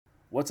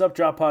What's up,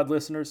 Drop Pod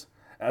listeners?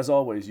 As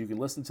always, you can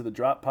listen to the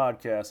Drop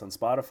Podcast on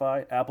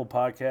Spotify, Apple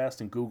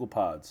Podcast, and Google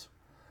Pods.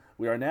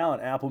 We are now on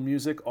Apple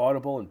Music,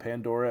 Audible, and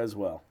Pandora as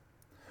well.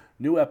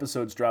 New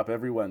episodes drop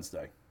every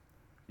Wednesday.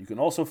 You can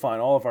also find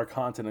all of our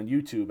content on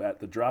YouTube at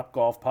the Drop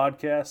Golf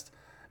Podcast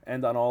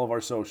and on all of our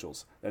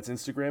socials. That's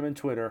Instagram and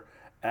Twitter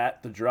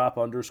at the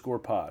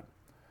Drop_pod.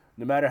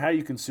 No matter how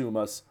you consume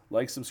us,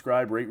 like,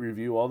 subscribe, rate,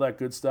 review, all that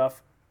good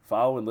stuff,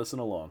 follow and listen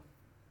along.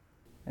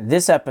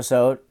 This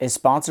episode is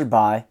sponsored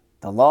by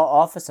the Law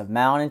Office of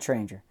Mallon and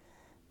Tranger.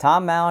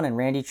 Tom Mallon and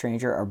Randy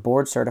Tranger are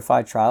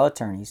board-certified trial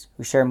attorneys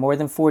who share more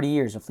than 40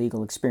 years of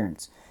legal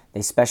experience.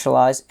 They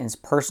specialize in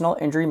personal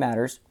injury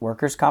matters,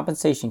 workers'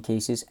 compensation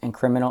cases, and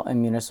criminal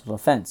and municipal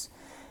defense.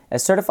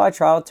 As certified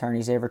trial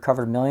attorneys, they have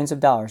recovered millions of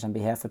dollars on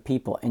behalf of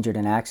people injured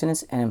in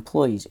accidents and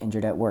employees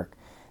injured at work.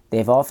 They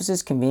have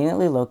offices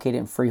conveniently located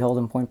in Freehold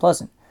and Point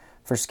Pleasant.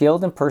 For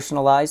skilled and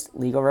personalized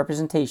legal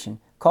representation,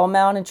 call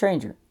Mallon and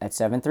Tranger at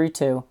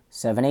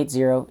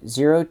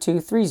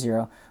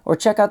 732-780-0230 or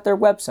check out their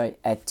website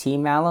at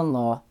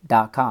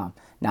tmallonlaw.com.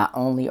 Not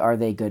only are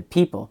they good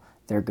people,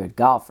 they're good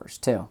golfers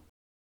too.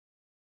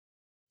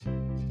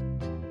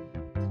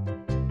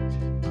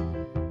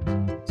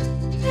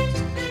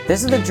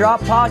 This is the Drop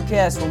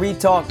Podcast where we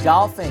talk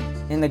golfing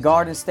in the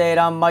Garden State.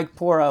 I'm Mike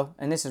Poro,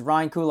 and this is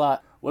Ryan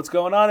Kulat. What's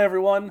going on,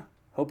 everyone?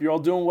 Hope you're all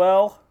doing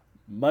well.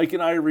 Mike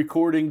and I are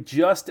recording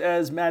just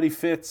as Matty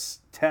Fitz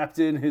tapped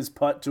in his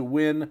putt to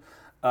win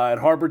at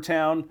Harbor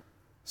Town.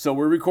 So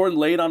we're recording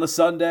late on a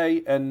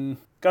Sunday and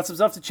got some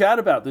stuff to chat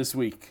about this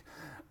week.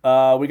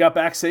 We got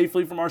back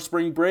safely from our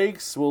spring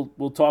breaks.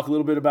 We'll talk a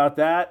little bit about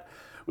that.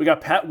 We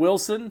got Pat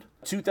Wilson,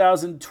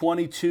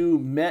 2022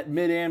 Met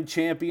Mid-Am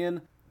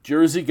champion,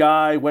 Jersey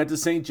guy, went to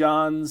St.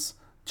 John's,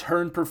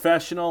 turned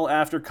professional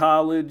after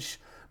college,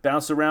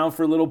 bounced around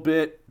for a little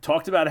bit,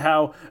 talked about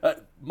how,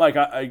 Mike,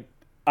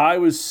 I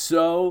was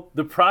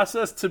the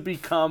process to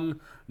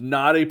become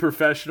not a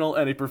professional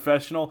and a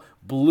professional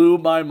blew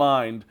my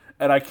mind,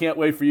 and I can't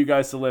wait for you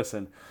guys to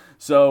listen.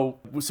 So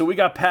we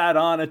got Pat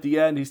on at the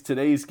end. He's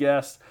today's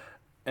guest,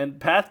 and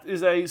Pat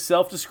is a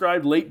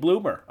self-described late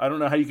bloomer. I don't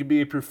know how you can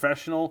be a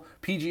professional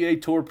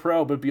PGA Tour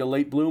pro but be a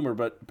late bloomer,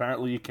 but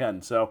apparently you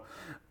can. So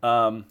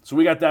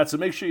we got that. So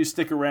make sure you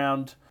stick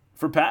around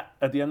for Pat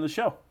at the end of the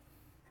show.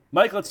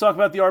 Mike, let's talk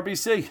about the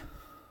RBC.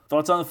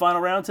 Thoughts on the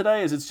final round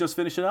today as it's just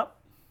finishing up?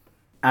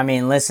 I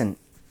mean, listen,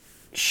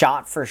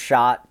 shot for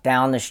shot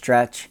down the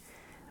stretch.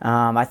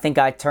 I think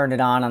I turned it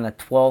on the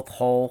 12th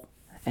hole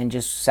and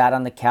just sat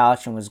on the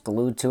couch and was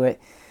glued to it.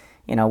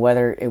 You know,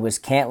 whether it was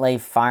Cantlay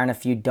firing a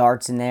few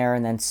darts in there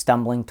and then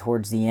stumbling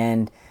towards the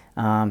end.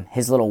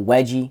 His little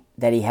wedgie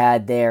that he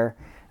had there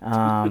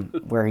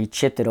where he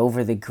chipped it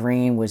over the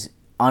green was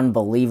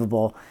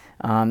unbelievable.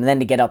 And then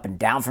to get up and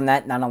down from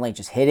that, not only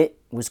just hit it,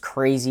 was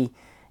crazy.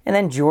 And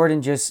then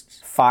Jordan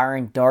just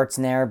firing darts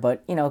in there.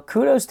 But, you know,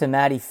 kudos to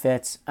Matty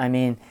Fitz. I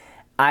mean,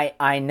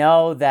 I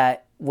know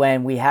that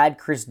when we had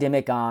Chris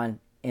Dimmick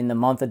on in the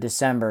month of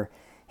December,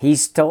 he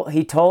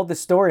told the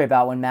story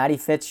about when Matty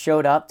Fitz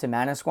showed up to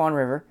Manasquan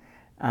River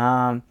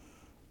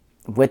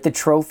with the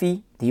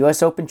trophy, the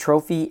U.S. Open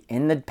trophy,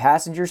 in the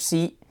passenger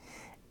seat.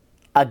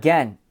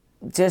 Again,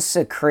 just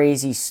a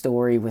crazy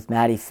story with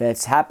Matty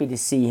Fitz. Happy to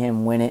see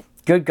him win it.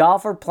 Good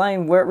golfer,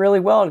 playing really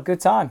well at a good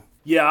time.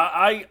 Yeah,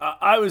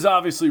 I was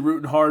obviously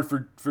rooting hard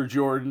for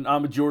Jordan.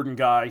 I'm a Jordan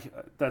guy.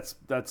 That's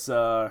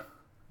I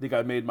think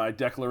I made my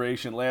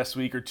declaration last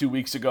week or 2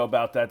 weeks ago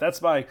about that.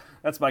 That's my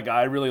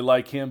guy. I really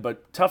like him,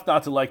 but tough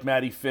not to like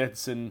Matty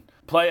Fitz, and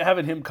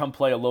having him come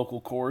play a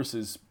local course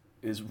is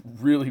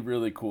really,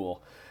 really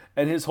cool.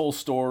 And his whole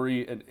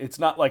story, and it's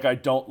not like I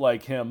don't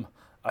like him.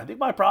 I think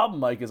my problem,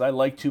 Mike, is I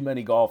like too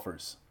many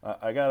golfers.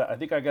 I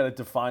think I got to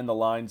define the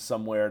line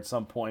somewhere at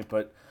some point,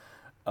 but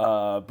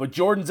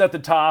Jordan's at the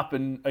top,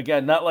 and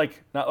again, not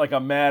like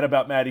I'm mad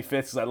about Matty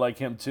Fitz, 'cause I like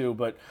him too,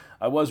 but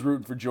I was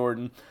rooting for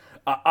Jordan.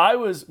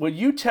 When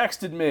you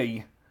texted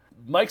me,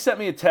 Mike sent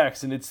me a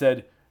text and it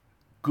said,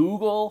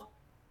 Google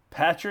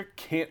Patrick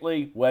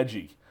Cantlay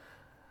wedgie.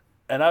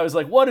 And I was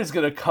like, what is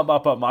going to come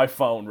up on my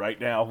phone right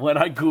now when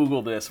I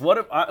Google this? What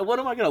am I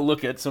going to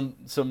look at?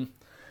 Some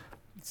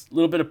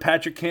little bit of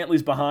Patrick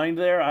Cantlay's behind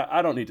there.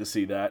 I don't need to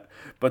see that.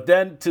 But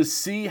then to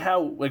see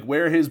how,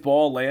 where his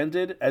ball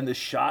landed and the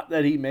shot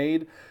that he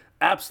made,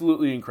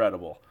 absolutely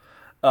incredible.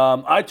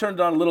 I turned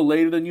it on a little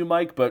later than you,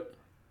 Mike, but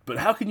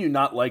how can you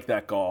not like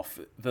that golf?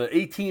 The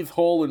 18th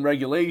hole in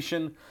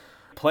regulation,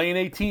 playing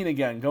 18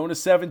 again, going to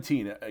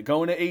 17,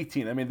 going to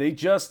 18. I mean,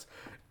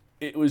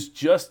 it was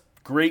just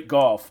great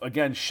golf.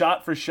 Again,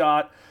 shot for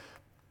shot.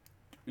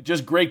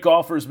 Just great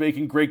golfers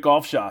making great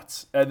golf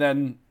shots. And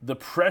then the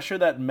pressure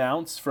that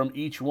mounts from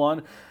each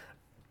one.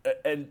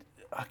 And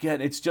again,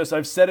 it's just,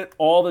 I've said it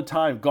all the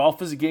time.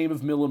 Golf is a game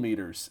of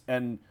millimeters.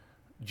 And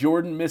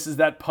Jordan misses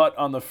that putt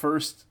on the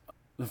first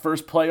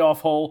playoff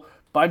hole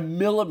by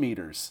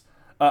millimeters.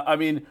 I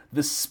mean,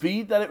 the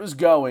speed that it was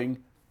going,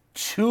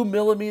 2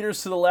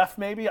 millimeters to the left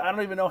maybe. I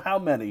don't even know how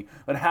many.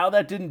 But how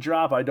that didn't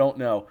drop, I don't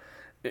know.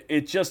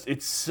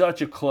 It's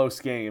such a close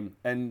game.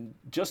 And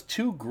just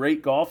two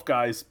great golf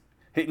guys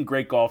hitting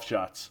great golf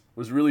shots. It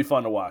was really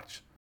fun to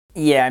watch.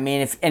 Yeah, I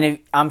mean, if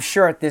I'm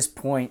sure at this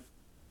point,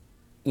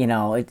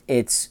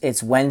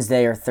 it's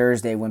Wednesday or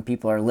Thursday when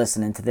people are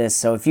listening to this.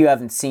 So if you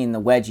haven't seen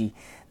the wedgie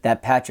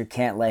that Patrick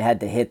Cantlay had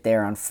to hit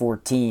there on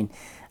 14,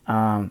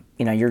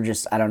 you're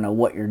just, I don't know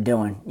what you're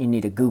doing. You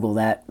need to Google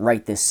that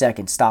right this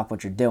second. Stop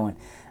what you're doing.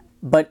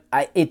 But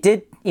it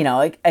did,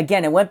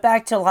 again, it went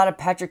back to a lot of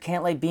Patrick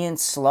Cantlay being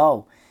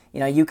slow.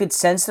 You could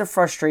sense the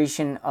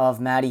frustration of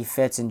Matty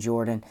Fitz and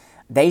Jordan.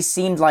 They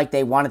seemed like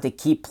they wanted to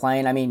keep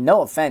playing. I mean,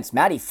 no offense,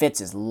 Matty Fitz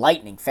is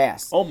lightning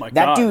fast. Oh my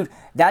God.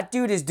 That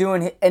dude is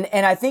doing,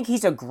 and I think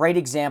he's a great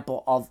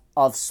example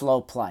of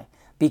slow play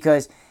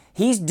because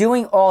he's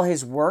doing all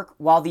his work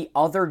while the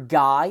other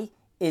guy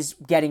is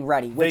getting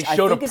ready. Which they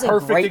showed a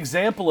perfect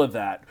example of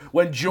that.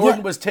 When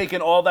Jordan was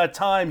taking all that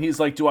time, he's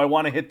like, do I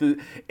want to hit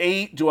the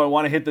 8? Do I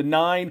want to hit the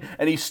 9?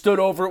 And he stood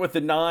over it with the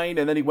 9,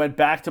 and then he went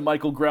back to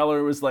Michael Greller.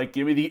 It was like,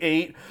 give me the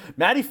 8.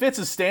 Matty Fitz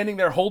is standing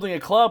there holding a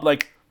club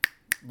like,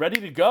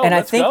 ready to go. And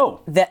Let's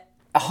go. That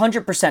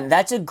 100%.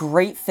 That's a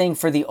great thing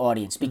for the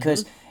audience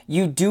because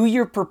you do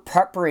your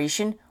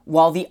preparation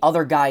while the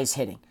other guy is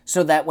hitting,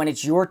 so that when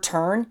it's your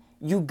turn,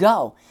 you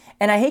go.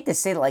 And I hate to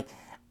say it,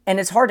 and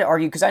it's hard to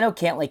argue because I know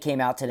Cantlay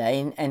came out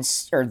today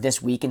or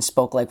this week and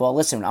spoke like, well,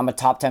 listen, I'm a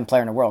top 10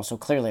 player in the world, so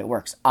clearly it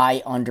works.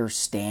 I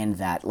understand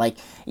that.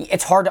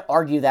 It's hard to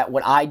argue that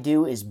what I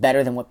do is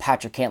better than what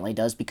Patrick Cantlay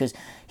does because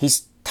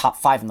he's top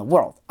 5 in the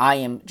world. I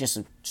am just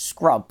a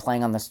scrub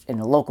playing in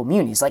the local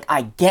communities.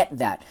 I get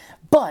that.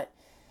 But,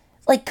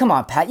 come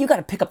on, Pat, you got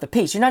to pick up the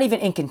pace. You're not even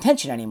in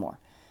contention anymore.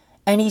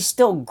 And he's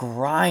still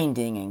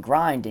grinding and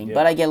grinding. Yeah.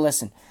 But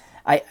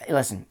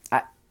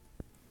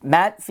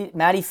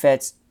Matty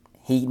Fitz,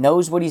 he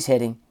knows what he's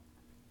hitting.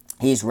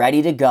 He's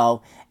ready to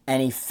go,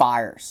 and he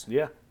fires.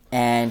 Yeah.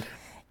 And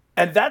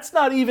that's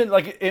not even,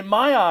 in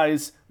my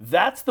eyes,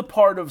 that's the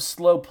part of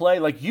slow play.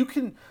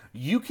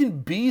 You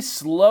can be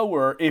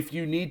slower if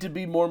you need to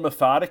be more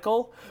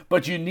methodical,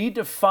 but you need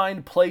to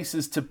find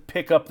places to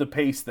pick up the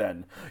pace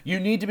then. You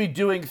need to be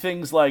doing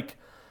things like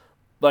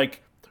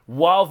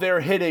while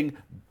they're hitting,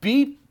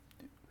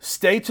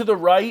 stay to the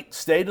right,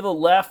 stay to the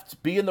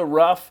left, be in the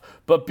rough,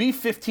 but be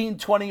 15,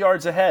 20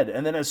 yards ahead.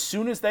 And then as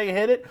soon as they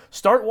hit it,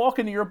 start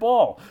walking to your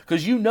ball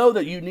because you know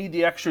that you need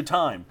the extra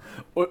time.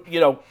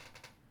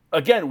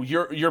 Again,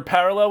 you're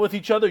parallel with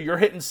each other. You're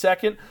hitting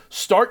second.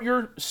 Start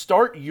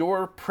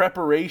your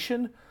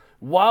preparation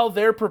while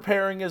they're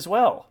preparing as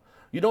well.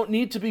 You don't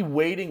need to be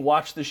waiting,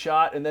 watch the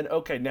shot, and then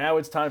okay, now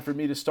it's time for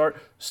me to start.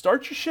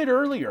 Start your shit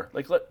earlier.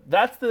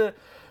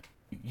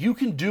 You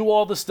can do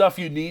all the stuff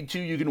you need to.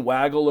 You can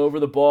waggle over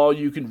the ball.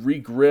 You can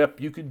regrip.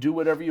 You can do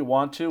whatever you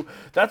want to.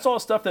 That's all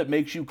stuff that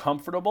makes you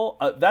comfortable.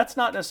 That's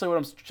not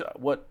necessarily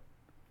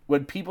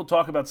when people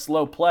talk about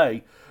slow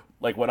play.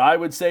 What I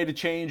would say to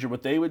change or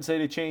what they would say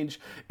to change,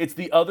 it's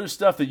the other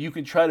stuff that you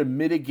can try to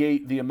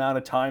mitigate the amount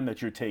of time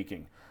that you're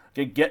taking.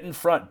 Okay, get in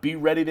front, be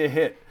ready to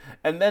hit,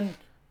 and then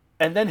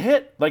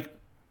hit.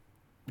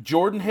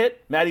 Jordan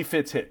hit, Matty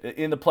Fitz hit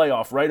in the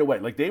playoff right away.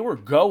 They were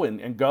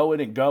going and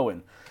going and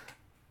going.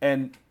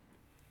 And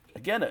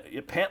again,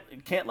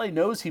 Cantlay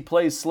knows he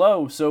plays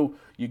slow, so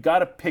you got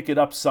to pick it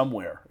up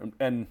somewhere.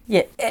 And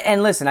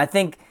listen, I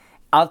think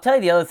I'll tell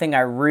you the other thing I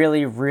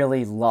really,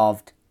 really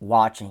loved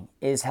watching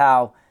is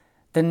how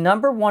the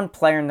number 1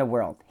 player in the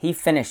world, he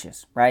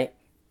finishes, right?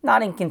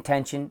 Not in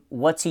contention.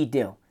 What's he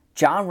do?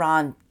 John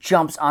Rahm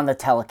jumps on the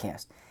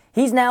telecast.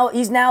 He's now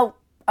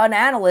an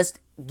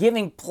analyst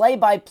giving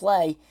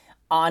play-by-play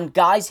on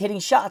guys hitting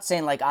shots,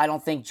 saying I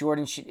don't think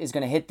Jordan is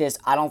going to hit this.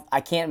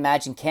 I can't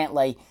imagine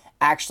Cantlay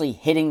actually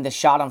hitting the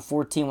shot on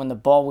 14 when the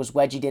ball was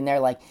wedged in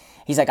there.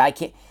 He's like, I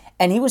can't.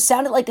 And he was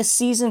sounded like a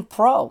seasoned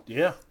pro.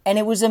 Yeah. And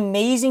it was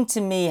amazing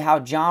to me how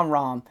John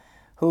Rahm,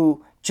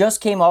 who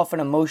just came off an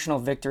emotional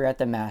victory at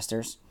the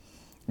Masters,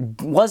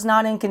 was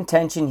not in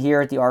contention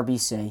here at the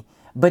RBC,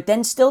 but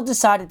then still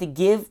decided to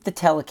give the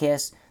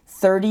telecast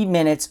 30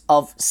 minutes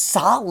of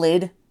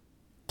solid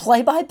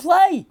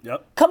play-by-play.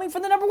 Yep. Coming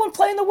from the number 1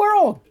 player in the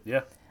world.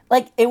 Yeah.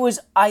 It was,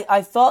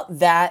 I thought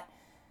that,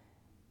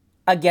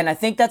 again, I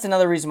think that's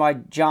another reason why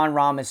John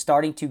Rahm is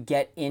starting to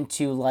get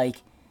into,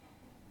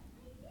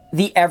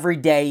 the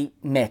everyday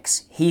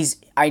mix.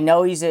 I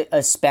know he's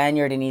a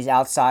Spaniard and he's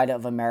outside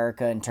of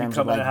America in terms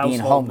of being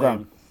homegrown.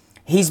 Name.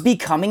 He's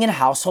becoming a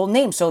household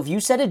name. So if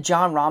you said to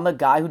John Rahm, a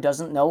guy who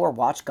doesn't know or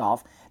watch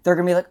golf, they're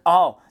going to be like,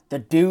 oh, the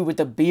dude with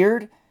the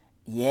beard?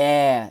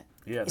 Yeah.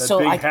 Yeah, that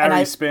big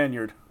hairy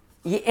Spaniard.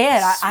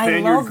 Yeah, I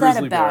love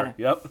that about him.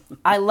 Yep.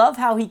 I love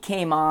how he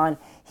came on.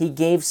 He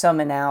gave some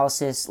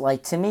analysis.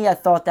 To me, I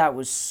thought that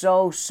was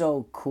so,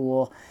 so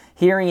cool.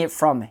 Hearing it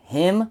from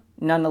him,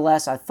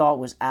 nonetheless, I thought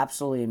was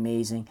absolutely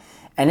amazing.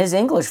 And his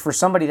English, for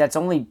somebody that's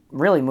only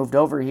really moved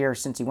over here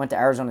since he went to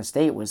Arizona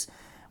State, was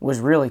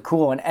really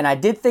cool. And I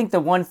did think the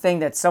one thing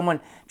that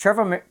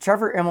Trevor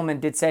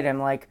Immelman did say to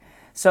him,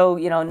 so,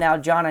 now,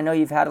 John, I know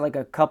you've had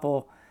a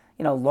couple,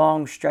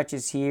 long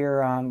stretches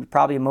here,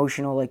 probably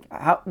emotional.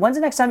 When's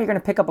the next time you're going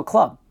to pick up a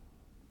club?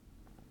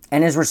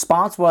 And his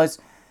response was,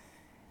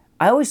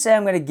 I always say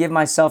I'm going to give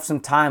myself some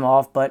time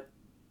off, but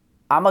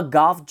I'm a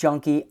golf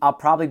junkie. I'll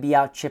probably be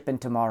out chipping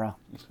tomorrow.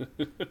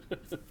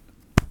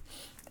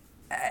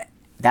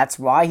 That's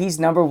why he's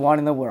number one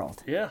in the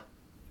world. Yeah.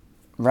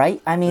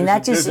 Right? I mean,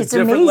 it's There's a amazing.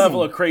 different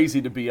level of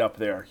crazy to be up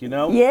there, you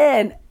know? Yeah,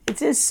 and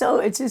it's just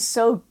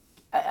so,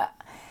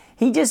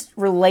 he just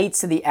relates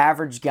to the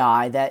average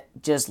guy that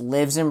just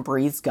lives and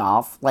breathes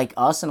golf, like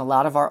us and a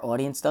lot of our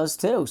audience does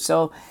too.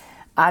 So,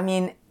 I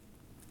mean,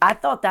 I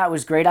thought that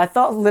was great. I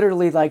thought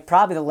literally like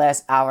probably the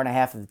last hour and a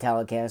half of the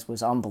telecast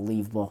was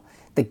unbelievable.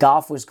 The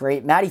golf was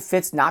great. Matty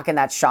Fitz knocking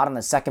that shot on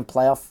the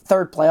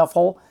third playoff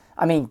hole.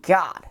 I mean,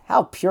 God,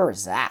 how pure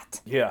is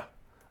that? Yeah.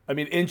 I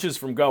mean, inches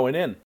from going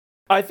in.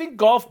 I think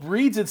golf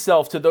breeds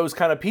itself to those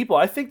kind of people.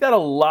 I think that a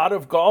lot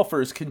of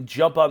golfers can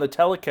jump on the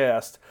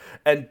telecast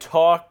and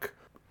talk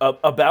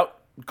about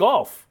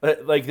golf.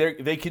 Like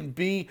they can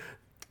be,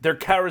 they're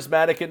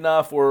charismatic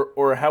enough,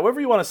 or however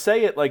you want to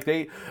say it. Like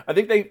I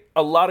think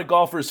a lot of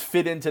golfers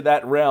fit into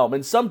that realm,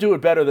 and some do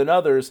it better than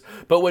others.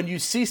 But when you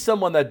see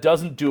someone that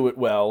doesn't do it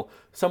well,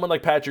 someone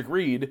like Patrick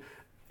Reed,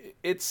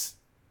 it's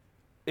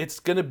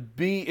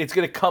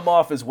gonna come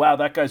off as, wow,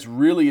 that guy's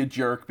really a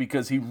jerk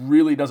because he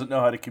really doesn't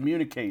know how to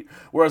communicate.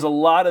 Whereas a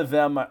lot of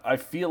them, I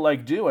feel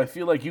like do. I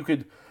feel like you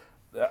could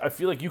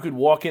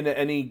walk into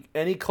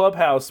any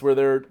clubhouse where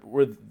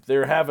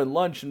they're having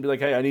lunch and be like,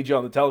 hey, I need you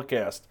on the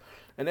telecast,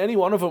 and any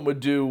one of them would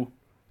do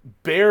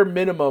bare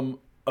minimum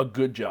a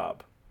good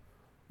job.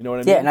 You know what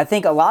I mean? Yeah, and I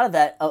think a lot of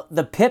that,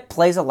 the PIP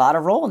plays a lot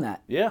of role in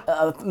that. Yeah,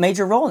 a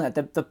major role in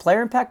that. The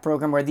player impact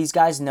program, where these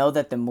guys know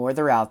that the more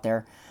they're out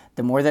there,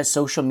 the more that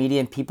social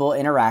media and people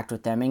interact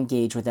with them,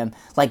 engage with them,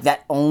 like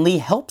that only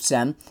helps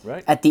them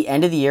at the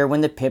end of the year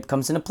when the PIP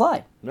comes into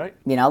play. Right.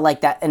 You know,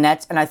 like that, and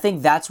I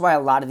think that's why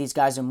a lot of these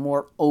guys are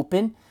more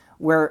open.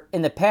 Where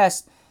in the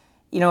past,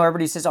 you know,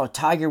 everybody says, "Oh,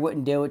 Tiger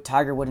wouldn't do it.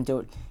 Tiger wouldn't do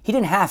it." He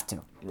didn't have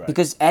to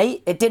because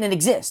it didn't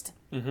exist.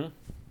 Mm-hmm.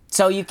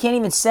 So you can't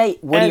even say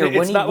Woody and or Winnie.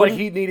 It's not like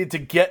he needed to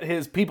get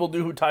his people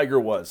knew who Tiger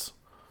was.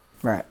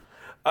 Right.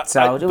 But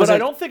I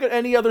don't think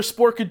any other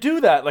sport could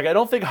do that. Like, I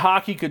don't think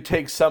hockey could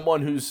take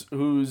someone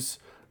who's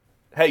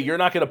hey, you're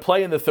not going to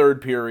play in the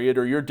third period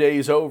or your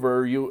day's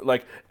over,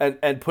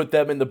 and put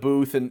them in the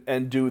booth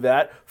and do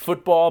that.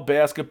 Football,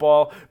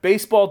 basketball,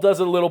 baseball does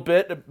it a little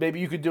bit. Maybe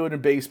you could do it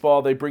in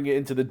baseball. They bring it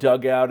into the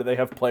dugout, and they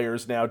have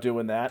players now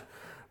doing that.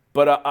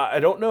 But I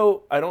don't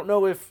know. I don't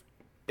know if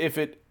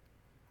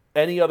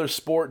any other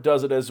sport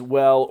does it as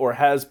well or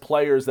has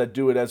players that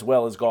do it as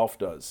well as golf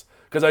does.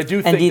 Because I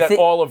do think that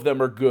all of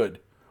them are good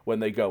when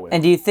they go in.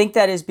 And do you think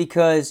that is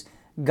because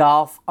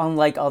golf,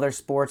 unlike other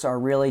sports, are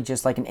really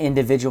just like an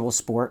individual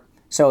sport?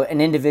 So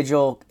an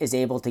individual is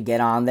able to get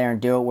on there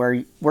and do it,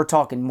 where we're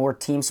talking more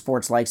team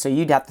sports like, so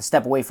you'd have to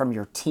step away from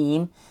your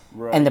team,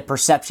 and the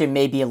perception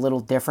may be a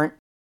little different.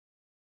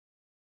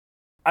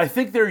 I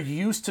think they're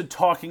used to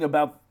talking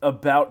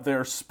about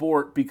their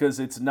sport because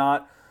it's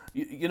not,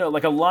 you know,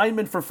 like a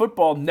lineman for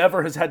football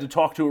never has had to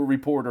talk to a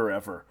reporter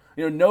ever.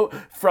 You know,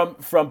 from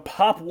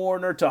Pop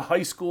Warner to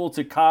high school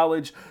to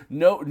college,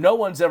 no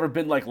one's ever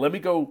been like, let me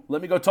go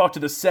talk to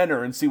the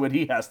center and see what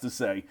he has to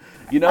say.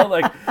 You know,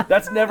 like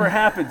that's never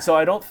happened. So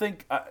I don't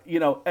think, you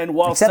know, and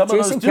while Except some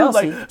Jason of those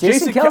Kelce. do, like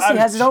Jason Kelce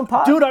has his own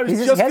podcast. Dude, I was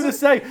just going to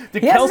say, the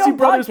Kelce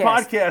Brothers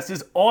podcast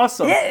is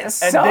awesome.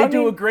 Yes, and they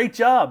do a great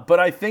job. But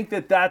I think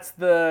that's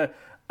the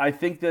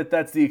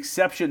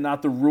exception,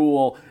 not the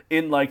rule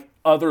in like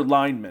other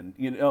linemen,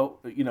 you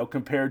know,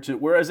 compared to,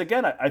 whereas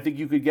again, I think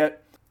you could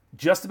get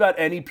just about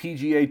any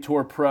PGA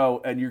Tour pro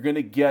and you're going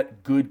to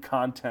get good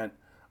content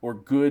or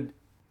good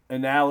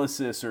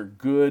analysis or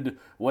good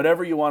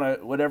whatever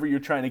you're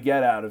trying to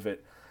get out of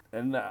it.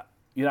 And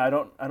you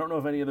know, I don't know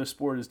if any other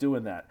sport is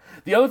doing that.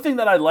 The other thing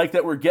that I like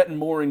that we're getting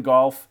more in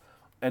golf,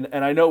 and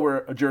I know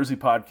we're a Jersey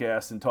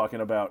podcast and talking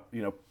about,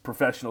 you know,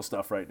 professional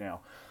stuff right now,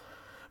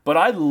 but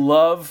I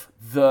love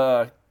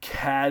the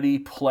caddy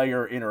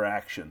player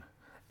interaction.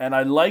 And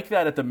I like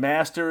that at the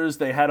Masters,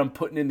 they had him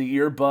putting in the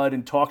earbud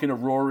and talking to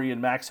Rory and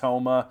Max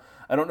Homa.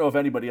 I don't know if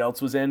anybody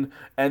else was in.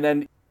 And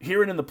then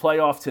hearing in the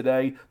playoff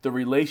today, the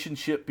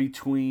relationship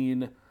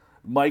between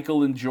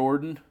Michael and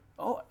Jordan.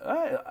 Oh,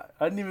 I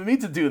didn't even mean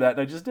to do that,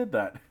 and I just did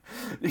that.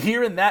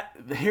 Hearing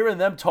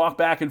them talk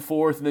back and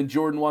forth, and then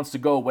Jordan wants to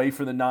go away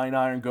from the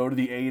 9-iron, go to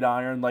the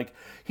 8-iron. Like,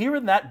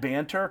 hearing that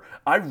banter,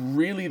 I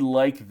really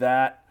like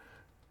that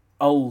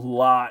a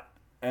lot.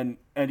 And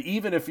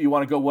even if you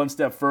want to go one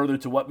step further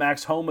to what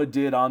Max Homa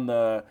did in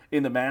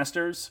the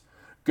Masters,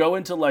 go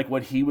into like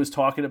what he was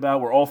talking about,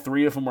 where all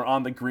three of them were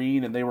on the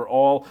green and they were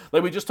all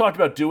like, we just talked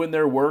about doing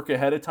their work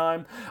ahead of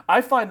time.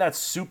 I find that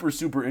super,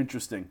 super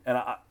interesting, and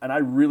I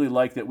really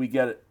like that we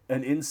get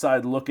an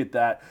inside look at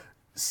that.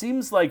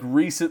 Seems like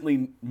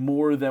recently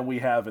more than we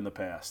have in the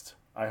past.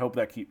 I hope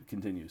that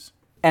continues.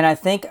 And I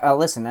think,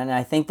 and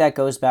I think that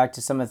goes back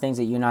to some of the things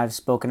that you and I have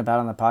spoken about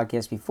on the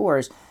podcast before.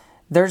 Is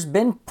there's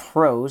been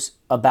pros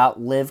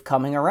about LIV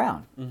coming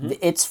around. Mm-hmm.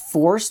 It's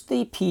forced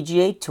the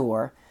PGA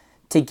Tour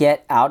to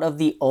get out of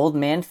the old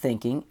man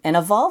thinking and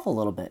evolve a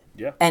little bit.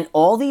 Yeah. And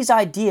all these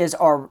ideas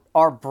are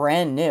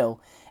brand new.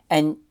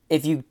 And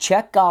if you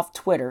check golf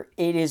Twitter,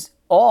 it is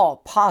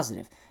all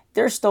positive.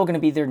 there's still going to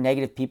be their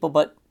negative people,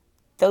 but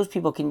those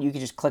people you can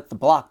just click the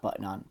block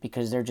button on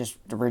because they're just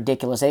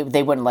ridiculous.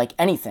 They wouldn't like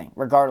anything,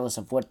 regardless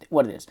of what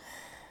it is.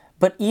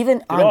 But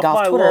even on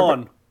golf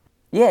Twitter,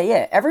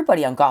 yeah,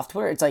 everybody on golf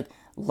Twitter, it's like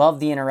love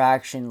the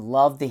interaction,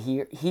 love the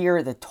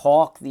hear the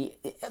talk, the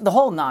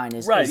whole nine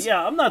is right.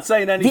 Yeah, I'm not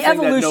saying anything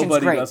that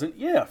nobody great. doesn't.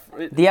 Yeah,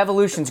 the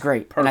evolution's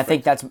great, and I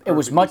think it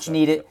was much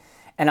needed.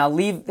 And I'll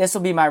leave. This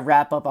will be my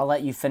wrap up. I'll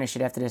let you finish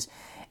it after this.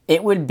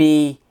 It would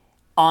be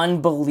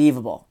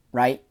unbelievable,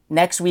 right?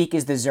 Next week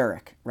is the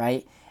Zurich,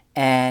 right?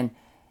 And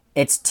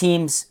it's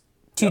two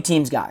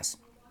teams, guys.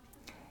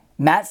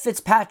 Matt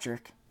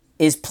Fitzpatrick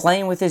is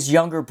playing with his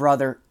younger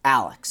brother,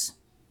 Alex.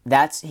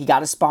 He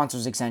got a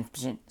sponsor's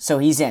exemption, so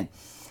he's in.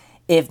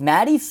 If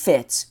Matty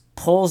Fitz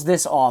pulls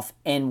this off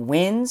and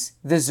wins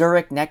the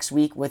Zurich next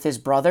week with his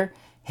brother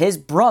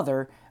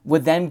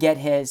would then get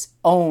his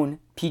own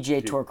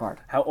PGA Tour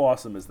card. How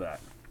awesome is that?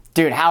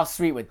 Dude, how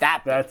sweet would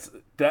that be?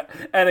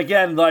 And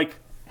again, like,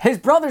 his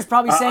brother's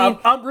probably saying,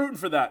 I'm rooting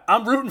for that.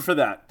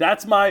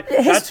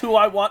 That's who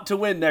I want to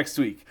win next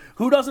week.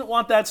 Who doesn't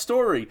want that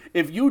story?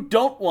 If you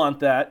don't want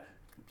that,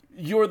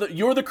 you're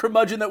the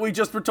curmudgeon that we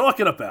just were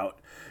talking about.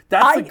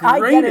 That's the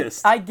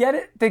greatest. I get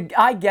it.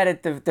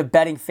 The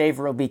betting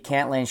favor will be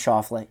Cantlay and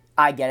Schauffele.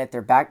 I get it.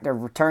 They're back. They're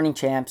returning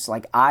champs.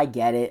 Like, I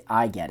get it.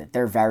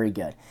 They're very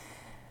good.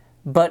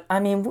 But, I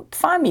mean,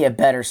 find me a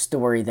better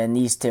story than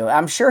these two.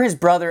 I'm sure his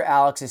brother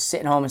Alex is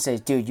sitting home and says,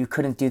 dude, you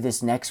couldn't do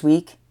this next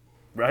week?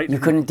 Right. You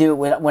couldn't do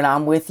it when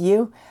I'm with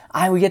you?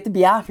 We get to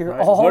be out here all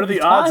the time. What are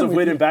the odds of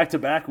winning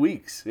back-to-back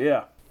weeks?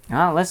 Yeah.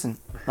 Oh, listen.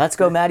 Let's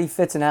go Matty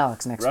Fitz and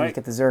Alex next week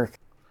at the Zurich.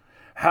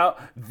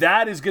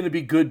 That is going to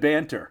be good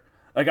banter.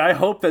 Like, I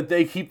hope that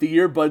they keep the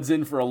earbuds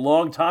in for a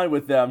long time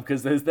with them,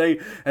 because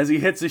as he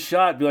hits a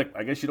shot, be like,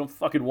 I guess you don't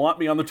fucking want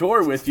me on the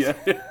tour with you.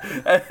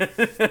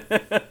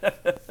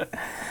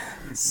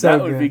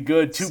 That would be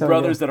good. Two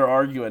brothers that are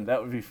arguing.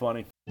 That would be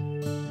funny.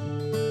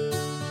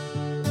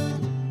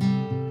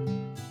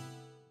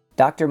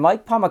 Dr.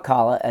 Mike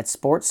Pomacala at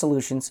Sports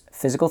Solutions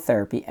Physical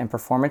Therapy and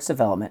Performance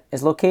Development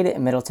is located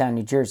in Middletown,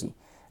 New Jersey.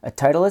 A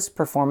Titleist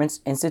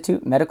Performance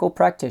Institute medical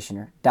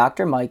practitioner,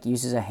 Dr. Mike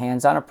uses a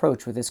hands-on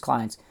approach with his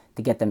clients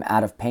to get them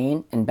out of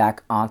pain and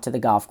back onto the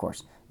golf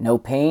course. No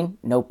pain,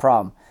 no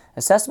problem.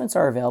 Assessments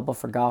are available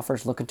for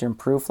golfers looking to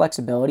improve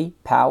flexibility,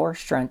 power,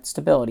 strength,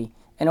 stability,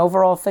 and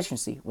overall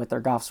efficiency with their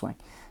golf swing.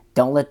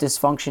 Don't let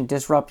dysfunction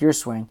disrupt your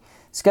swing.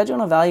 Schedule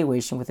an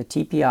evaluation with a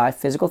TPI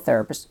physical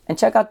therapist and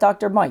check out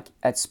Dr. Mike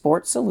at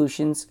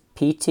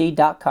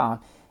sportsolutionspt.com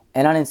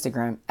and on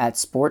Instagram at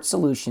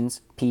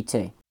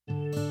sportsolutionspt.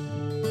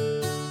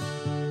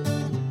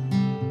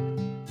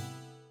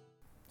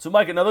 So,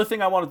 Mike, another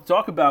thing I wanted to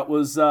talk about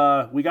was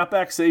we got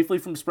back safely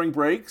from spring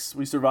breaks.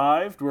 We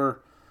survived. We're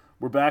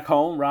back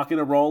home, rocking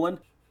and rolling.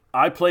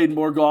 I played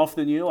more golf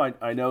than you.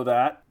 I know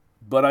that.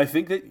 But I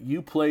think that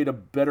you played a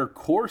better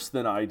course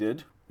than I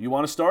did. You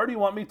want to start or you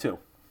want me to?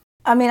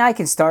 I mean, I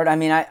can start. I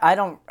mean, I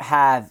don't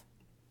have...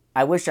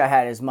 I wish I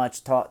had as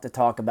much to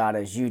talk about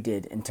as you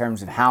did in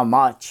terms of how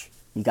much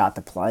you got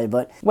to play.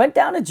 But went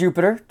down to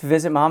Jupiter to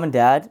visit mom and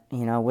dad,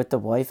 with the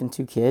wife and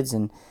 2 kids.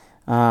 And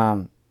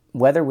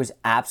weather was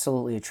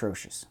absolutely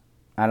atrocious.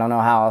 I don't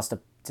know how else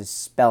to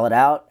spell it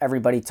out.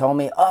 Everybody told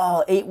me,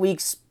 8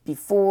 weeks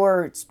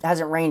before, it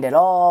hasn't rained at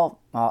all.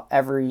 Well,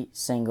 every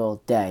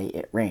single day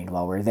it rained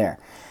while we were there.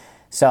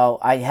 So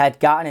I had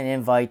gotten an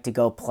invite to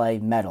go play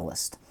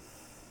Medalist.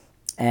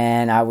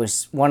 And I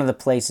was one of the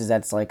places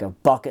that's like a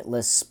bucket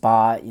list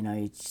spot.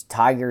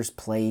 Tiger's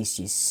Place.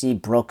 You see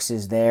Brooks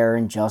is there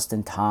and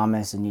Justin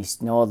Thomas, and you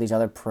know all these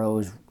other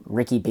pros.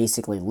 Ricky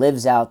basically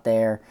lives out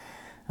there.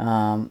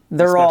 They're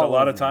spent a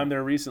lot of time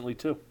there recently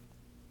too.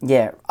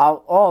 Yeah,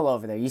 all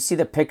over there. You see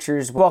the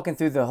pictures. Walking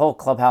through the whole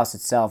clubhouse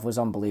itself was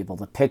unbelievable.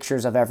 The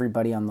pictures of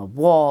everybody on the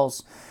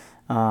walls.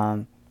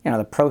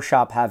 The pro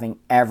shop having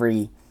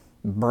every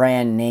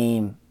brand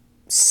name,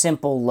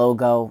 simple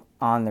logo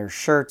on their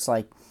shirts.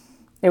 Like,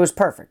 it was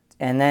perfect.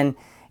 And then,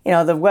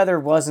 the weather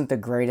wasn't the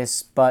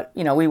greatest, but,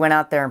 we went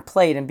out there and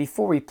played. And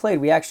before we played,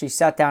 we actually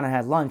sat down and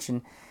had lunch.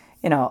 And,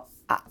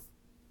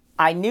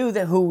 I knew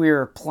that who we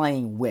were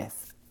playing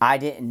with. I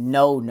didn't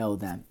know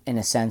them in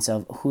a sense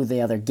of who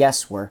the other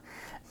guests were.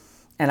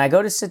 And I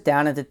go to sit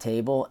down at the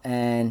table,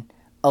 and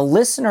a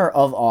listener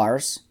of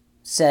ours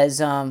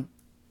says, are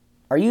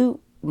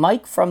you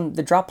Mike from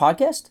the Drop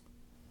Podcast?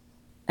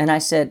 And I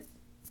said,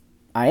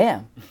 I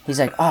am. He's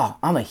like,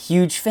 I'm a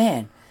huge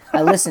fan.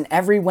 I listen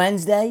every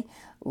Wednesday.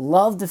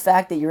 Love the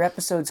fact that your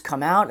episodes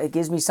come out. It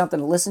gives me something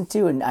to listen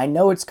to, and I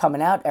know it's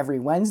coming out every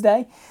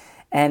Wednesday.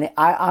 And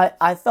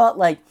I thought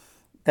like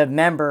the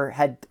member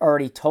had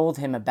already told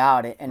him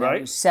about it, and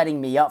It was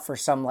setting me up for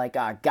some like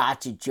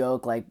gotcha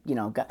joke.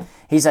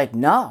 He's like,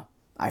 no,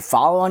 I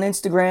follow on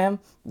Instagram.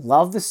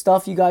 Love the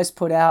stuff you guys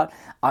put out.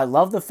 I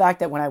love the fact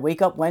that when I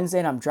wake up Wednesday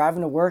and I'm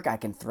driving to work, I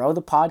can throw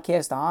the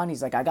podcast on.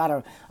 He's like, I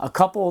got a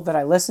couple that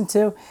I listen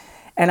to.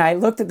 And I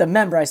looked at the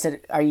member. I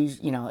said, "Are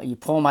you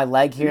pulling my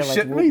leg here?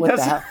 Like, what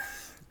the hell?"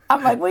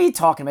 I'm like, what are you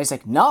talking about? He's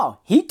like, no,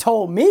 he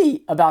told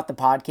me about the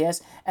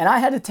podcast, and I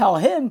had to tell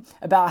him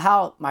about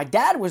how my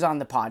dad was on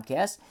the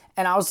podcast,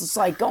 and I was just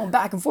like going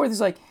back and forth.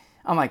 He's like,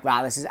 I'm like,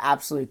 wow, this is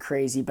absolutely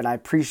crazy, but I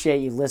appreciate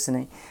you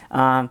listening.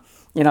 So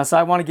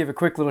I want to give a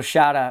quick little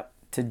shout out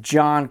to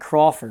John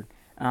Crawford,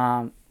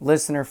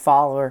 listener,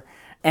 follower,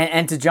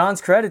 and to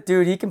John's credit,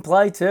 dude, he can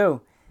play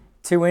too.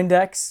 2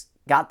 index,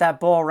 got that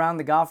ball around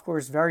the golf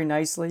course very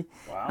nicely.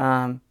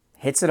 Wow.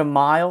 Hits it a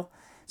mile.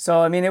 So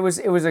I mean, it was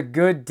a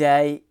good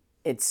day.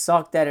 It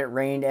sucked that it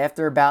rained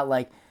after about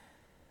like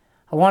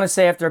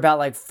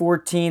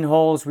 14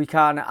 holes.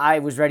 I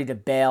was ready to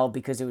bail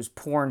because it was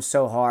pouring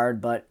so hard,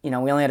 but we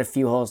only had a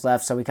few holes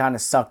left, so we kind of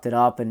sucked it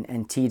up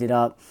and teed it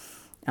up.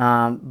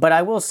 But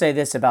I will say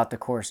this about the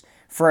course: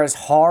 for as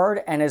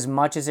hard and as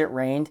much as it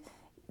rained,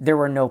 there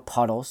were no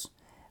puddles.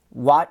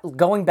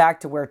 Going back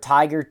to where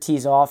Tiger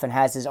tees off and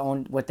has his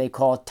own what they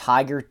call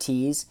Tiger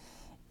tees,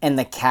 and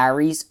the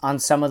carries on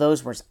some of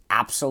those was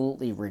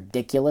absolutely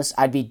ridiculous.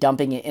 I'd be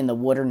dumping it in the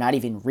water, not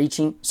even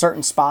reaching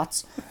certain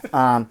spots.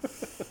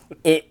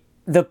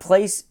 The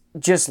place,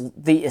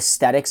 just the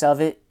aesthetics of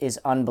it is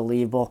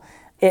unbelievable.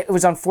 It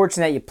was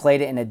unfortunate that you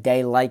played it in a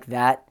day like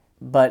that,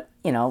 but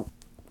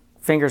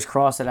fingers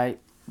crossed that I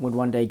would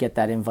one day get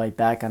that invite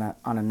back on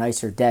a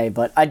nicer day.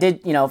 But I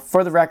did,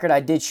 for the record, I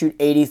did shoot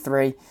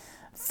 83,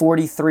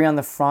 43 on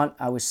the front.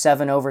 I was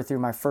 7 over through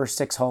my first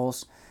 6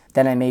 holes.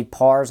 Then I made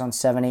pars on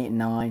 7, 8, and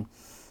 9.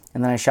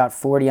 And then I shot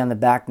 40 on the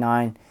back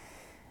 9.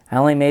 I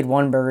only made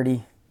 1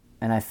 birdie,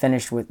 and I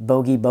finished with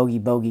bogey, bogey,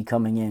 bogey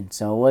coming in.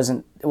 So it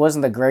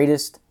wasn't the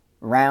greatest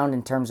round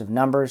in terms of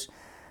numbers,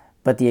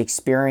 but the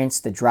experience,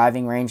 the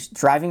driving range,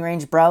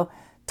 bro,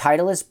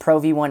 Titleist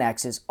Pro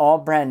V1Xs, all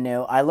brand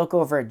new. I look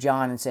over at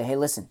John and say, hey,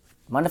 listen,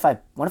 what if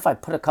I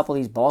put a couple of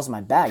these balls in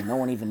my bag? No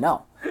one even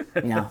know.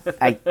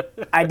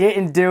 I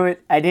didn't do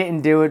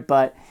it,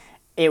 but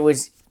it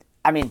was,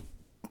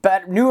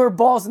 but newer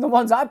balls than the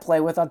ones I play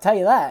with, I'll tell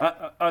you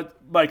that.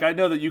 Mike, I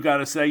know that you got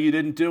to say you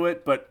didn't do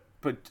it, but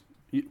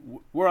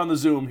we're on the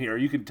Zoom here.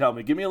 You can tell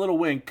me. Give me a little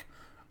wink.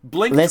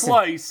 Blink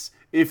twice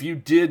if you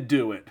did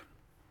do it.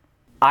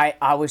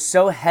 I was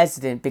so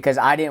hesitant because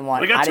I didn't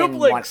want to get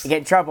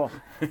in trouble.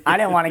 I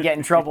didn't want to get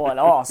in trouble at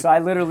all. So I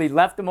literally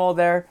left them all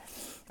there.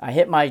 I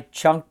hit my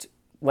chunked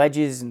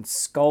wedges and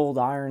sculled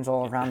irons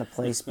all around the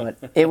place. But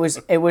it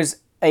was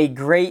a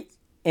great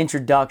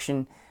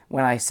introduction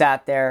when I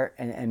sat there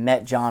and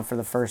met John for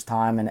the first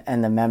time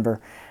and the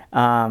member.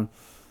 And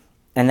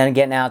then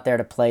getting out there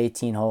to play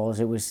 18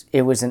 holes.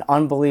 It was an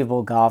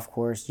unbelievable golf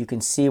course. You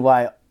can see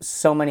why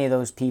so many of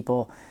those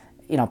people,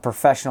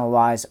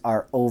 professional-wise,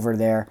 are over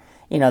there.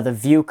 The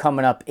view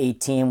coming up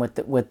 18 with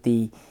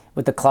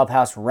the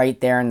clubhouse right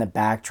there in the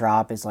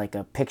backdrop is like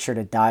a picture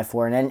to die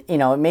for. And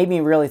then, it made me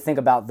really think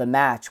about the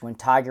match when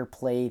Tiger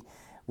played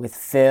with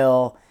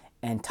Phil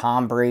and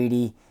Tom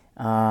Brady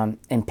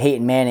and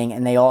Peyton Manning,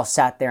 and they all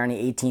sat there on the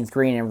 18th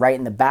green, and right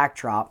in the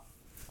backdrop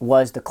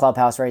was the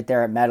clubhouse right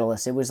there at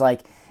Medalist. It was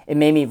like, it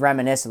made me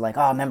reminisce of like,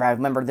 oh, I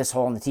remember this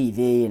hole on the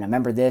TV, and I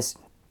remember this.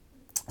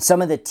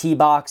 Some of the tee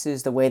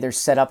boxes, the way they're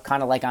set up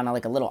kind of like on a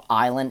little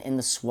island in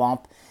the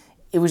swamp.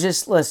 It was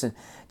just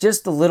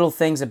the little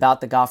things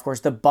about the golf course.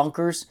 The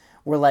bunkers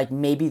were like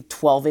maybe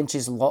 12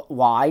 inches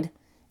wide,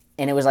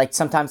 and it was like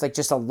sometimes like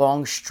just a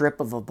long strip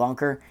of a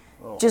bunker.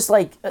 Oh. Just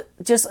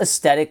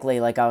aesthetically,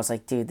 like I was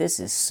like, dude, this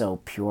is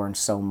so pure and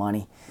so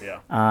money.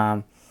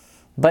 Yeah.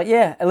 But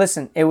yeah,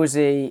 listen, it was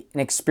an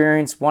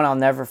experience, one I'll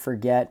never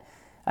forget.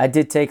 I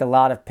did take a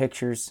lot of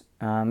pictures.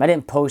 I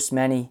didn't post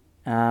many.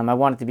 I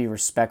wanted to be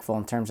respectful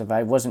in terms of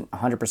I wasn't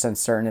 100%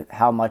 certain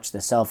how much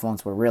the cell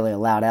phones were really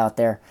allowed out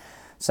there.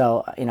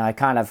 So, I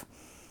kind of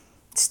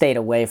stayed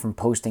away from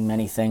posting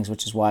many things,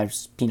 which is why,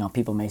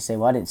 people may say,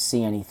 well, I didn't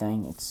see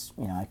anything. It's,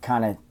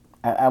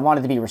 I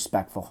wanted to be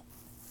respectful.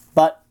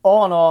 But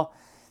all in all,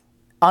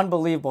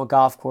 unbelievable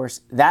golf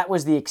course. That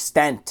was the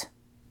extent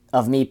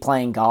of me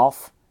playing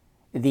golf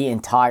the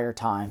entire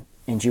time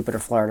in Jupiter,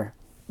 Florida,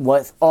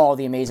 with all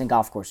the amazing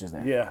golf courses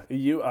there.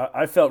 Yeah,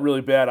 I felt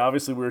really bad.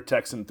 Obviously, we were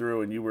texting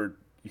through, and you were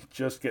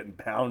just getting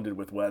pounded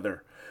with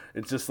weather.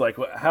 It's just like,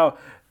 how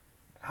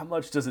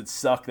much does it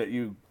suck that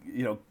you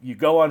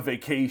go on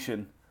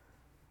vacation,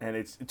 and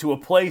it's to a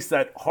place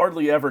that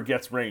hardly ever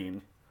gets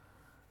rain,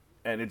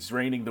 and it's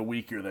raining the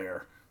week you're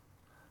there.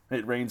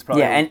 It rains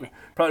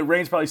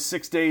probably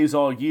 6 days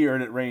all year,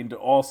 and it rained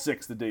all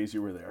 6 the days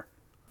you were there.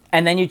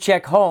 And then you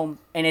check home,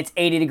 and it's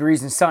 80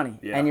 degrees and sunny,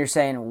 yeah. And you're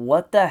saying,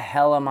 "What the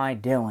hell am I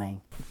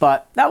doing?"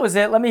 But that was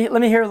it. Let me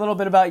hear a little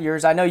bit about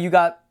yours. I know you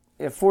got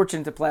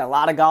fortunate to play a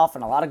lot of golf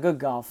and a lot of good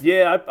golf.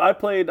 Yeah, I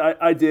played.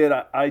 I did.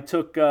 I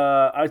took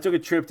a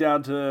trip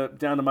down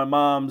to my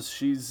mom's.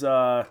 She's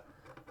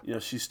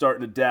she's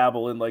starting to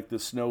dabble in like the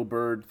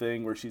snowbird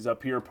thing, where she's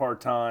up here part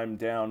time,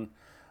 down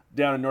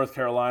in North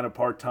Carolina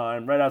part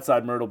time, right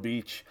outside Myrtle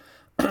Beach.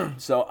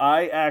 So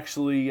I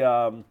actually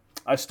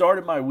I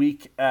started my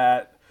week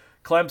at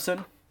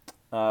Clemson.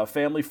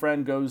 Family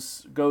friend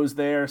goes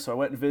there, so I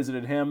went and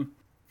visited him.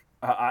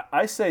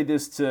 I say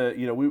this to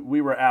we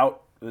were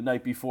out the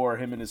night before,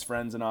 him and his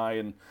friends and I,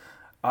 and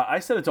I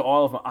said it to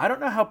all of them. I don't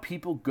know how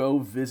people go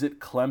visit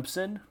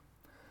Clemson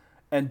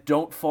and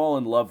don't fall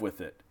in love with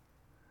it.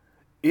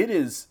 It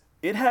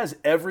has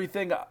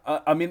everything.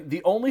 I mean,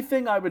 the only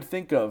thing I would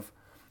think of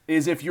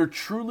is if you're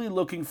truly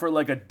looking for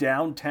like a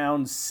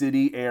downtown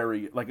city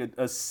area, like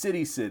a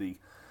city.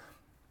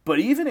 But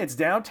even its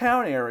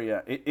downtown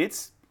area,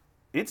 it's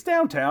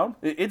downtown.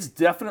 It's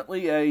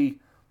definitely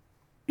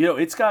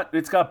it's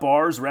got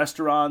bars,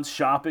 restaurants,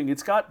 shopping.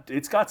 It's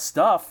got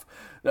stuff.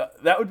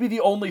 That would be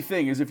the only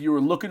thing, is if you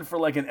were looking for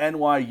like an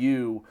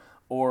NYU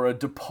or a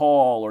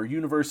DePaul or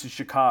University of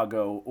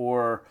Chicago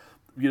or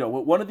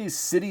one of these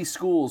city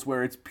schools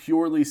where it's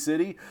purely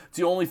city. It's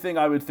the only thing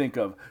I would think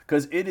of,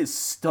 because it is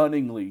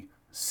stunningly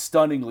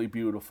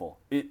beautiful.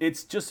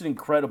 It's just an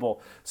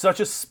incredible, such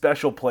a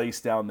special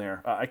place down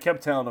there. I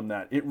kept telling them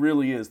that. It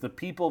really is. The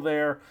people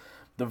there,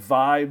 the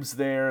vibes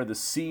there, the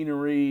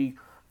scenery,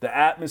 the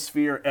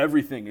atmosphere,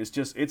 everything is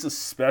just, it's a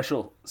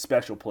special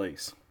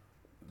place.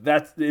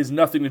 That is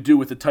nothing to do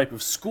with the type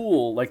of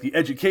school, like the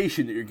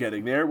education that you're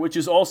getting there, which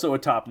is also a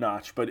top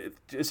notch, but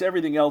just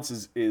everything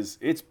else is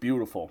it's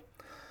beautiful.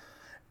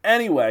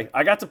 Anyway,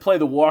 I got to play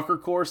the Walker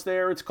course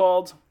there, it's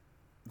called.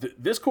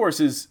 This course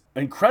is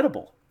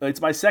incredible.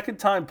 It's my second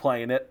time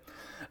playing it.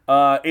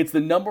 It's the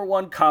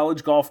 #1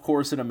 college golf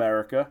course in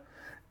America.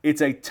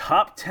 It's a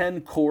top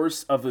 10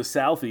 course of the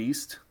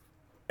Southeast,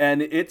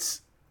 and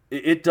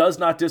it does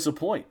not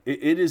disappoint.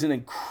 It is an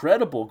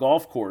incredible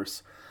golf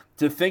course.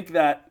 To think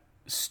that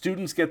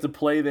students get to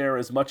play there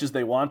as much as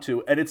they want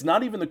to, and it's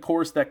not even the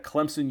course that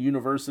Clemson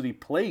University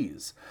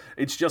plays.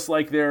 It's just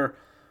like their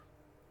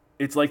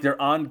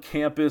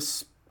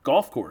on-campus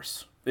golf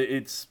course.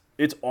 It's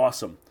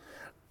awesome.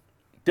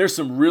 There's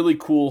some really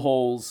cool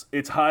holes.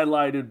 It's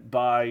highlighted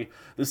by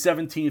the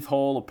 17th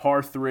hole, a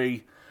par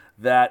 3,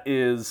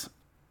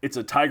 it's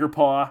a tiger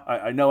paw.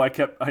 I know I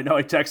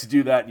texted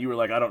you that and you were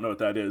like, I don't know what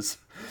that is.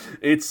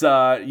 It's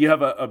you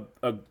have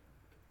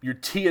you're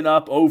teeing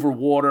up over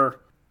water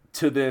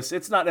to this.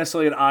 It's not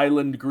necessarily an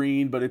island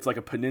green, but it's like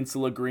a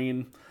peninsula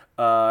green.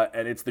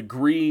 And it's the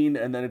green,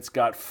 and then it's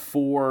got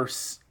 4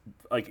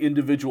 like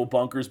individual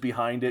bunkers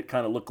behind it,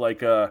 kind of look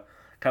like a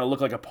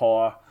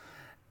paw.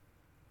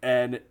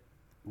 And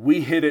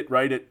we hit it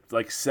right at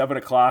like 7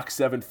 o'clock,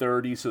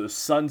 7:30. So the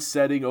sun's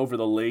setting over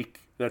the lake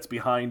that's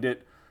behind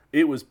it.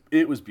 It was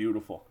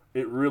beautiful.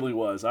 It really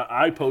was.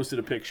 I posted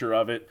a picture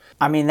of it.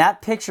 I mean,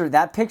 that picture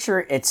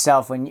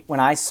itself, when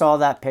I saw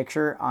that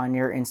picture on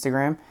your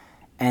Instagram,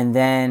 and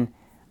then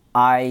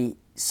I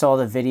saw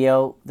the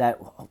video that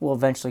will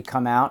eventually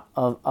come out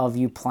of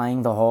you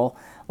playing the hole,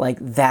 like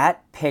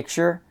that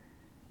picture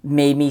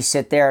made me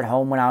sit there at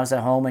home when I was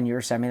at home and you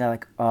were sending me that,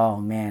 like, oh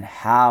man,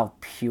 how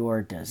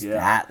pure does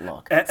that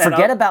look?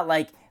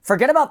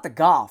 Forget about the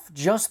golf,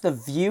 just the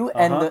view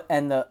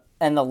and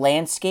the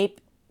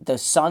landscape, the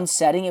sun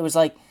setting. It was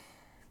like,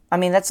 I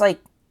mean, that's like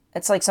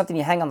something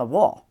you hang on the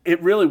wall. It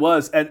really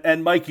was.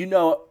 And Mike, you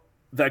know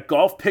that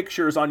golf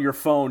pictures on your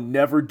phone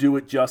never do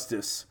it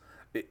justice.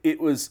 It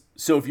was,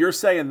 so if you're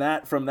saying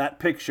that from that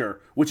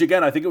picture, which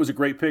again, I think it was a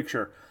great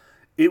picture,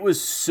 it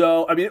was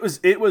so, I mean,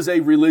 it was a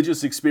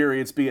religious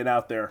experience being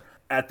out there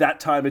at that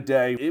time of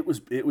day. It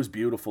was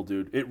beautiful,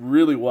 dude. It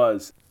really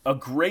was. A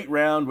great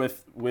round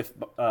with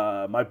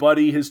my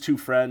buddy, his 2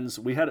 friends.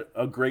 We had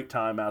a great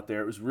time out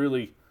there. It was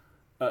really,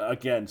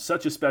 again,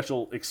 such a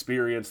special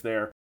experience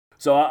there.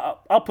 So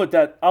I'll put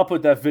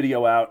that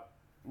video out,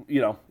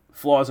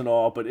 flaws and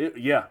all, but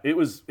it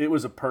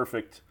was a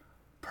perfect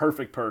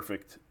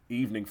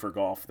evening for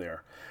golf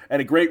there,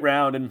 and a great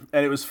round. And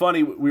it was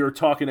funny, we were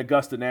talking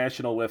Augusta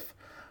National with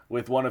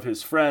one of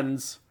his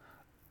friends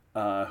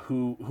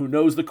who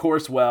knows the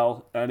course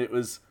well, and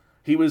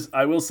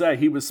I will say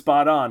he was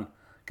spot on,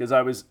 because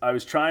I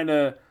was trying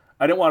to,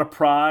 I didn't want to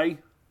pry,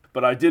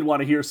 but I did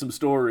want to hear some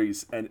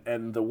stories.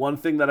 And the one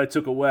thing that I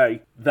took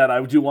away that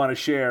I do want to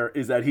share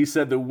is that he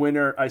said the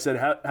winner, I said,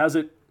 how's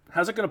it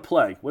going to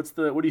play? What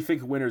do you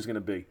think the winner is going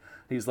to be?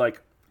 He's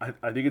like,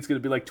 I think it's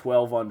going to be like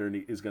 12 under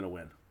and is going to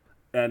win.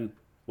 And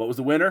what was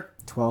the winner?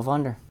 12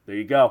 under. There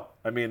you go.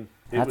 I mean,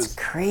 that's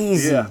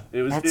crazy. Yeah,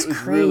 it was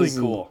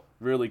crazy.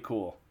 Really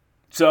cool.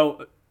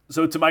 So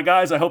to my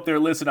guys, I hope they're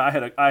listening.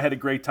 I had a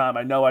great time.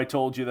 I know I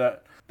told you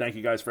that. Thank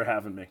you guys for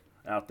having me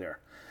out there.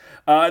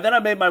 Then I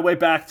made my way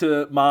back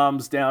to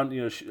Mom's down,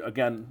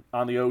 again,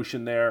 on the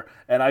ocean there.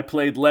 And I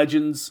played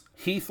Legends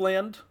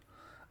Heathland.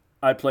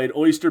 I played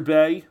Oyster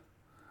Bay.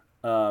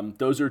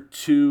 Those are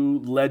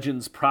 2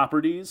 Legends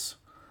properties.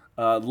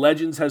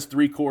 Legends has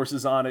 3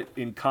 courses on it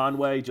in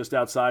Conway, just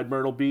outside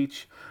Myrtle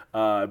Beach.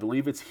 I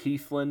believe it's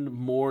Heathland,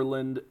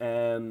 Moreland,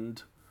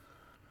 and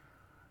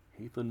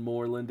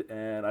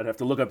I'd have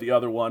to look up the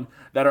other one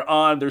that are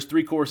on. There's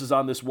 3 courses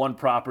on this one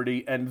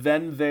property, and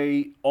then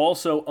they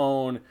also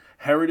own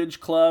Heritage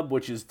Club,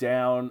 which is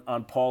down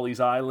on Pawleys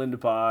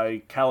Island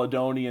by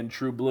Caledonia and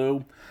True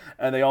Blue,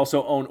 and they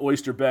also own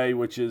Oyster Bay,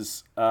 which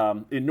is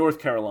in North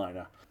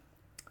Carolina.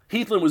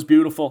 Heathland was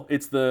beautiful.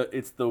 It's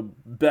the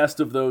best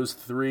of those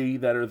 3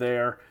 that are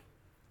there.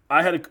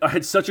 I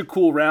had such a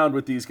cool round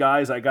with these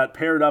guys. I got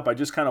paired up. I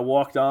just kind of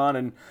walked on,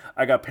 and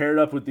I got paired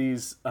up with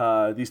these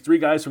 3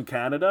 guys from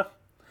Canada.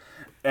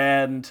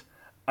 And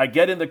I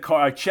get in the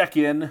car. I check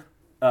in.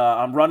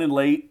 I'm running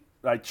late.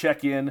 I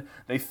check in.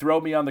 They throw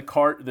me on the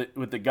cart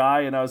with the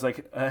guy, and I was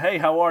like, "Hey,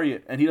 how are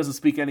you?" And he doesn't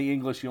speak any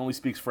English. He only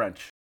speaks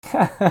French.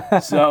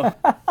 So.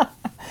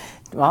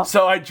 Well,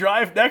 So I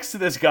drive next to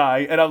this guy,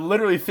 and I'm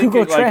literally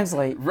thinking, Google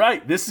Translate.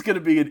 right, this is going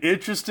to be an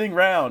interesting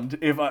round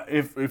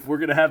if we're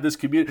going to have this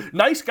community.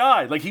 Nice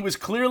guy, like he was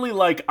clearly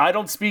like, I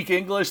don't speak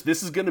English.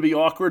 This is going to be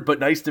awkward, but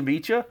nice to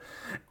meet you,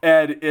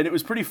 and it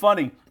was pretty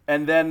funny.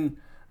 And then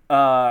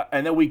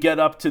we get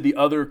up to the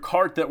other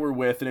cart that we're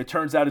with, and it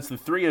turns out it's the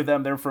 3 of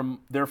them. They're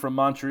from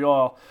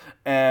Montreal,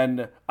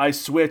 and I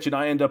switch, and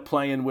I end up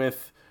playing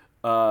with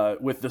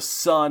the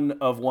son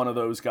of one of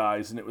those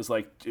guys, and it was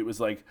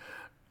like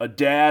a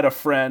dad, a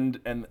friend,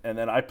 and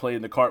then I played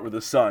in the cart with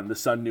the son. The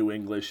son knew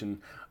English, and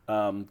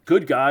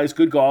good guys,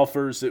 good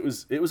golfers. It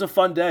was a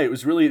fun day. It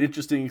was really an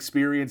interesting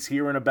experience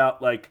hearing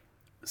about like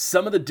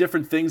some of the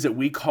different things that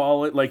we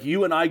call it. Like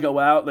you and I go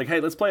out, like, hey,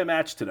 let's play a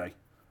match today.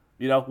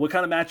 You know, what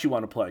kind of match you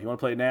want to play? You want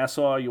to play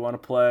Nassau? You want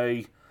to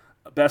play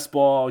best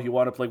ball? You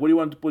want to play? What do you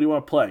want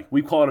to play?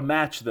 We call it a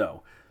match,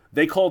 though.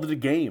 They called it a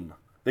game.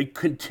 They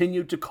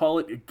continued to call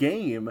it a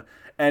game,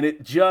 and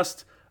it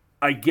just,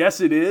 I guess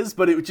it is,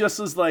 but it just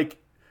was like.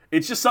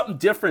 It's just something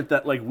different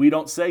that like we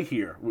don't say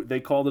here. They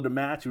called it a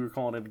match. We were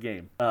calling it a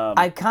game.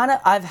 I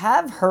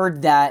have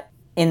heard that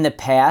in the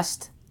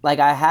past. Like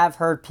I have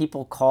heard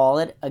people call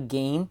it a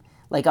game.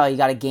 Like, oh, you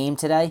got a game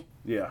today.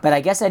 Yeah. But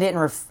I guess I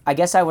didn't. I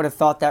guess I would have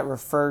thought that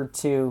referred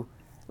to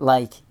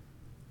like,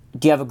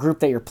 do you have a group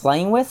that you're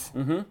playing with?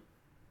 Mm-hmm.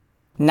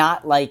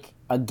 Not like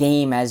a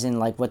game, as in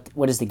like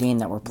what is the game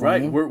that we're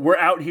playing? Right. We're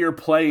out here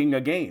playing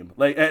a game.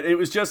 Like it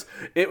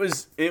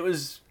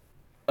was.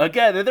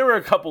 Again, there were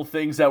a couple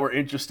things that were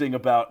interesting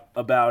about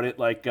it,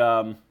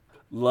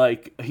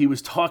 like he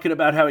was talking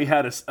about how he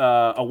had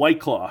a White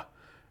Claw.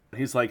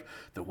 He's like,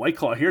 the White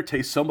Claw here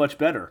tastes so much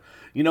better.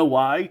 You know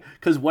why?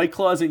 Because White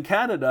Claws in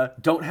Canada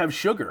don't have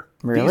sugar.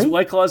 Really? These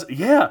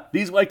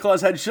White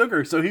Claws had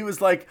sugar. So he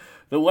was like,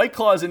 the White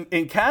Claws in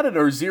Canada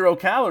are 0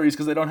 calories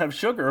because they don't have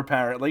sugar,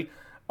 apparently.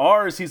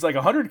 Ours, he's like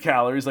 100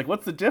 calories. Like,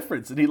 what's the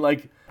difference? And he's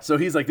like,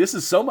 this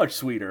is so much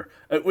sweeter.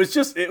 It was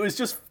just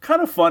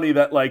kind of funny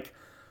that like,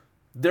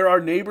 they're our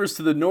neighbors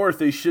to the north.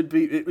 They should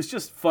be. It was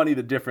just funny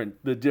the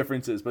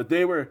differences, but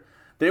they were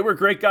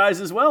great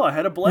guys as well. I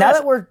had a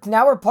blast.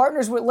 Now we're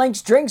partners with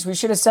Lynx Drinks. We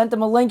should have sent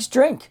them a Lynx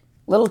drink.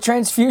 Little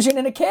transfusion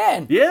in a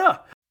can. Yeah.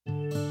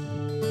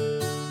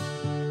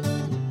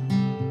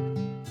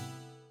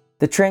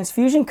 The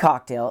Transfusion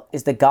Cocktail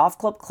is the golf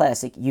club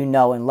classic you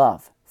know and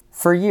love.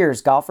 For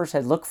years, golfers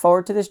had looked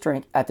forward to this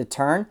drink at the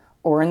turn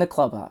or in the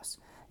clubhouse.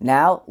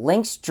 Now,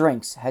 Lynx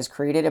Drinks has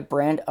created a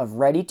brand of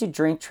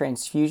ready-to-drink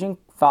transfusion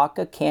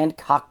vodka canned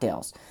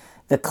cocktails.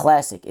 The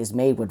classic is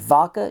made with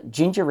vodka,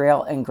 ginger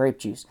ale, and grape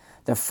juice.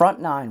 The front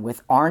 9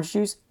 with orange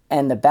juice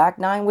and the back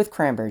 9 with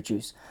cranberry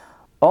juice.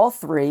 All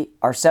 3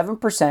 are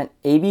 7%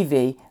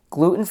 ABV,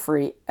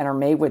 gluten-free, and are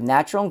made with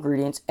natural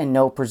ingredients and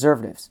no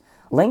preservatives.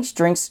 Lynx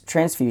Drinks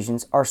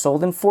transfusions are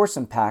sold in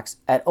foursome packs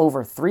at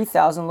over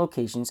 3,000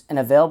 locations and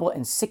available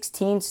in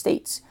 16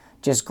 states.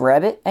 Just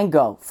grab it and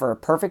go for a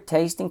perfect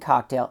tasting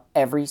cocktail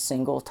every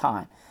single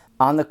time.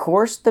 On the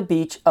course, the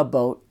beach, a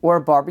boat, or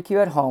a barbecue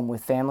at home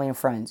with family and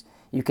friends,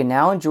 you can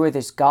now enjoy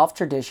this golf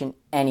tradition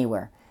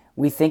anywhere.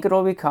 We think it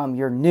will become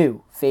your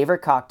new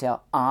favorite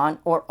cocktail on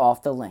or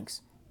off the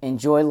links.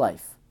 Enjoy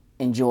life.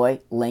 Enjoy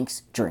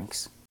Lynx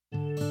Drinks.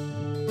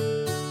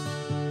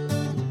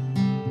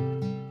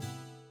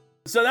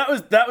 So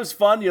that was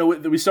fun. You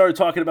know, we started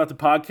talking about the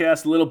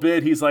podcast a little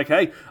bit. He's like,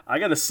 "Hey, I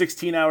got a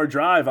 16-hour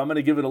drive. I'm going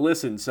to give it a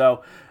listen."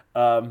 So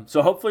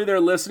hopefully they're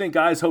listening,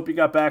 guys. Hope you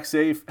got back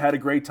safe. Had a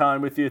great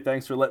time with you.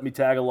 Thanks for letting me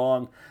tag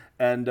along,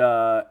 and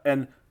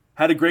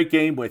had a great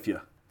game with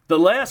you. The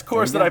last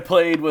course that I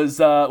played was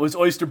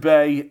Oyster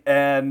Bay,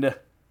 and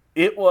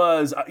it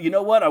was, you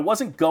know what? I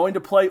wasn't going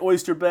to play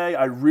Oyster Bay.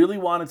 I really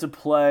wanted to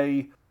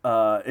play.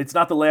 It's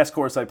not the last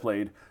course I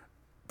played.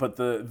 But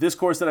this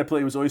course that I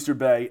played was Oyster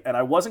Bay, and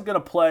I wasn't going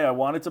to play. I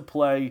wanted to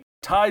play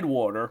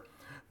Tidewater,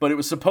 but it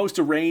was supposed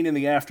to rain in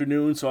the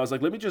afternoon, so I was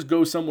like, let me just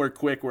go somewhere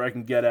quick where I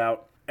can get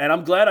out. And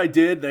I'm glad I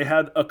did. They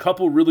had a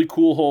couple really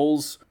cool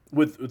holes.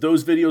 With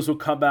those videos will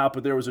come out,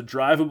 but there was a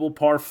drivable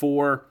par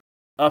 4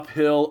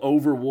 uphill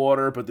over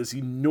water, but this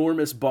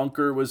enormous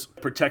bunker was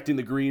protecting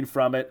the green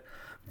from it.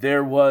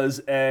 There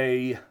was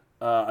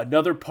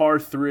another par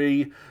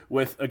 3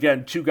 with,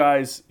 again, 2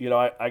 guys. You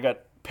know, I got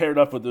paired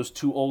up with those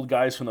 2 old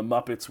guys from the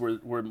Muppets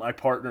were my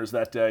partners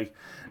that day.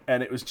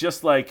 And it was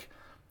just like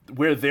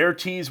where their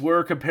tees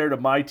were compared to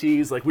my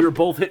tees. Like we were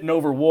both hitting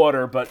over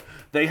water, but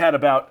they had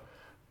about,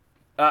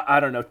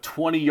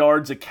 20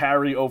 yards of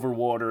carry over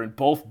water and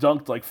both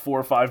dunked like 4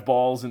 or 5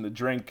 balls in the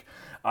drink.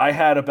 I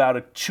had about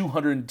a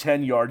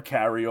 210-yard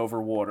carry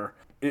over water.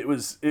 It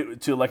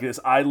to like this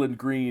island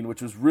green,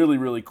 which was really,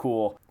 really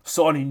cool.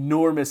 Saw an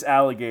enormous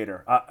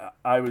alligator.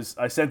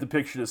 I sent the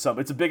picture to some.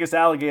 It's the biggest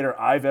alligator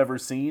I've ever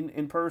seen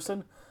in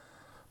person.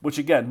 which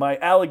again, my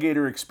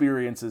alligator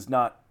experience is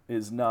not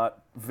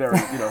very,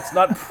 it's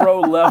not pro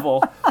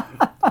level,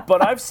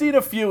 but I've seen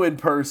a few in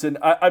person.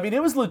 I mean,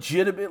 it was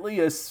legitimately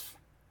a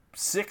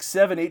 6,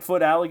 7, 8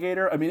 foot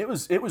alligator. I mean, it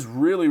was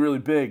really, really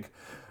big.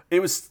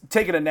 It was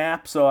taking a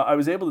nap, so I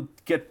was able to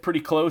get pretty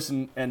close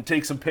and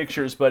take some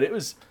pictures, but it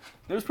was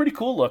pretty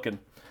cool looking.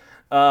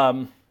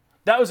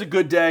 That was a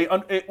good day.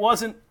 It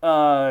wasn't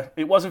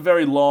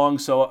very long,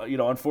 so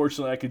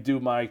unfortunately I could do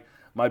my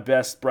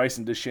best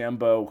Bryson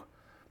DeChambeau,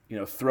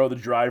 throw the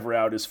driver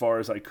out as far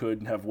as I could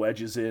and have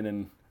wedges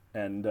in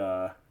and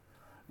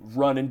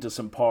run into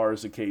some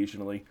pars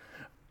occasionally.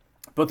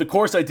 But the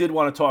course I did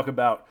want to talk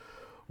about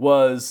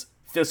was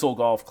Thistle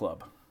Golf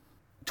Club.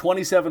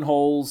 27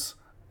 holes,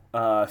 3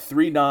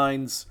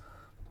 9s.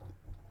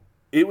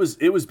 It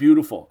was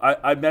beautiful.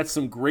 I met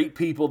some great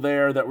people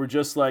there that were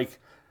just like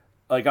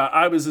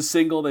I was a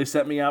single. They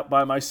sent me out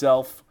by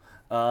myself.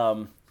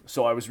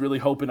 So I was really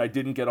hoping I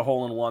didn't get a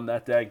hole-in-one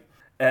that day.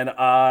 And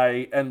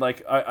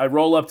I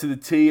roll up to the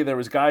tee, and there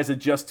was guys that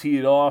just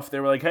teed off. They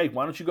were like, "Hey,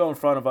 why don't you go in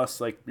front of us?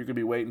 Like, you're gonna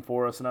be waiting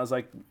for us." And I was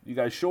like, "You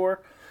guys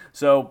sure?"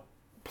 So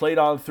played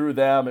on through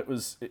them. It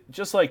was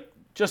just like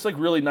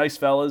really nice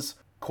fellas.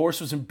 Course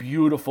was in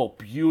beautiful,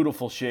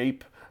 beautiful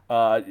shape.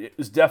 It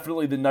was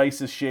definitely the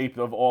nicest shape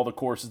of all the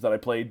courses that I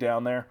played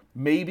down there.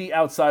 Maybe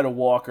outside of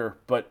Walker,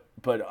 but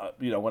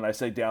when I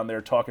say down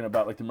there, talking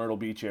about like the Myrtle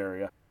Beach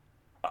area,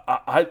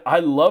 I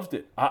loved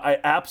it. I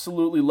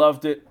absolutely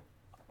loved it.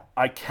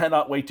 I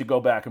cannot wait to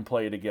go back and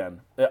play it again.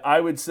 I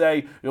would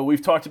say,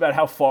 we've talked about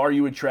how far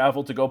you would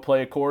travel to go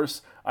play a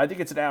course. I think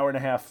it's an hour and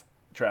a half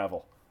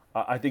travel.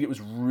 I think it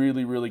was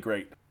really, really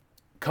great.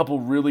 A couple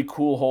really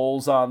cool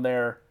holes on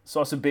there.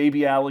 Saw some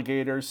baby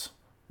alligators,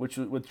 which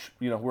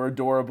were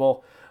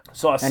adorable.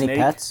 Saw a snake. Any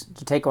pets? Did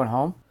you take one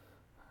home?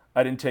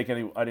 I didn't take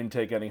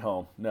any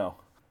home. No.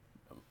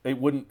 It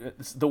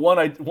wouldn't. The one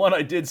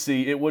I did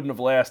see, it wouldn't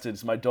have lasted.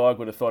 So my dog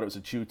would have thought it was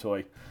a chew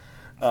toy.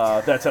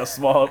 That's how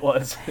small it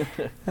was.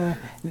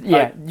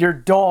 Your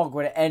dog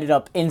would have ended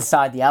up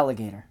inside the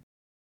alligator.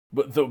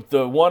 But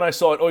the one I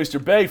saw at Oyster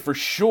Bay, for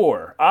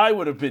sure, I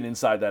would have been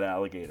inside that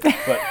alligator.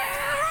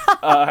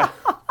 But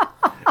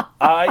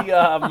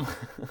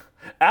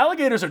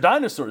alligators are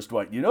dinosaurs,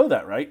 Dwight. You know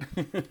that, right?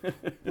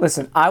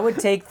 Listen, I would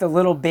take the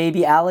little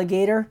baby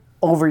alligator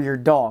over your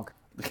dog.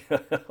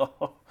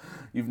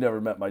 You've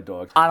never met my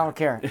dog. I don't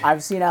care.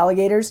 I've seen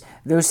alligators.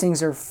 Those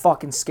things are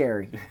fucking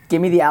scary.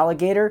 Give me the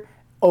alligator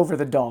over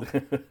the dog.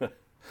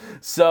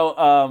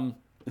 So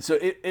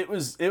it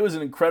was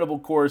an incredible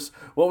course.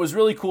 What was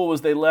really cool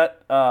was they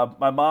let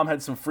my mom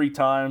had some free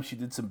time. She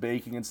did some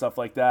baking and stuff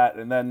like that,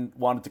 and then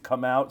wanted to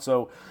come out.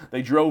 So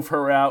they drove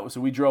her out. So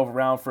we drove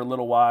around for a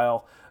little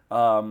while.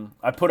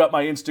 I put up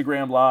my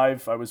Instagram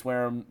live. I was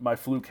wearing my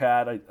fluke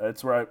hat.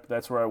 That's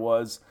where I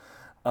was.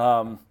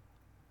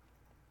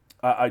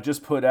 I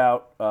just put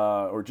out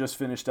or just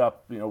finished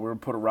up. We're gonna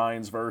put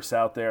Orion's verse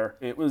out there.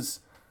 It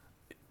was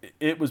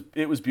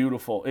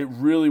beautiful. It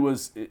really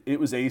was. It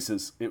was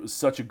aces. It was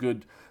such a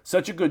good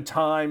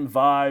time,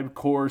 vibe,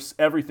 course.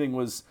 Everything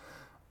was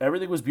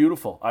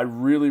beautiful. I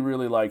really,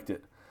 really liked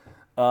it.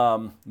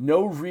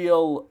 No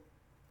real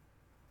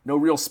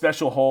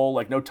special hole,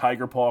 like no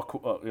tiger paw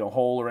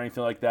hole or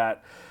anything like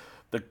that.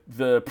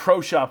 The pro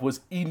shop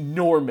was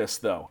enormous,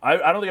 though. I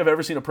don't think I've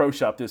ever seen a pro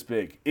shop this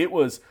big. It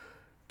was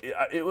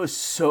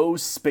so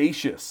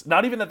spacious.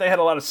 Not even that they had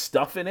a lot of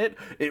stuff in it.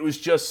 It was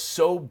just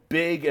so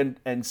big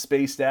and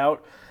spaced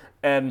out,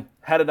 and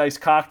had a nice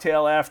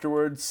cocktail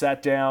afterwards,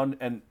 sat down,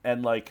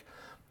 and like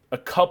a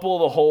couple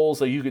of the holes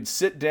that you could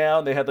sit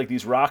down. They had like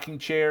these rocking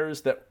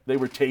chairs that they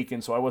were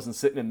taken, so I wasn't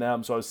sitting in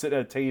them. So I was sitting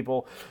at a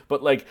table.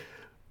 But like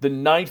the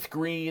 9th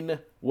green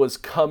was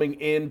coming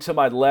in to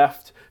my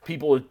left.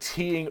 People were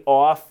teeing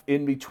off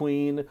in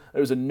between. There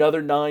was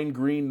another 9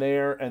 green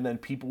there, and then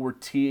people were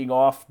teeing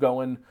off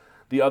going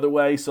the other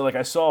way. So like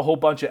I saw a whole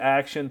bunch of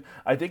action.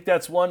 I think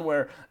that's one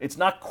where it's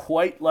not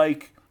quite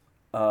like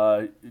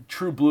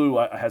True Blue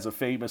has a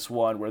famous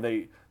one where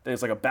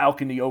there's like a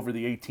balcony over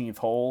the 18th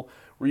hole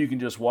where you can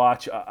just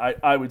watch.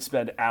 I would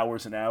spend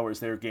hours and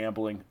hours there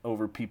gambling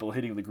over people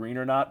hitting the green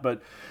or not.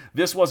 But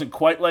this wasn't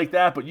quite like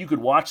that. But you could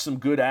watch some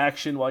good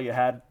action while you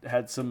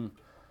had some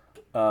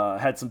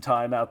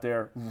time out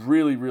there.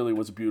 Really, really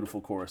was a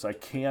beautiful course. I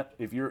can't.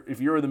 If you're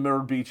in the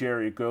Myrtle Beach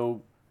area,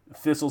 go.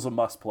 Thistle's a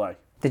must play.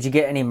 Did you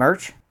get any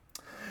merch?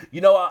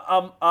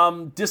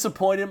 I'm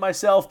disappointed in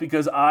myself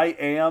because I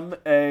am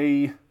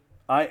a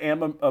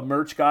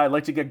merch guy. I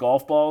like to get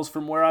golf balls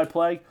from where I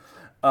play.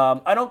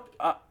 I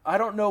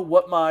don't know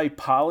what my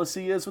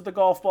policy is with the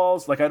golf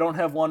balls. Like I don't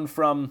have one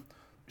from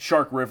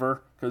Shark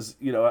River because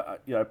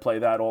I play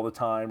that all the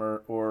time,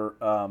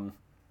 or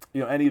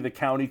any of the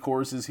county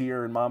courses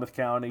here in Monmouth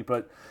County.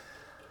 But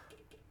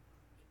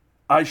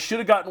I should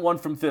have gotten one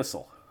from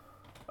Thistle.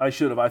 I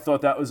should have. I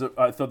thought that was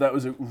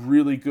a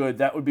really good.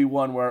 That would be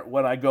one where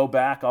when I go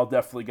back, I'll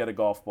definitely get a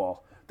golf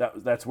ball.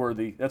 That's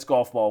worthy. That's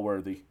golf ball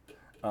worthy,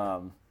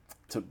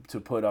 to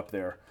put up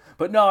there.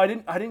 But no, I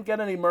didn't get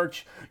any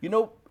merch. You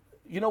know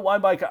why,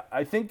 Mike?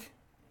 I think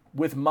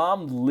with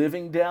Mom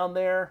living down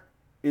there,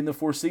 in the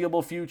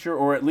foreseeable future,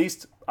 or at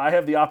least I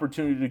have the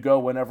opportunity to go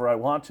whenever I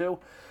want to,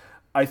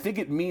 I think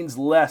it means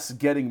less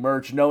getting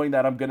merch knowing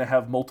that I'm going to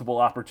have multiple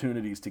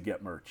opportunities to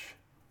get merch.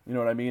 You know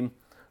what I mean?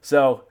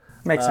 So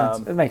Makes sense.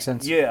 It makes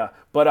sense. Yeah,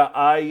 but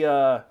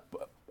I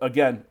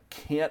again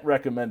can't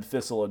recommend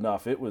Thistle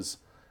enough. It was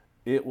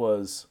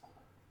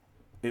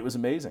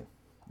amazing.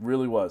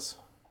 Really was.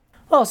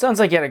 Well, it sounds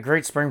like you had a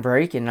great spring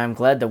break, and I'm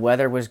glad the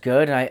weather was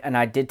good. And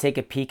I did take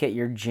a peek at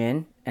your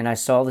gin, and I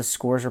saw the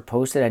scores were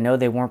posted. I know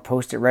they weren't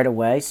posted right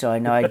away, so I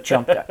know I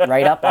jumped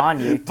right up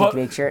on you to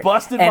make sure.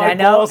 Busted my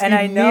balls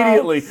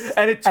immediately,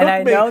 and it took me. And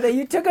I know that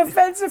you took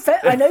offense.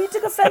 I know you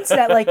took offense to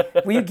that.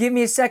 Like, will you give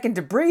me a second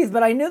to breathe?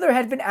 But I knew there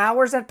had been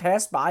hours that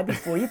passed by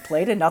before you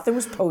played, and nothing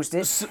was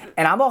posted.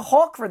 And I'm a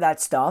hawk for that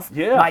stuff.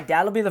 Yeah. My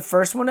dad will be the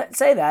first one to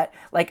say that.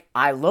 Like,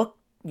 I look,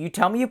 you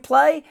tell me you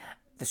play,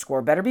 the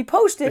score better be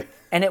posted,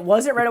 and it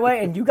wasn't right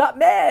away, and you got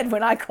mad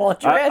when I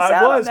called your ass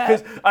out on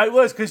that. I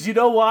was, because you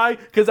know why?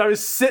 Because I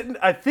was sitting,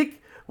 I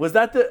think, is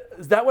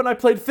that when I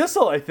played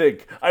Thistle, I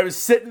think? I was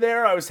sitting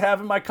there, I was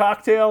having my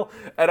cocktail,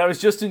 and I was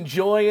just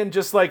enjoying,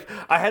 just like,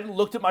 I hadn't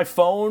looked at my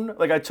phone,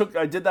 like I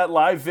did that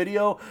live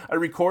video, I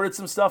recorded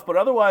some stuff, but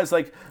otherwise,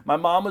 like, my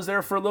mom was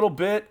there for a little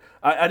bit,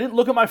 I didn't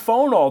look at my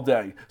phone all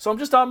day, so I'm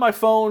just on my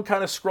phone,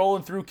 kind of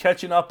scrolling through,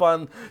 catching up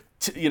on,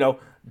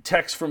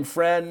 texts from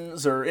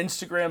friends or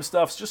Instagram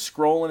stuff, just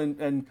scrolling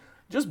and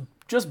just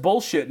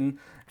bullshitting.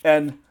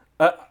 And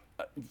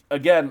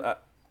again,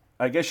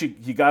 I guess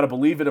you got to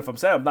believe it if I'm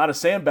saying I'm not a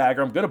sandbagger.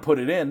 I'm going to put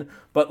it in.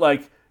 But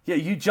like, yeah,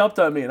 you jumped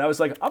on me and I was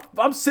like,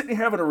 I'm sitting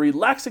here having a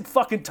relaxing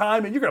fucking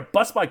time and you're going to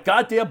bust my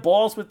goddamn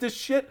balls with this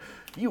shit?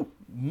 You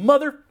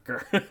mother.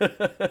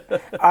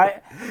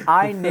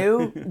 I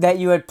knew that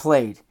you had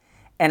played.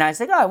 And I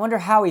was like, I wonder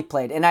how he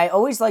played. And I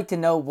always like to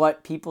know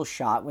what people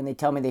shot when they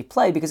tell me they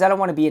played, because I don't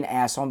want to be an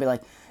asshole and be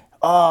like,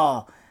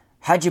 oh,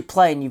 how'd you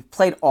play? And you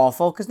played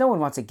awful, because no one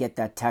wants to get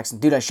that text.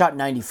 And, dude, I shot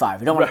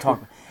 95. I don't want to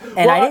talk. And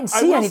well, I didn't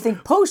see anything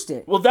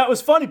posted. Well, that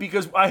was funny,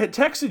 because I had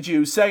texted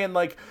you saying,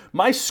 like,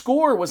 my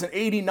score was an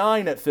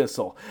 89 at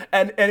Thistle.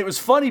 And it was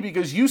funny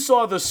because you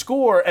saw the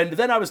score, and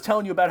then I was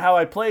telling you about how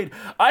I played.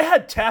 I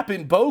had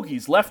tap-in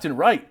bogeys left and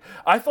right.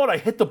 I thought I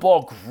hit the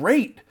ball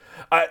great.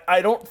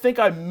 I don't think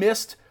I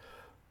missed...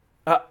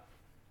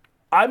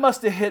 I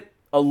must have hit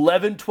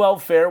 11,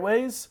 12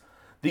 fairways.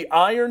 The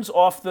irons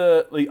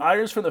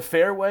from the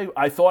fairway,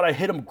 I thought I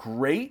hit them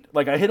great.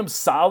 Like, I hit them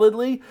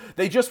solidly.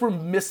 They just were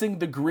missing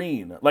the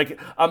green. Like,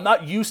 I'm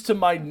not used to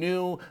my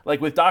new, like,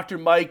 with Dr.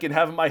 Mike and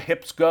having my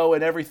hips go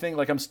and everything.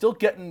 Like, I'm still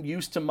getting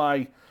used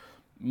to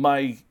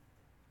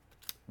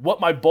what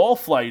my ball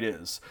flight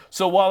is.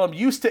 So while I'm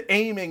used to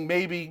aiming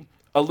maybe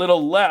a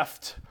little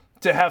left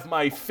to have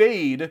my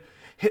fade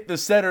hit the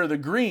center of the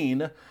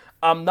green,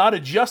 I'm not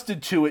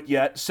adjusted to it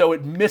yet, so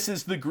it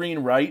misses the green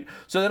right.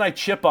 So then I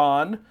chip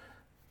on,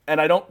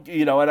 and I don't,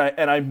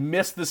 and I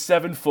miss the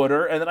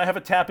 7-footer, and then I have a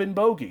tap-in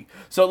bogey.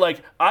 So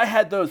like I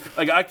had those,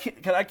 like I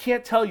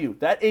can't tell you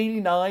that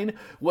 89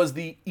 was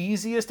the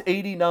easiest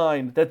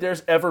 89 that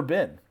there's ever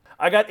been.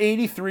 I got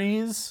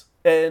 83s,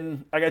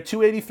 and I got two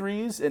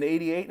 83s, an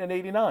 88 and an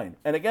 89.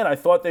 And again, I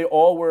thought they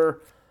all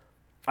were.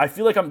 I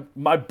feel like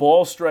my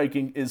ball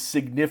striking is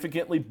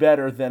significantly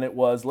better than it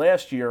was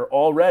last year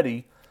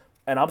already.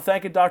 And I'm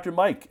thanking Dr.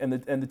 Mike and the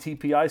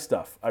TPI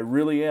stuff. I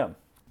really am.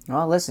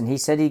 Well, listen, he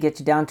said he'd get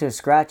you down to a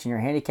scratch, and your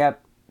handicap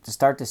to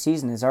start the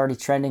season is already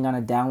trending on a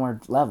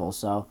downward level.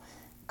 So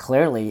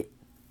clearly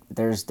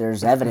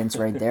there's evidence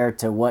right there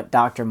to what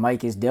Dr.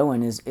 Mike is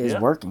doing is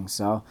working.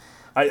 So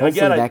hopefully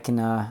that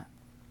can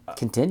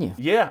continue.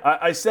 Yeah,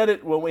 I said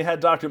it when we had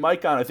Dr.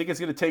 Mike on. I think it's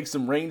going to take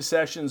some range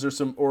sessions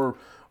or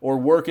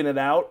working it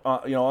out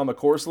on the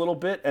course a little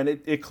bit. And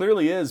it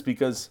clearly is,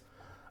 because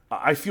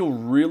I feel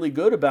really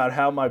good about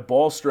how my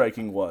ball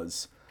striking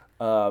was.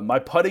 My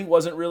putting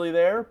wasn't really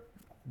there,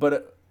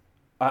 but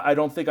I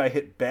don't think I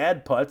hit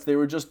bad putts. They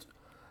were just,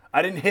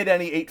 I didn't hit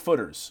any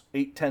 8-footers,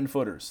 8,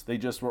 10-footers. They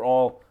just were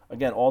all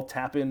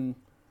tap-in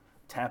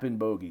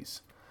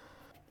bogeys.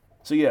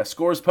 So yeah,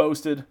 scores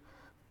posted,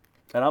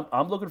 and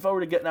I'm looking forward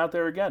to getting out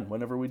there again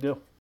whenever we do.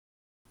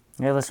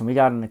 Yeah, listen, we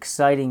got an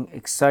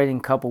exciting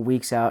couple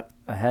weeks out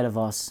ahead of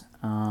us,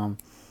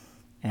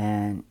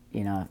 and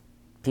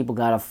people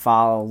got to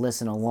follow,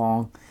 listen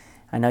along.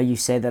 I know you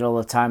say that all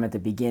the time at the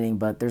beginning,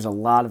 but there's a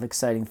lot of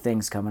exciting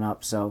things coming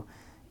up. So,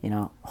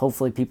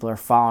 hopefully people are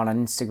following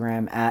on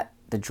Instagram at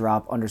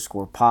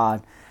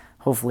 @thedrop_pod.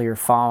 Hopefully you're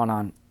following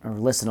on or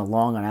listening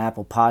along on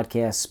Apple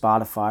Podcasts,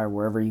 Spotify, or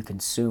wherever you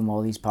consume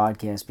all these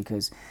podcasts,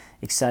 because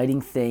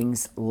exciting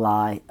things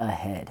lie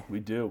ahead. We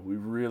do. We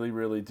really,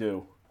 really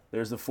do.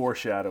 There's the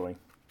foreshadowing.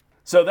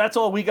 So that's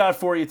all we got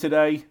for you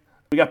today.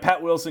 We got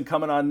Pat Wilson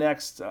coming on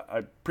next.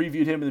 I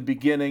previewed him in the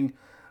beginning.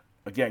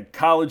 Again,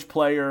 college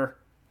player,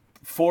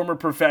 former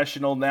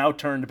professional, now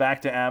turned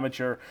back to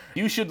amateur.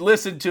 You should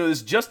listen to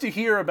this just to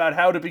hear about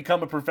how to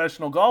become a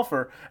professional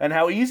golfer and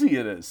how easy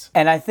it is.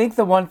 And I think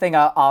the one thing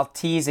I'll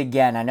tease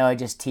again, I know I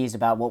just teased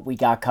about what we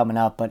got coming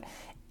up, but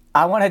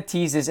I want to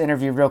tease this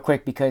interview real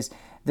quick, because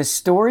the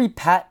story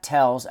Pat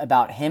tells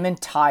about him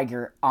and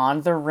Tiger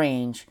on the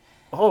range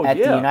at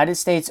the United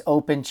States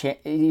Open,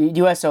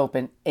 U.S.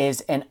 Open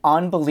is an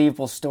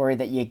unbelievable story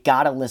that you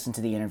got to listen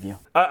to the interview.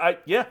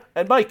 Yeah,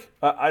 and Mike,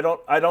 I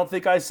don't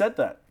think I said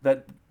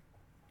that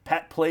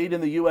Pat played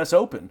in the U.S.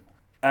 Open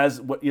as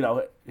what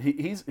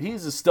he's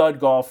a stud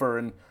golfer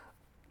and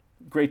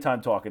great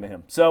time talking to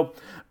him. So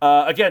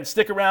again,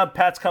 stick around.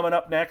 Pat's coming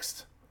up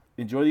next.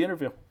 Enjoy the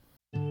interview.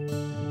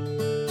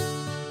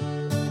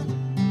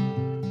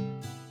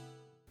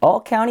 All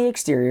County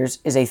Exteriors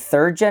is a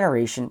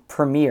third-generation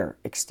premier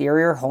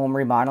exterior home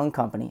remodeling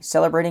company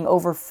celebrating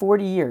over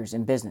 40 years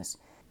in business.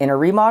 In a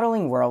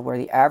remodeling world where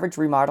the average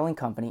remodeling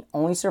company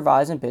only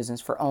survives in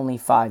business for only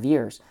 5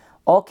 years,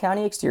 All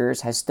County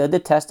Exteriors has stood the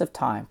test of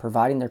time,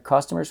 providing their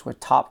customers with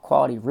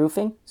top-quality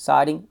roofing,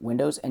 siding,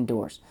 windows, and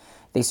doors.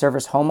 They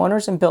service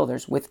homeowners and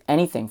builders with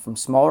anything from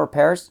small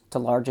repairs to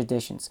large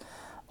additions.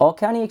 All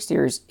County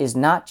Exteriors is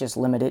not just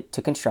limited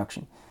to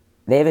construction.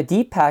 They have a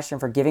deep passion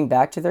for giving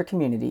back to their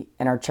community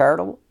and are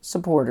charitable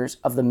supporters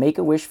of the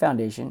Make-A-Wish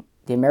Foundation,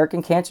 the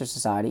American Cancer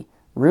Society,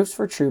 Roofs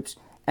for Troops,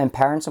 and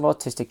Parents of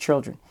Autistic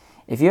Children.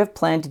 If you have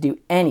planned to do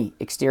any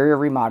exterior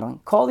remodeling,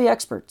 call the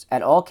experts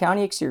at All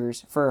County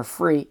Exteriors for a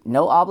free,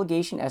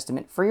 no-obligation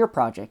estimate for your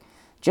project.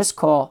 Just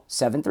call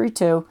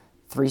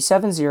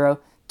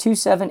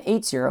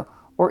 732-370-2780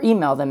 or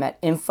email them at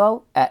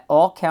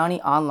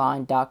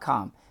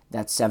info@allcountyonline.com.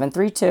 That's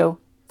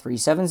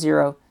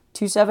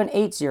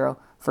 732-370-2780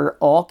 for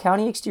All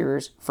County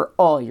Exteriors for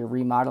all your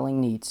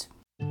remodeling needs.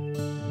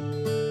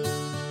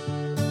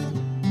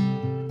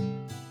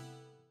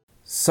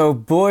 So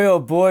boy, oh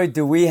boy,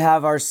 do we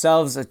have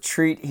ourselves a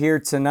treat here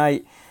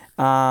tonight.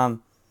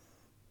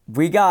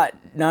 We got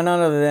none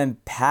other than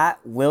Pat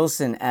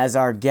Wilson as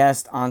our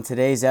guest on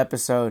today's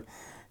episode.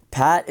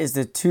 Pat is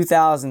the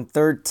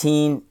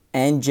 2013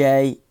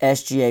 NJ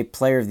SGA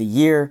Player of the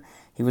Year.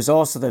 He was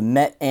also the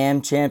Met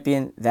Am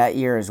champion that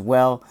year as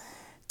well.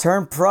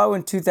 Turned pro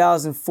in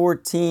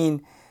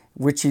 2014,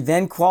 which he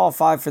then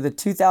qualified for the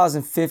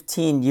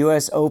 2015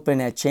 U.S. Open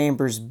at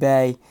Chambers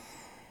Bay.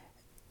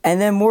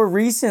 And then more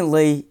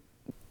recently,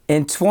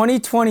 in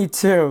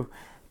 2022,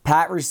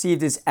 Pat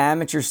received his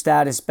amateur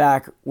status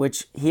back,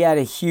 which he had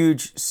a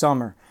huge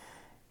summer.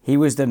 He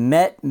was the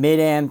Met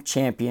Mid-Am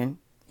champion.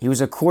 He was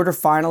a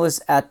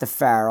quarterfinalist at the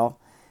Farrell.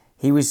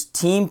 He was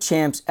team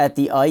champs at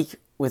the Ike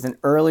with an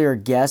earlier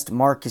guest,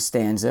 Mark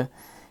Costanza.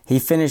 He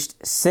finished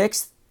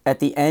 6th at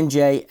the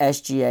NJ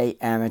SGA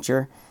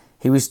Amateur.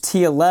 He was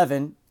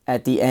T11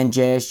 at the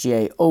NJ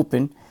SGA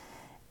Open.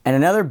 And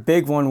another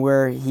big one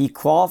where he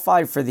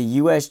qualified for the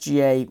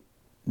USGA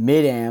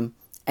Mid-Am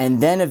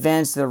and then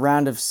advanced to the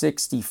round of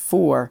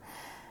 64.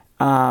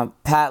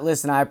 Pat,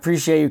 listen, I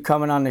appreciate you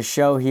coming on the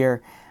show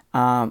here.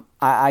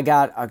 I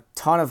got a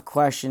ton of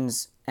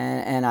questions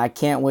and I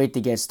can't wait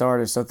to get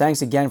started. So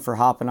thanks again for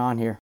hopping on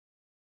here.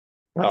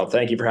 Oh,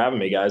 thank you for having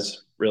me,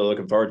 guys. Really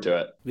looking forward to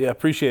it. Yeah,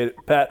 appreciate it,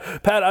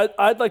 Pat. Pat,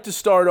 I'd like to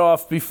start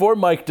off before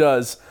Mike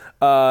does.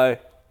 I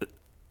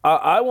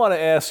want to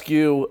ask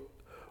you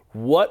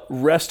what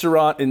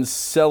restaurant in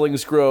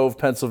Sellingsgrove,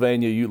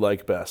 Pennsylvania, you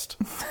like best.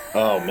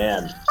 Oh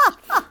man,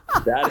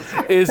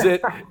 is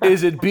it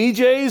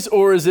BJ's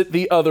or is it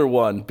the other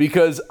one?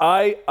 Because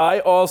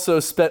I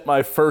also spent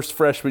my first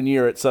freshman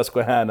year at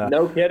Susquehanna.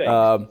 No kidding.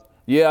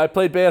 Yeah, I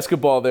played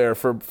basketball there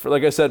for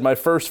like I said, my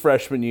first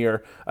freshman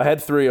year. I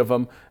had 3 of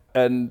them.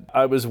 And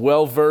I was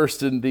well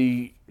versed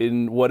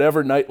in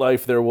whatever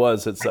nightlife there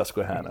was at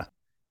Susquehanna.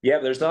 Yeah,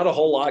 there's not a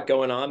whole lot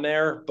going on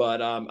there,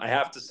 but I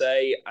have to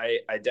say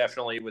I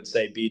definitely would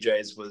say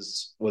BJ's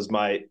was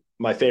my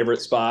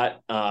favorite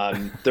spot.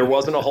 There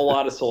wasn't a whole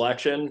lot of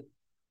selection,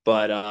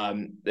 but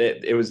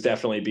it was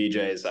definitely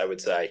BJ's, I would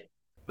say.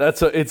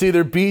 It's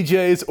either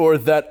BJ's or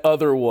that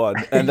other one,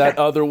 and that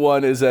other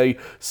one is a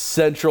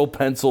Central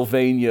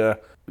Pennsylvania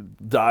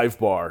dive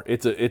bar.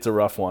 It's a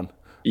rough one.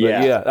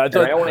 Yeah, I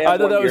only had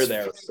 1 year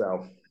there,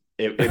 so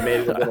it made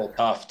it a little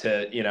tough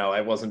to,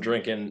 I wasn't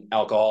drinking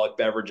alcoholic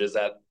beverages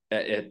at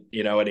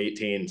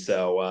 18.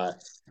 So,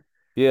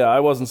 yeah,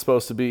 I wasn't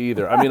supposed to be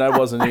either. I mean, I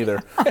wasn't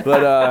either.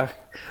 But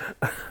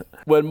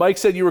when Mike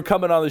said you were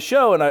coming on the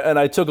show, and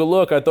I took a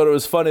look, I thought it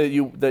was funny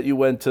that you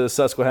went to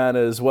Susquehanna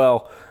as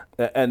well.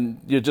 And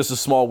just a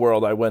small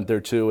world. I went there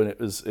too, and it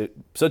was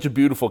such a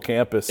beautiful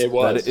campus. It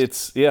was.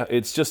 It's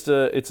just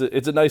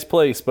a nice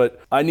place.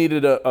 But I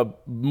needed a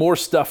more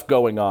stuff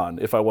going on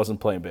if I wasn't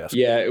playing basketball.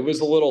 Yeah, it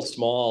was a little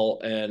small,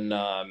 and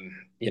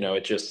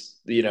it just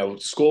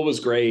school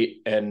was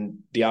great, and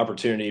the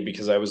opportunity,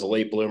 because I was a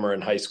late bloomer in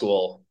high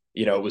school.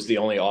 It was the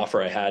only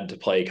offer I had to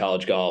play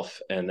college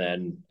golf, and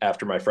then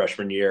after my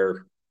freshman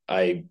year,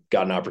 I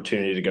got an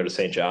opportunity to go to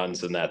St.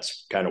 John's, and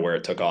that's kind of where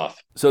it took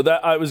off. So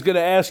that I was going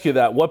to ask you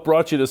that. What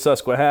brought you to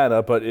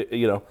Susquehanna? But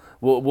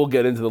we'll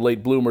get into the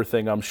late bloomer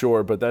thing, I'm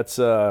sure. But that's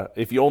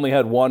if you only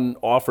had one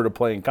offer to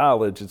play in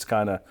college, it's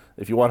kind of,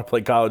 if you want to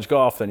play college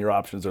golf, then your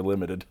options are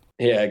limited.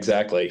 Yeah,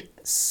 exactly.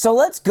 So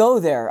let's go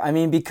there. I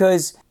mean,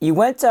 because you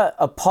went to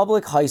a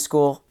public high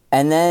school,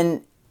 and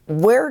then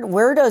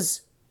where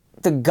does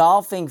the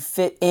golfing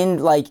fit in?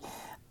 Like,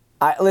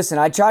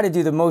 I try to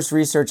do the most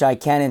research I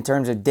can in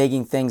terms of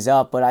digging things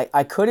up, but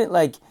I couldn't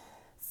like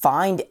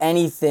find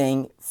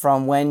anything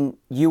from when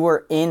you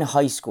were in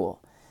high school.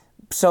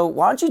 So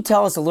why don't you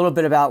tell us a little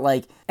bit about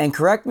like, and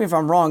correct me if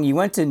I'm wrong, you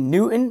went to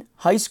Newton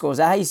High School. Is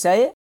that how you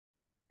say it?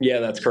 Yeah,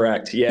 that's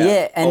correct. Yeah,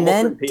 Yeah, and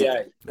almost in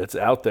then PA. It's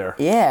out there.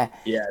 yeah,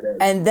 Yeah, it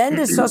and then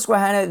to is.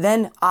 Susquehanna.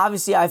 Then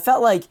obviously I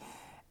felt like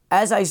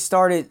as I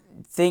started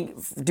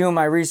doing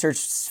my research,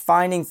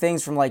 finding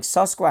things from like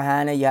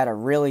Susquehanna, you had a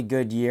really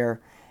good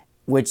year,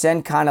 which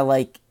then kind of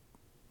like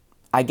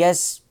I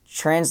guess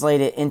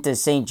translated into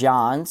St.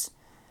 John's.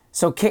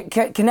 So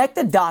connect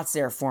the dots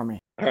there for me.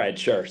 All right,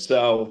 sure.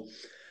 So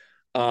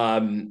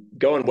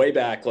going way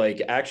back,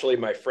 like actually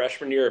my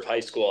freshman year of high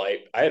school, I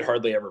had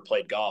hardly ever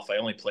played golf. I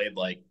only played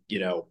like,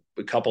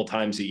 a couple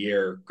times a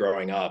year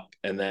growing up,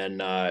 and then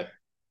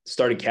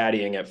started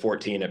caddying at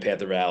 14 at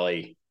Panther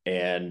Valley.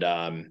 And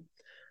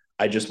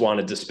I just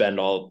wanted to spend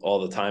all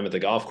the time at the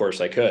golf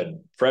course I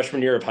could.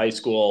 Freshman year of high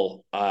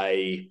school,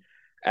 I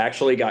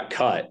actually got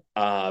cut.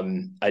 I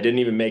didn't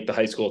even make the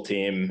high school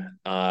team.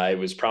 I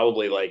was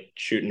probably like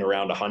shooting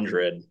around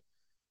 100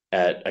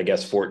 at, I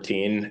guess,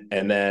 14.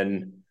 And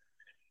then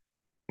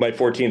my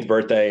 14th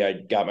birthday, I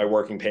got my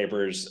working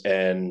papers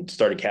and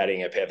started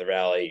caddying at Panther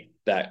Valley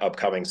that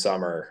upcoming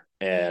summer.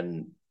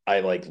 And I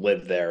like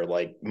lived there.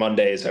 Like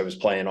Mondays, I was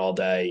playing all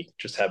day.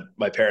 Just have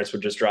my parents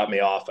would just drop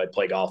me off. I'd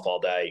play golf all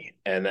day,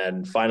 and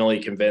then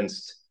finally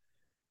convinced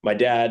my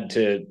dad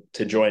to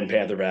join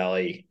Panther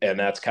Valley, and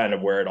that's kind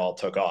of where it all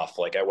took off.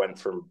 Like I went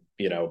from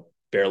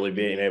barely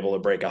being able to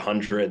break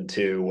 100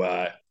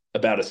 to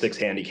about a six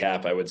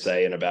handicap, I would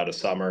say, in about a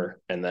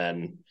summer, and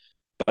then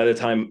by the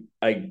time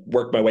I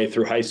worked my way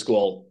through high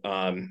school,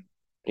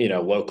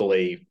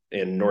 locally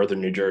in northern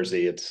New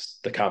Jersey, it's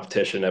the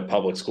competition at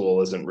public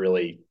school isn't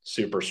really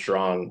super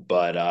strong,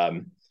 but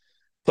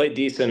played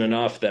decent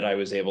enough that I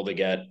was able to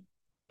get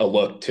a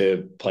look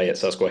to play at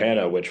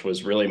Susquehanna, which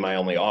was really my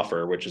only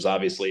offer, which is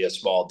obviously a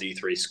small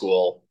D3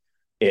 school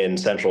in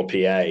central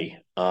PA.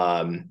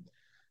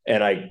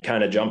 And I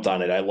kind of jumped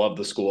on it. I love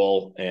the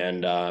school,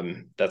 and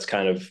that's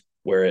kind of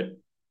where it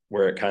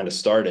kind of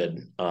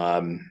started.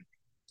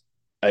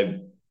 I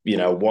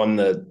won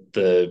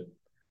the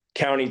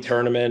county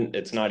tournament.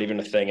 It's not even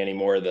a thing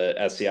anymore. The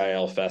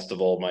SCIL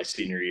festival my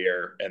senior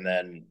year, and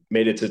then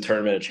made it to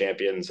Tournament of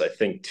Champions, I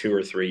think 2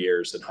 or 3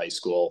 years in high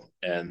school,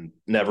 and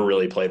never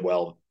really played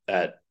well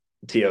at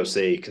TOC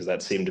because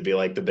that seemed to be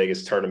like the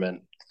biggest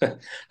tournament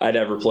I'd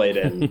ever played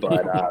in.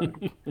 But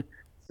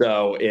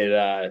so it,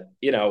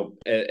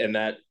 and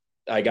that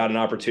I got an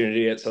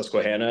opportunity at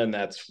Susquehanna, and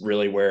that's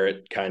really where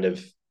it kind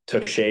of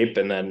took shape.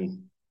 And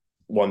then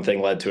one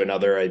thing led to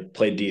another. I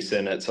played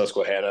decent at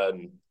Susquehanna,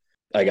 and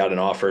I got an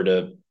offer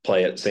to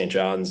play at St.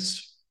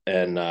 John's,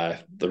 and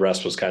the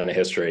rest was kind of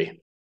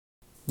history.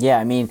 Yeah,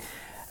 I mean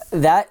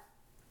that.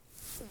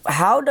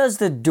 How does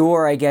the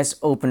door, I guess,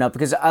 open up?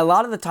 Because a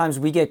lot of the times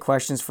we get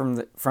questions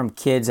from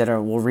kids that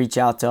will reach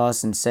out to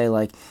us and say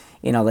like,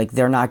 like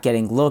they're not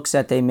getting looks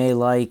that they may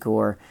like,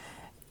 or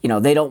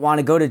they don't want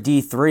to go to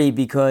D3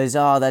 because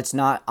that's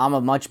not. I'm a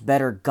much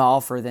better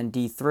golfer than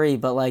D3.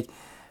 But like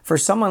for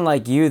someone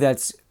like you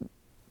that's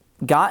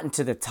gotten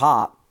to the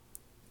top,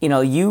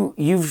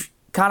 you've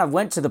kind of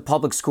went to the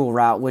public school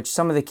route, which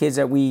some of the kids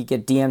that we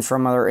get DMs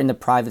from are in the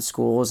private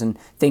schools and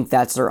think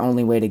that's their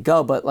only way to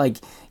go. But like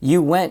you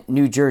went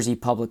New Jersey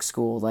public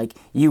school, like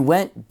you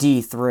went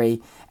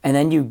D3, and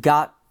then you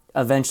got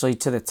eventually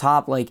to the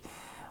top. Like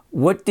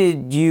what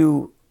did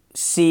you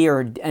see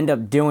or end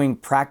up doing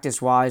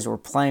practice wise or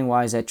playing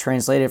wise that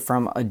translated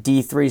from a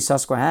D3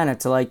 Susquehanna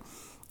to like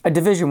a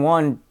Division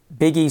I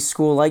Big East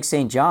school like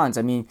St. John's?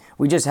 I mean,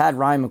 we just had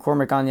Ryan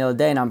McCormick on the other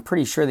day, and I'm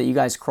pretty sure that you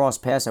guys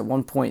crossed paths at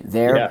one point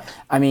there. Yeah.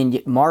 I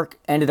mean, Mark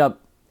ended up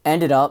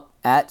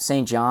at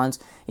St. John's.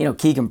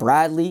 Keegan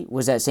Bradley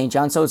was at St.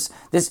 John's. So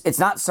it's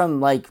not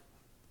some like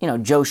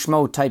Joe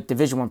Schmo type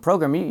Division I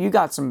program. You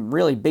got some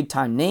really big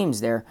time names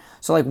there.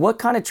 So like, what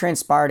kind of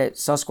transpired at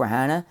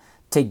Susquehanna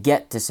to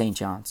get to St.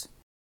 John's?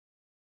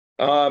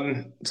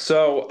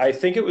 So I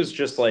think it was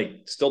just like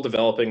still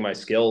developing my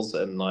skills,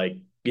 and like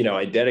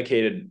I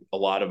dedicated a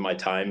lot of my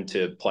time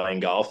to playing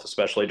golf,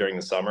 especially during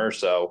the summer.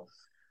 So,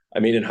 I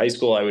mean, in high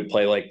school, I would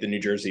play like the New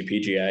Jersey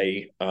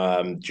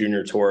PGA,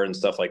 junior tour and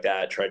stuff like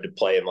that. Tried to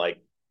play in like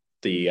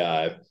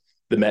the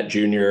Met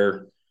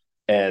Junior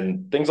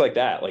and things like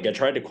that. Like I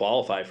tried to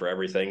qualify for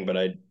everything, but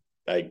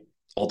I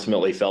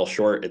ultimately fell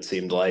short, it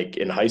seemed like,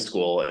 in high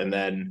school. And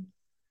then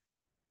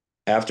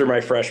after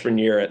my freshman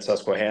year at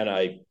Susquehanna,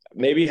 I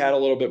maybe had a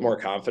little bit more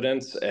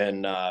confidence,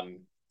 and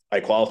I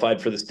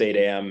qualified for the state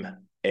am,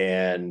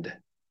 and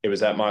it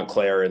was at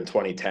Montclair in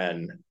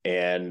 2010.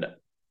 And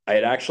I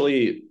had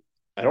actually,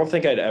 I don't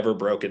think I'd ever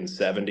broken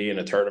 70 in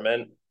a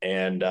tournament.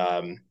 And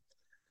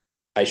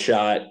I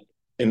shot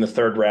in the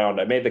third round.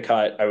 I made the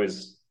cut.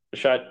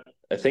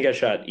 I think I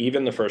shot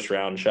even the first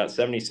round, shot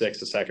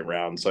 76 the second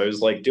round. So I was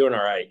like doing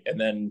all right. And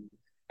then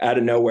out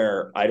of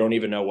nowhere, I don't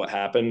even know what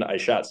happened. I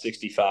shot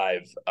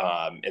 65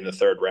 in the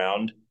third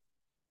round.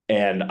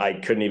 And I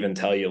couldn't even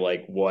tell you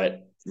like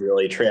what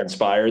really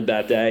transpired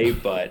that day,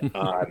 but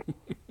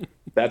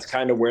that's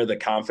kind of where the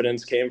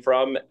confidence came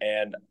from.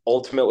 And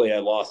ultimately, I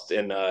lost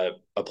in a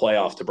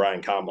playoff to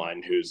Brian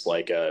Comline, who's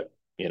like a,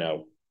 you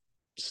know,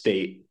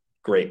 state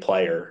great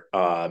player.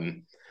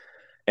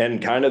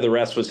 And kind of the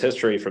rest was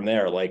history from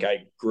there. Like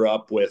I grew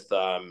up with,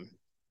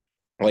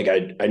 like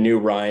I knew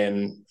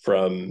Ryan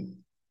from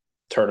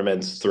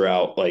tournaments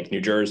throughout like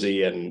New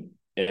Jersey, and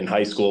in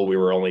high school we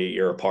were only a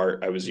year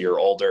apart. I was a year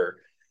older,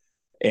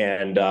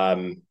 and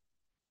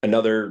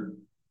another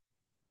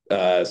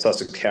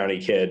Sussex County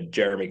kid,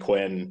 Jeremy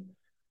Quinn,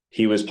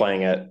 he was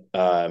playing at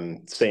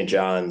St.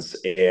 John's,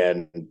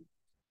 and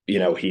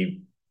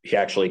he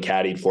actually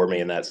caddied for me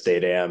in that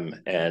state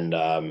am,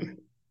 and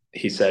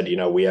he said,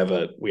 we have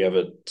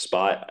a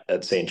spot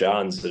at St.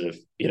 John's, and if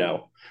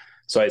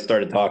so I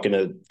started talking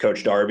to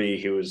Coach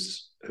Darby,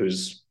 who's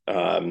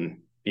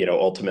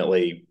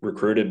ultimately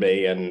recruited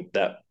me, and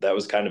that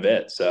was kind of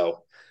it.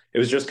 So it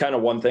was just kind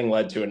of one thing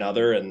led to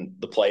another, and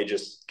the play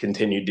just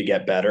continued to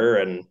get better,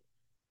 and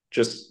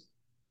just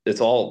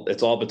it's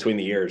all between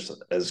the ears,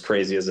 as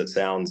crazy as it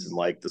sounds. And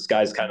like the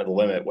sky's kind of the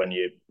limit when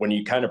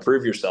you kind of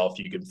prove yourself.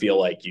 You can feel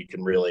like you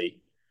can really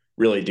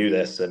do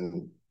this,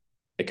 and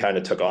it kind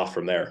of took off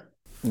from there.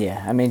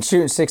 Yeah, I mean,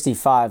 shooting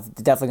 65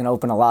 definitely going to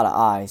open a lot of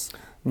eyes,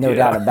 no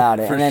doubt about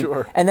it. For and then,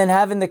 sure. and then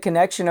having the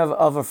connection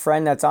of a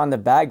friend that's on the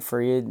bag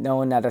for you,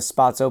 knowing that a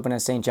spot's open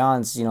at St.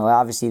 John's,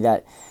 obviously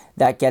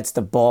that gets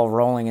the ball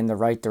rolling in the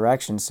right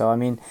direction. So I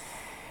mean,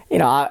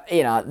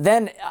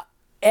 then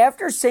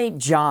after St.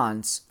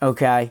 John's,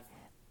 okay,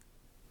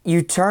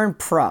 you turn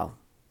pro,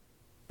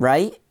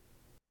 right?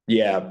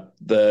 Yeah,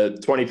 the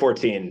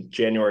 2014,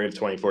 January of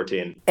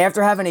 2014.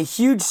 After having a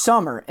huge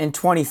summer in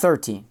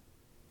 2013.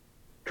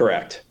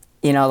 Correct.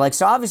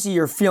 So obviously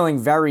you're feeling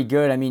very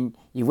good. I mean,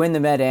 you win the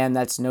Med Am,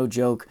 that's no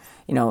joke.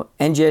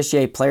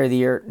 NJSGA Player of the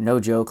Year, no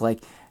joke.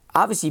 Like,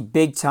 obviously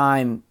big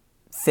time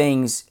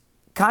things.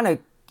 Kind of,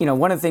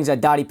 one of the things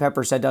that Dottie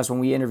Pepper said to us when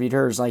we interviewed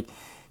her is like,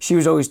 she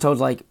was always told,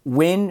 like,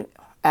 win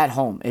at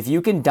home. If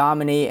you can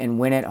dominate and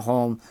win at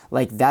home,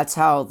 like, that's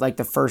how, like,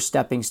 the first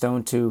stepping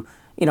stone to,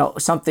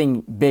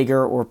 something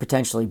bigger or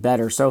potentially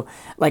better. So,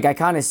 like, I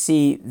kind of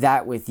see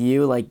that with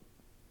you. Like,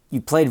 you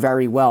played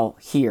very well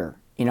here,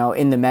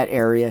 in the Met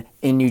area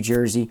in New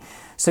Jersey.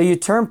 So you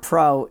turned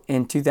pro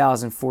in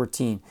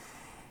 2014,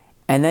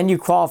 and then you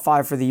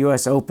qualify for the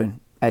U.S. Open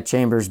at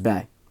Chambers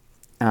Bay.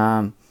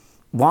 Why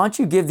don't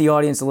you give the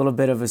audience a little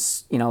bit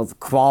of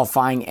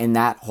qualifying in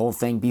that whole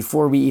thing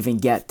before we even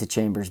get to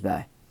Chambers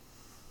Bay?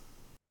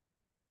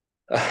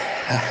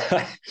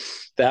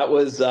 That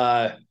was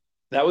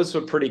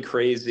a pretty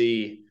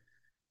crazy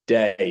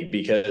day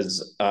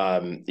because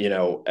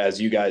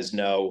as you guys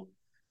know,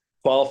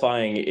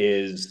 qualifying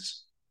is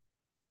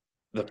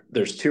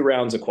there's two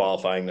rounds of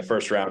qualifying. The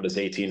first round is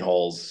 18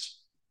 holes,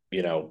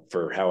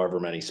 for however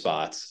many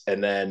spots.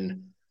 And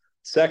then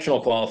sectional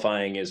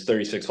qualifying is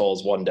 36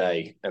 holes one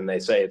day. And they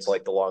say it's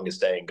like the longest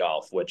day in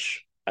golf,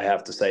 which I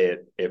have to say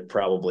it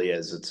probably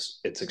is.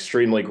 It's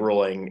extremely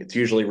grueling. It's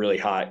usually really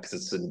hot because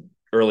it's in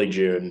early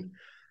June.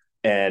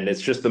 And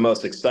it's just the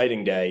most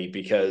exciting day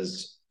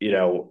because,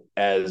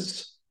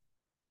 as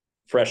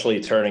freshly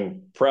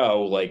turning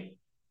pro, like,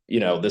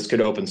 this could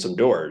open some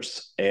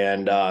doors.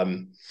 And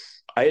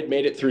I had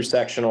made it through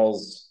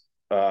sectionals.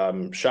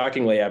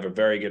 Shockingly, I have a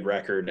very good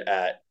record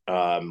at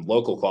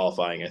local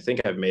qualifying. I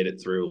think I've made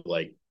it through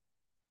like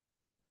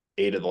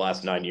 8 of the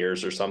last 9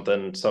 years or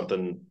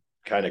something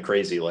kind of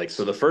crazy. Like,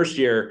 so the first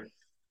year,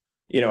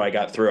 I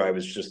got through, I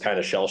was just kind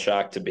of shell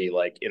shocked to be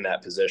like in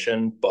that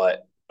position.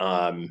 But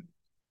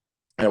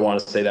I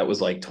want to say that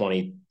was like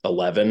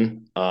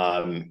 2011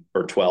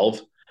 or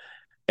 12.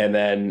 And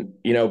then,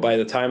 by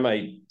the time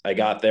I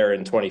got there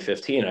in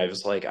 2015, I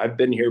was like, I've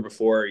been here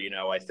before.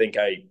 I think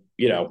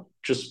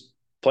just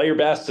play your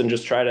best and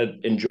just try to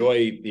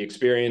enjoy the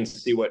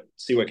experience, see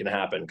what can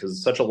happen. Cause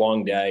it's such a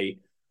long day.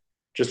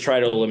 Just try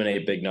to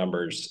eliminate big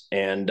numbers.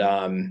 And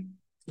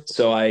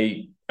so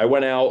I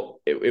went out,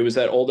 it was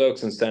at Old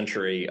Oaks and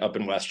Century up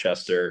in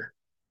Westchester,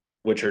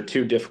 which are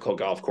two difficult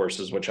golf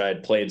courses, which I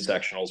had played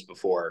sectionals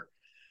before.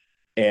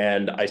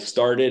 And I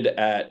started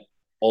at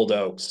Old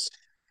Oaks,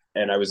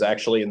 and I was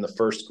actually in the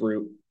first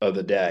group of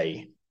the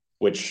day,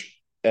 which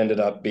ended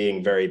up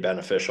being very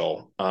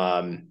beneficial.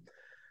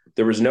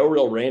 There was no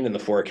real rain in the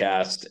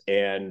forecast,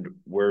 and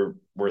we're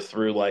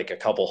through like a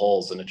couple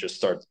holes, and it just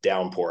starts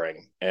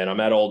downpouring. And I'm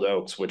at Old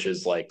Oaks, which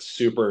is like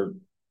super,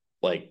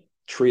 like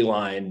tree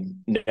line,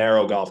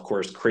 narrow golf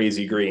course,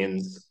 crazy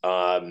greens.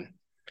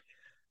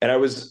 And I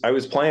was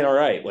playing all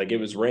right. Like, it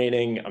was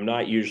raining. I'm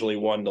not usually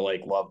one to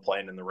like love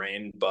playing in the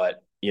rain,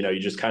 but you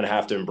just kind of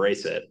have to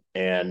embrace it.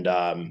 And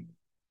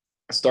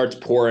it starts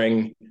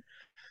pouring,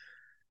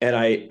 and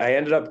I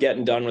ended up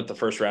getting done with the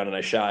first round, and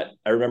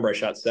I remember I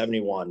shot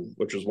 71,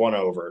 which was one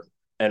over,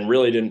 and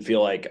really didn't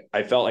feel like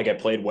I felt like I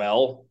played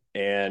well,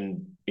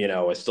 and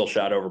I still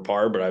shot over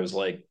par, but I was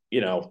like,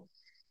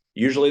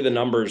 usually the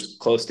numbers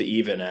close to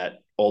even at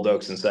Old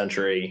Oaks and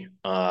Century.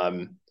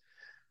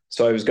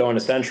 So I was going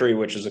to Century,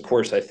 which is a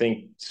course I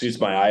think suits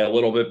my eye a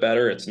little bit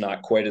better. It's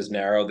not quite as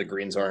narrow. The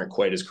greens aren't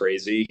quite as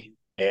crazy.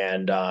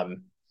 And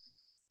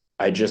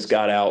I just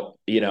got out,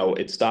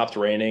 it stopped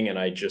raining and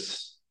I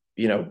just,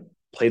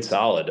 played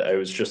solid. I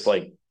was just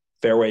like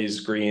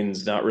fairways,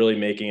 greens, not really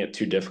making it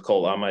too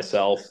difficult on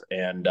myself.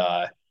 And,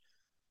 by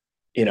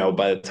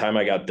the time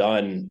I got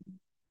done,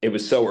 it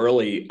was so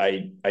early.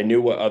 I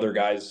knew what other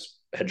guys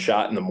had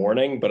shot in the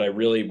morning, but I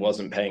really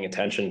wasn't paying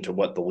attention to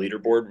what the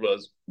leaderboard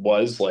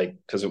was like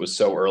because it was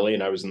so early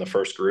and I was in the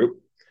first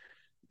group.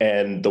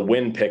 And the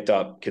wind picked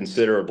up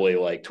considerably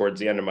like towards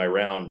the end of my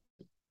round.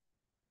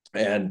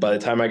 And by the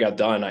time I got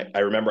done, I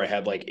remember I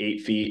had like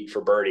 8 feet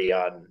for birdie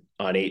on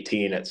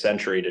 18 at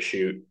Century to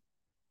shoot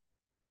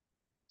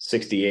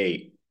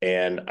 68.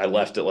 And I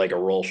left it like a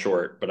roll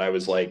short, but I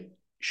was like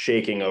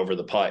shaking over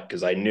the putt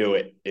because I knew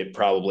it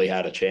probably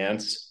had a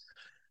chance.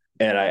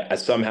 And I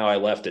somehow I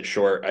left it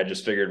short. I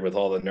just figured with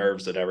all the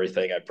nerves and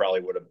everything, I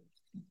probably would have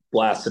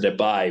blasted it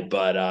by.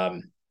 But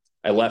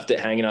I left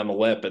it hanging on the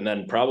lip. And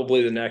then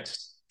probably the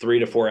next 3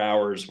 to 4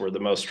 hours were the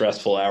most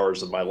stressful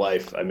hours of my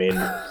life. I mean,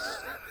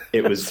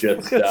 it was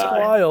just That's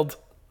wild.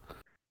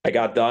 I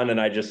got done and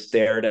I just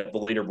stared at the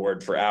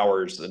leaderboard for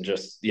hours and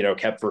just,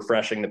 kept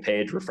refreshing the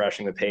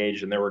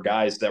page. And there were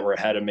guys that were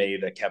ahead of me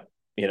that kept,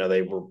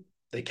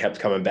 they kept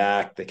coming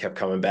back. They kept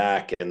coming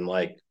back. And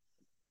like,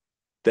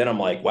 then I'm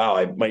like, wow,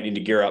 I might need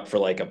to gear up for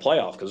like a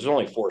playoff because there's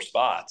only 4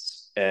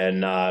 spots.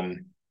 And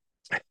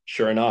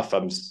sure enough,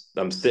 I'm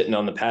sitting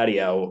on the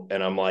patio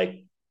and I'm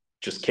like,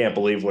 just can't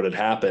believe what had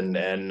happened.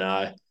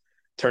 And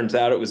turns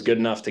out it was good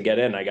enough to get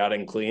in. I got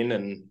in clean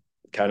and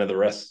kind of the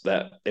rest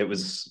that it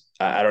was,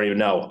 I don't even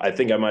know. I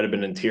think I might have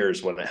been in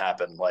tears when it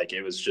happened. Like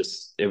it was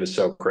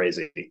so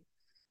crazy.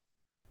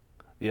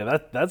 Yeah,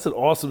 that's an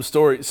awesome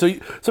story. So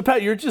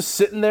Pat, you're just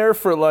sitting there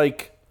for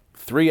like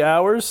 3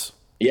 hours,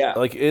 Yeah.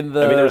 like in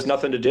I mean, there was the.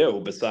 nothing to do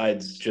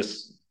besides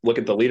just look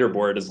at the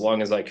leaderboard as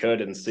long as I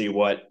could and see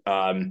what,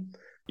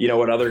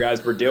 what other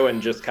guys were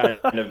doing. Just kind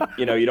of,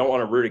 you don't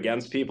want to root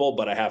against people,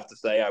 but I have to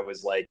say I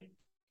was like,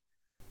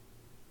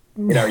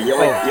 you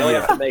only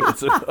have to make.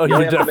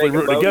 You're definitely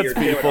rooting against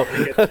people.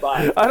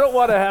 I don't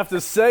want to have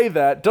to say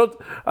that.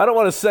 I don't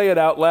want to say it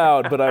out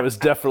loud, but I was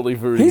definitely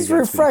rooting. He's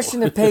against refreshing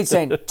people. the page,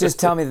 saying, "Just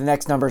tell me the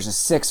next number is a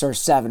 6 or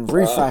 7.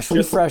 Refresh.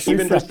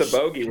 Even just a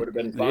bogey would have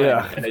been fine.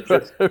 Yeah, And it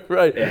just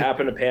right. It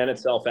happened to pan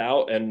itself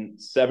out, and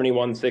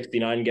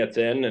 71-69 gets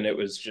in, and it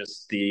was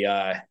just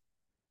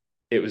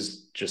it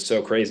was just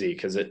so crazy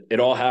because it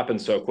all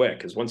happened so quick.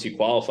 Because once you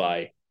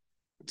qualify,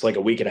 it's like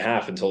a week and a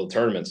half until the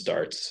tournament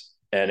starts.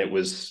 And it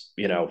was,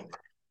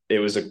 it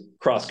was a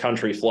cross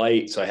country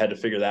flight. So I had to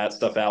figure that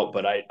stuff out.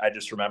 But I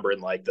just remember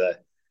in like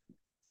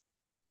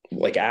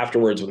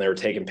afterwards when they were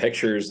taking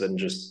pictures and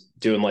just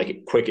doing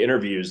like quick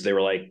interviews, they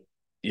were like,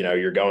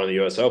 you're going to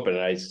the US Open.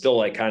 And I still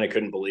like kind of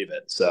couldn't believe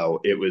it.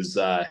 So it was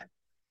a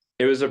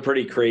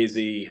pretty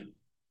crazy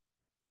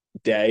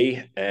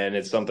day and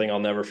it's something I'll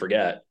never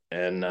forget.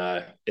 And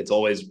it's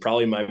always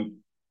probably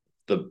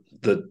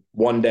the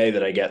one day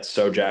that I get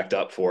so jacked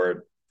up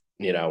for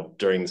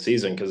during the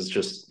season because it's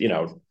just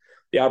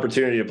the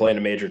opportunity to play in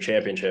a major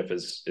championship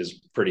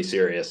is pretty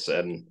serious.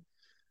 And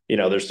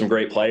there's some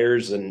great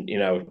players and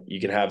you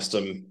can have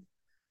some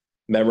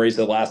memories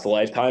that last a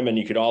lifetime, and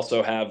you could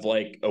also have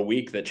like a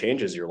week that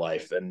changes your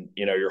life and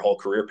your whole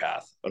career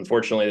path.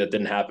 Unfortunately that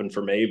didn't happen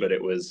for me, but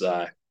it was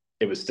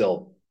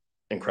still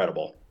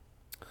incredible.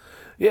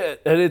 Yeah,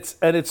 and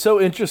it's so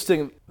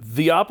interesting.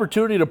 The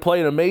opportunity to play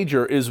in a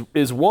major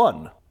is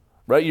one.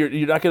 Right,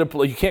 you're not going to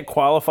play. You can't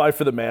qualify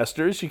for the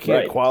Masters. You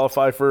can't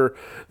qualify for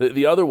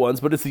the other ones.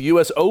 But it's the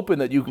U.S. Open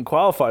that you can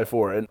qualify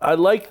for, and I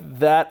like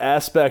that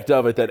aspect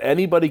of it. That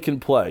anybody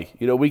can play.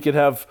 We could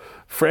have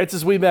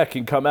Francis Ouimet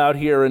can come out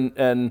here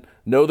and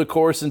know the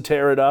course and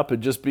tear it up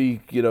and just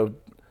be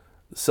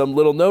some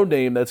little no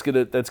name that's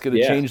gonna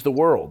change the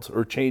world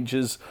or change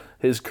his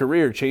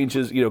career,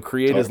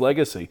 create his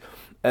legacy,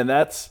 and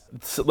that's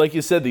like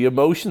you said, the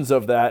emotions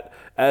of that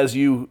as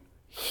you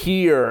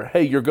hear,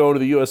 hey, you're going to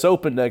the U.S.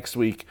 Open next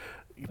week.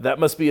 That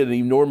must be an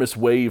enormous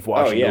wave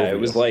watching. Oh yeah, over it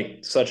was you. like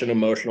such an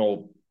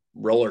emotional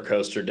roller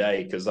coaster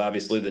day because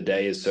obviously the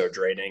day is so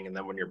draining, and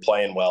then when you're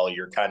playing well,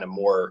 you're kind of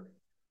more,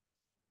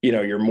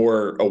 you're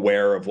more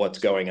aware of what's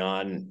going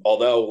on.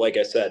 Although, like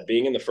I said,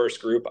 being in the first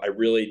group, I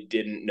really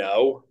didn't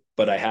know,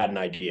 but I had an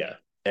idea.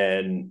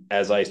 And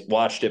as I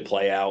watched it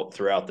play out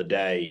throughout the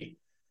day,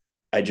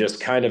 I just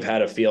kind of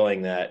had a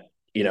feeling that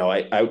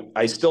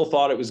I still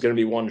thought it was going to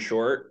be one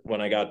short when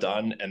I got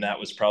done. And that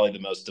was probably the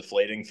most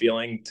deflating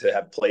feeling to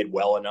have played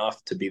well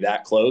enough to be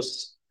that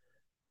close.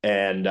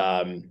 And,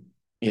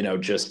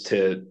 just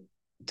to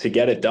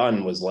get it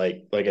done was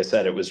like I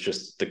said, it was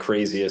just the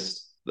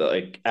craziest,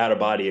 like out of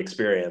body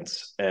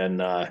experience. And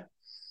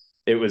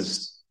it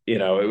was,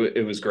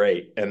 it was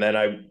great. And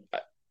then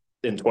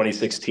in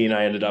 2016,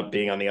 I ended up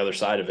being on the other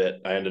side of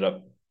it. I ended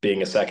up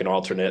being a second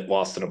alternate,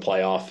 lost in a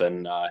playoff,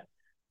 and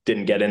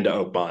didn't get into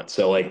Oakmont.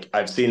 So like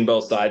I've seen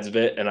both sides of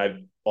it, and I've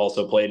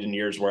also played in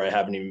years where I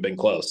haven't even been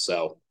close.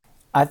 So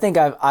I think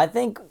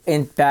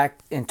in back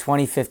in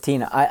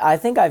 2015, I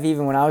think I've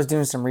even when I was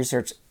doing some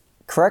research,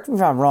 correct me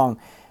if I'm wrong,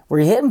 were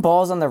you hitting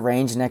balls on the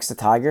range next to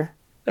Tiger?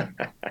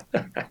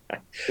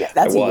 Yeah, I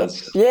that's a yeah.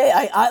 was.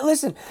 Yeah, I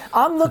listen.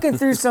 I'm looking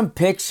through some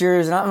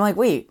pictures and I'm like,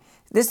 wait,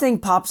 this thing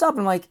pops up.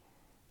 And I'm like,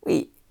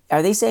 wait,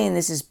 are they saying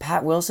this is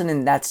Pat Wilson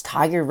and that's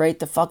Tiger right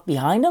the fuck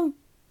behind him?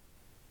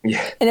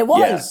 Yeah, And it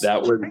yeah, was.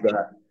 that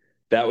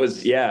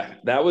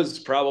was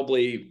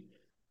probably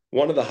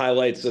one of the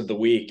highlights of the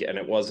week, and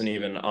it wasn't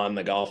even on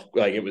the golf.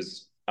 Like it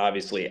was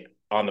obviously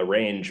on the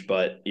range,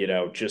 but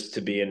just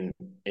to be in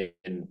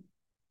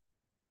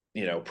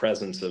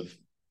presence of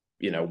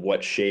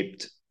what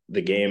shaped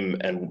the game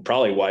and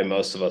probably why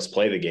most of us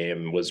play the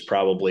game was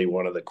probably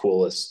one of the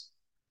coolest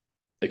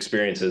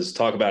experiences.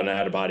 Talk about an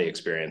out of body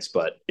experience,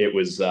 but it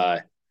was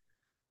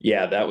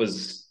yeah, that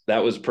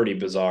was pretty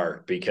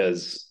bizarre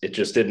because it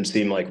just didn't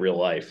seem like real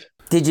life.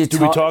 Did you Do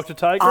we talk? talk to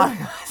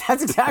Tiger?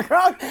 That's exactly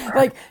wrong.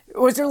 Like,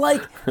 was there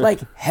like,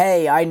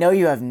 hey, I know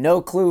you have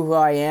no clue who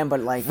I am, but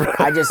like,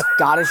 I just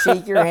gotta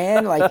shake your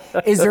hand. Like,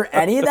 is there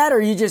any of that,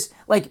 or you just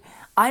like?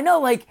 I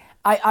know, like,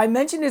 I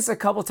mentioned this a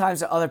couple times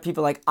to other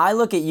people. Like, I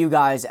look at you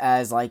guys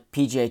as like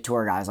PGA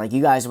Tour guys. Like,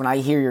 you guys, when I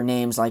hear your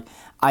names, like,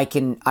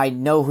 I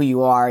know who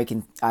you are.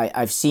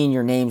 I've seen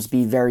your names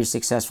be very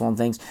successful and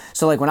things.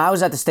 So like when I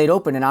was at the State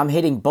Open and I'm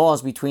hitting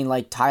balls between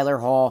like Tyler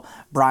Hall,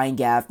 Brian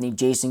Gaffney,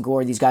 Jason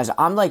Gore, these guys,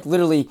 I'm like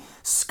literally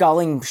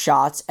sculling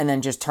shots and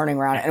then just turning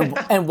around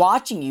and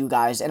watching you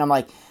guys, and I'm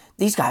like,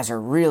 these guys are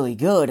really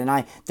good,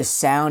 and the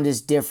sound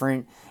is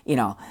different,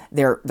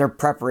 their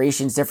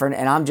preparation's different,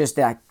 and I'm just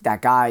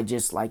that guy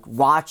just like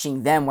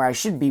watching them where I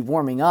should be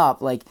warming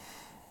up. Like,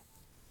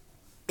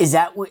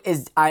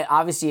 I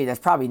obviously that's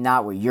probably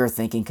not what you're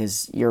thinking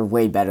because you're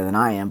way better than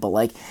I am, but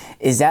like,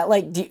 is that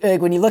like,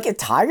 like when you look at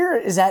Tiger,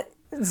 is that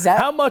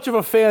How much of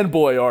a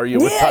fanboy are you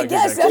with yeah, I Tiger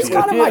guess next that's to you?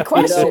 kind of my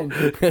question.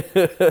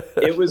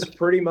 It was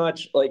pretty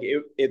much like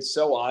it's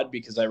so odd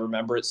because I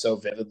remember it so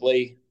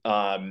vividly.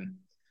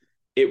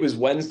 It was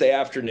Wednesday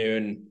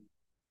afternoon.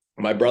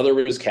 My brother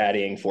was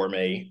caddying for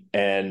me,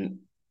 and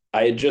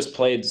I had just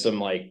played some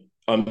like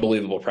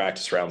unbelievable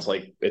practice rounds.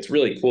 Like it's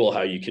really cool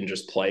how you can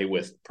just play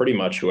with pretty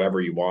much whoever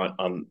you want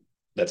on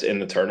that's in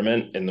the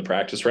tournament in the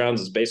practice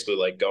rounds. It's basically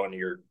like going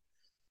to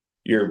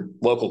your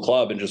local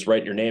club and just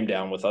write your name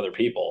down with other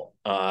people.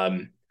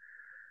 And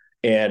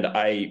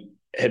I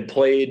had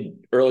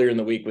played earlier in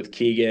the week with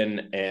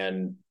Keegan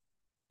and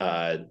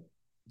uh,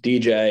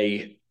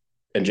 DJ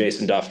and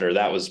Jason Duffner.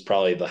 That was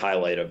probably the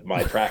highlight of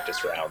my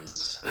practice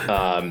rounds.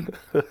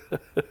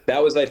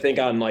 That was, I think,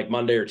 on like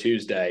Monday or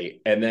Tuesday.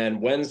 And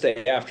then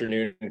Wednesday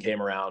afternoon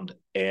came around,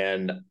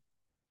 and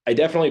I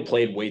definitely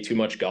played way too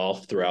much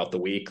golf throughout the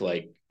week.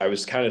 Like I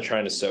was kind of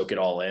trying to soak it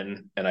all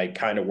in, and I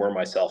kind of wore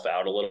myself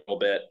out a little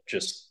bit.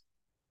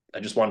 I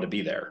just wanted to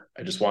be there.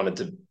 I just wanted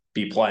to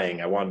be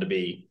playing. I wanted to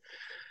be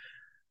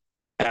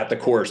at the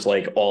course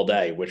like all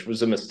day, which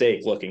was a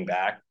mistake looking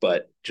back,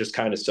 but just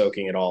kind of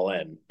soaking it all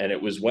in. And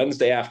it was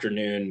Wednesday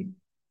afternoon,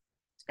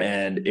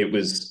 and it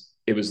was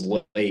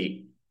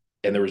late,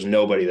 and there was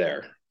nobody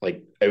there.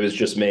 Like it was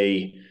just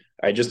me.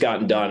 I just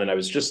gotten done, and I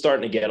was just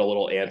starting to get a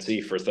little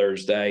antsy for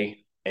Thursday.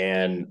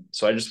 And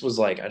so I just was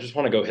like, I just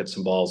want to go hit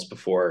some balls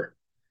before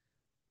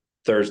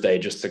Thursday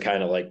just to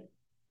kind of like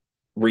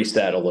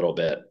reset a little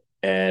bit.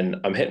 And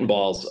I'm hitting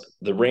balls.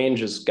 The range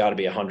has got to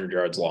be 100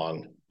 yards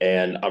long,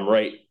 and I'm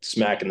right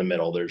smack in the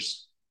middle.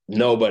 There's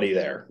nobody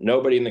there,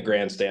 nobody in the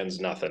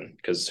grandstands, nothing.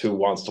 Because who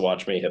wants to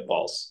watch me hit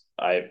balls?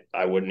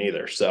 I wouldn't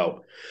either.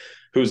 So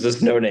who's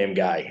this no name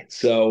guy?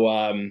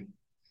 So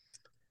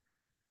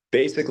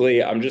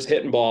basically, I'm just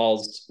hitting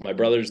balls. My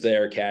brother's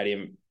there,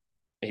 caddying.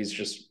 He's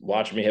just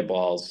watching me hit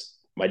balls.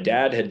 My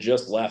dad had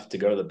just left to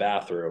go to the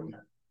bathroom,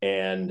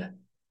 and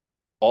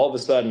all of a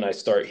sudden I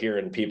start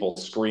hearing people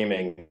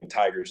screaming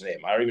Tiger's name.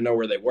 I don't even know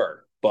where they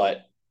were,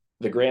 but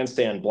the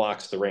grandstand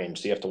blocks the range.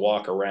 So you have to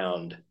walk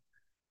around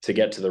to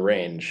get to the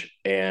range.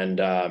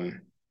 And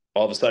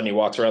all of a sudden he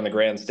walks around the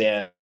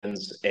grandstands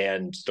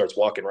and starts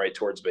walking right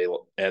towards me.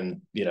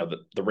 And,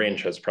 the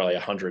range has probably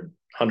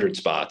 100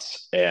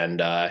 spots.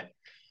 And I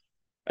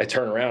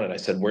turn around and I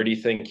said, where do you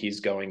think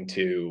he's going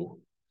to,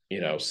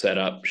 set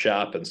up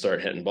shop and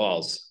start hitting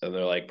balls? And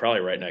they're like,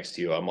 probably right next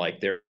to you. I'm like,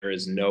 there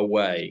is no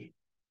way.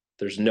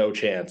 There's no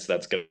chance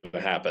that's going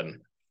to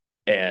happen.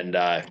 And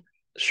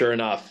sure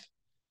enough,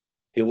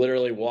 he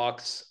literally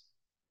walks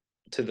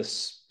to the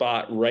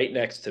spot right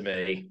next to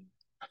me,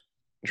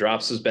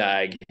 drops his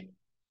bag,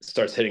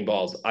 starts hitting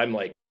balls. I'm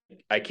like,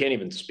 I can't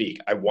even speak.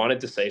 I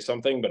wanted to say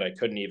something, but I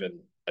couldn't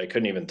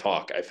even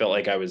talk. I felt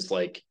like I was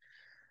like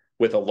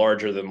with a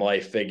larger than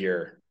life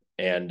figure.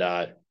 And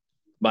I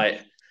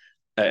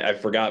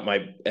forgot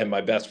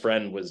my best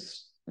friend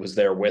was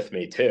there with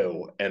me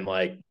too. And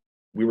like,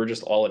 we were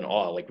just all in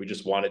awe. Like we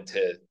just wanted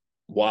to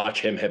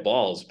watch him hit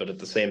balls. But at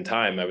the same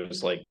time, I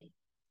was like,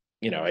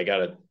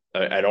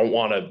 I don't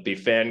want to be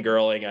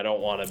fangirling. I don't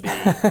want to be,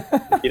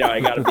 I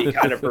got to be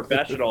kind of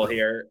professional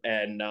here.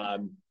 And,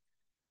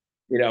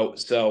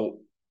 so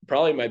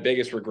probably my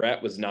biggest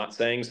regret was not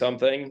saying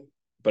something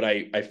but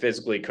I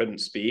physically couldn't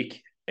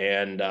speak.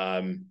 And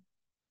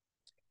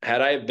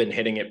had I been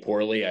hitting it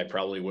poorly, I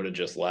probably would have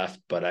just left.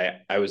 But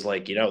I was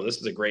like, this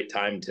is a great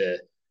time to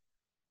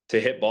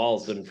hit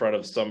balls in front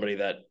of somebody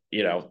that,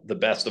 the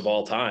best of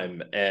all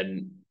time.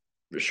 And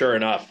sure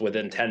enough,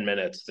 within 10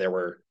 minutes,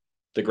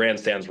 the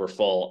grandstands were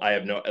full. I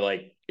have no,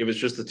 like, it was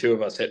just the two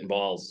of us hitting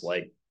balls,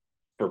 like,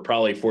 for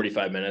probably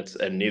 45 minutes,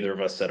 and neither of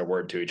us said a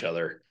word to each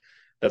other.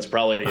 That's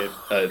probably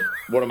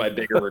one of my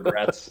bigger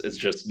regrets, is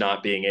just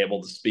not being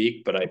able to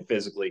speak, but I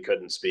physically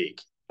couldn't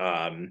speak.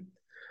 And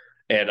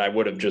I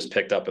would have just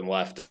picked up and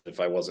left if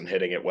I wasn't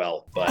hitting it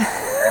well. But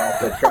I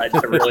also tried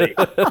to really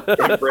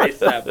embrace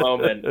that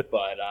moment.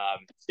 But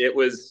it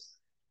was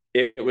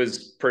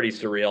pretty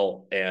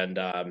surreal, and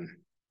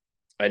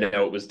I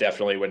know it was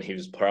definitely when he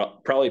was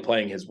probably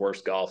playing his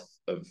worst golf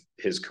of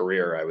his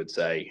career, I would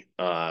say.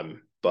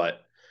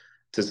 But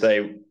to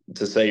say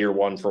you're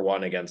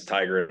 1-for-1 against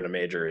Tiger in a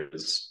major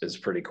is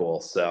pretty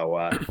cool. So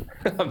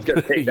I'm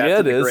gonna take that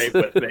to the grave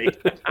with me.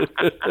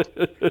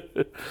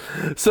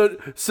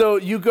 So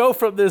you go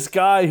from this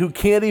guy who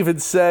can't even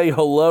say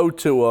hello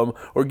to him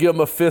or give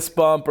him a fist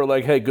bump or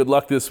like, hey, good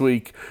luck this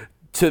week,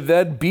 to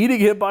then beating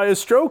him by a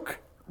stroke.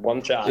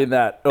 One shot in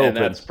that Open. And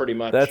that's pretty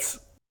much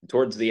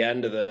towards the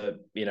end of the,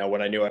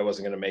 when I knew I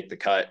wasn't going to make the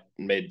cut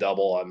and made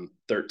double on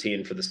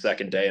 13 for the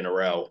second day in a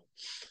row.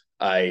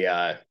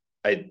 I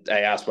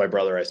asked my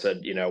brother, I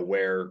said,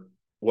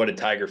 what did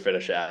Tiger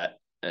finish at?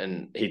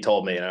 And he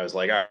told me, and I was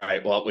like, all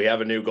right, well, we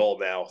have a new goal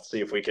now. See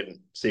if we can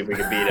beat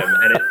him.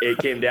 And it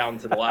came down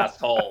to the last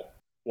hole,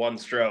 one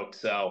stroke.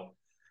 So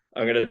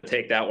I'm going to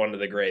take that one to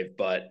the grave.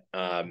 But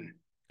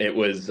it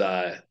was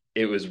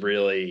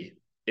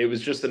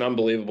just an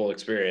unbelievable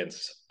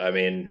experience. I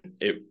mean,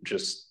 it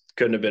just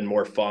couldn't have been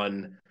more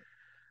fun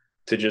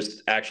to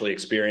just actually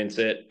experience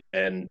it.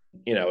 And,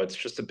 it's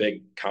just a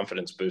big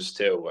confidence boost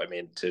too. I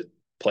mean, to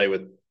play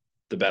with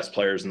the best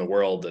players in the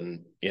world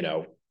and,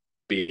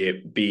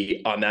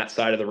 be on that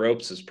side of the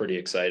ropes is pretty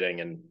exciting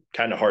and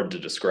kind of hard to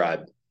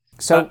describe.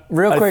 So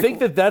real quick, I think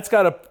that's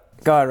got to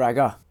go ahead, Ryan,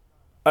 go.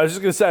 I was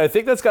just going to say, I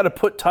think that's got to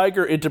put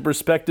Tiger into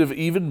perspective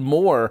even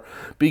more,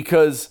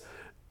 because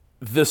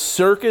the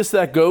circus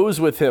that goes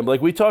with him, like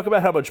we talk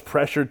about how much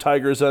pressure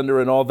Tiger's under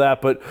and all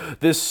that, but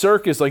this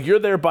circus, like you're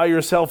there by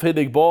yourself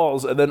hitting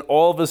balls, and then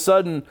all of a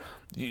sudden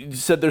you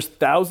said there's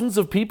thousands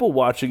of people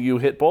watching you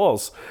hit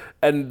balls.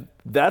 And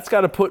that's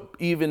got to put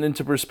even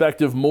into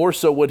perspective more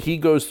so what he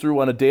goes through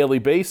on a daily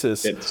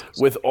basis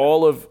with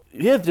all of,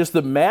 just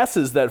the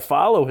masses that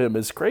follow him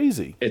is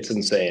crazy. It's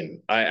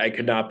insane. I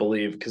could not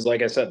believe, because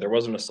like I said, there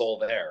wasn't a soul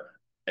there.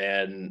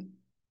 And,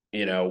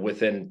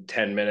 within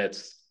 10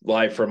 minutes,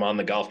 live from On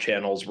the Golf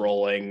Channel's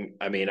rolling.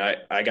 I mean,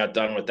 I got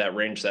done with that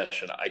range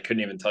session. I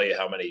couldn't even tell you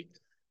how many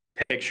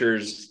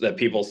pictures that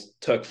people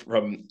took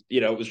from,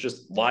 it was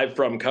just live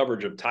from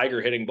coverage of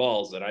Tiger hitting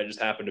balls, and I just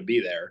happened to be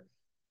there.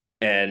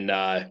 And,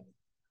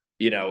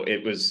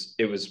 it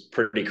was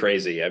pretty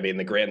crazy. I mean,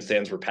 the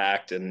grandstands were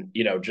packed, and,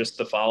 just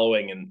the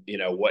following and,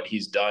 what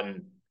he's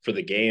done for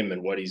the game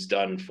and what he's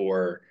done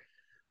for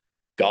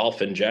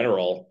golf in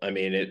general. I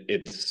mean,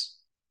 it's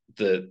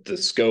the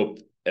scope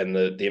and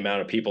the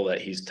amount of people that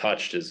he's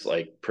touched is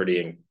like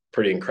pretty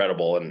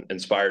incredible, and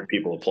inspired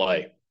people to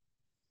play.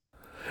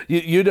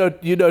 You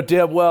know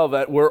damn well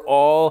that we're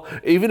all,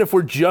 even if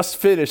we're just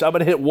finished, I'm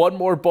going to hit one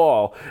more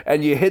ball,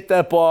 and you hit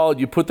that ball, and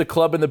you put the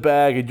club in the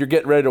bag, and you're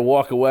getting ready to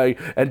walk away,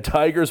 and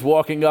Tiger's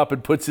walking up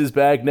and puts his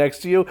bag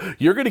next to you,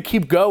 you're going to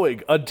keep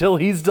going until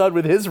he's done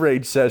with his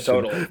range session.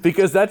 Totally.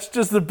 Because that's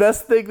just the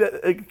best thing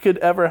that could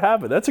ever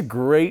happen. That's a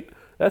great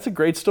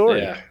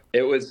story. Yeah,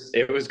 it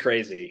was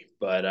crazy,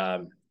 but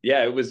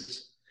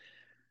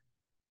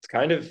it's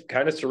kind of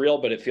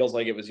surreal, but it feels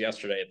like it was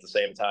yesterday at the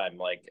same time.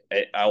 Like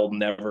I'll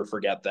never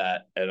forget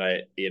that. And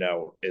it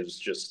was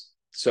just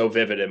so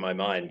vivid in my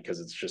mind,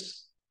 because it's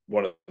just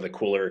one of the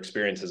cooler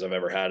experiences I've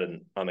ever had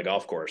on the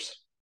golf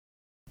course.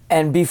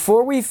 And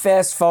before we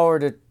fast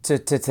forward to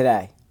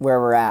today,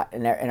 where we're at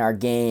in our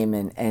game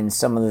and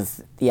some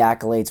of the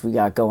accolades we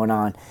got going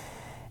on,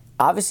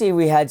 obviously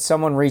we had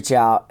someone reach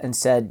out and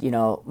said,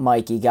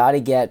 Mike, you got to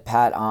get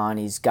Pat on.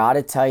 He's got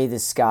to tell you the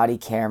Scotty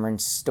Cameron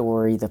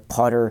story, the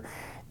putter,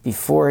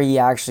 before he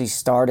actually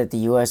started the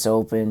U.S.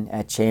 Open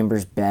at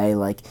Chambers Bay.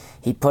 Like,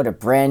 he put a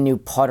brand new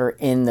putter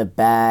in the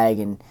bag.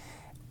 And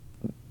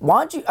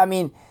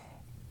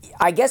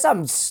I guess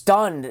I'm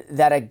stunned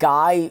that a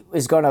guy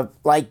is going to,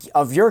 like,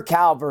 of your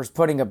caliber, is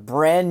putting a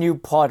brand new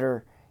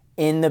putter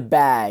in the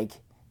bag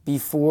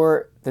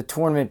before the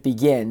tournament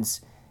begins.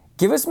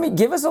 Give us a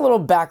little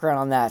background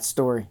on that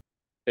story.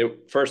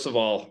 First of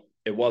all,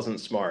 it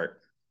wasn't smart.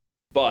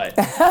 But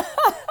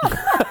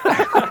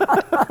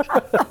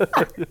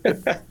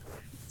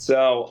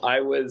so I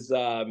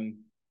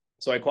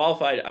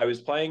qualified. I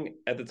was playing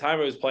at the time.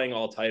 I was playing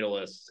all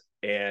Titleist,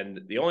 and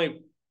the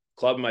only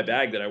club in my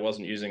bag that I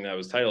wasn't using that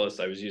was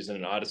Titleist, I was using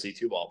an Odyssey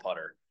 2-ball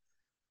putter.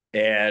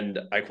 And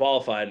I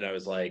qualified, and I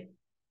was like,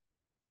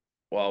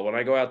 well, when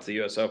I go out to the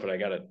U.S. Open, I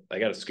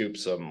gotta scoop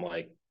some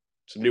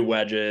new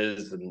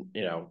wedges, and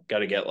got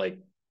to get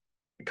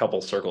a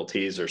couple Circle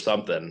T's or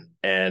something.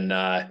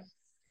 And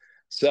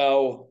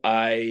so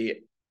I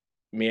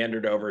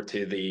meandered over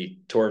to the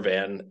tour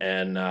van,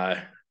 and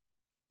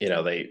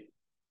they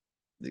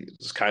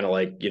it's kind of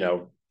like,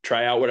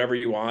 try out whatever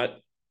you want,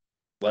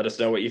 let us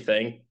know what you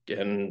think,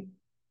 and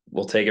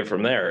we'll take it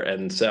from there.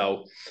 And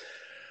so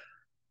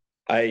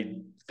I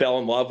fell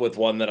in love with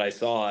one that I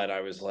saw, and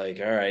I was like,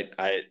 all right,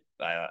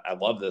 I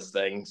love this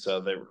thing.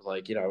 So they were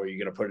like, are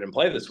you going to put it in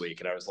play this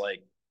week? And I was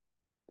like,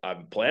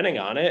 I'm planning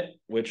on it,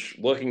 which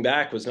looking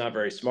back was not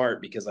very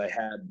smart, because I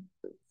had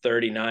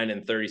 39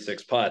 and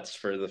 36 putts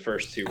for the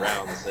first two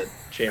rounds at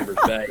Chambers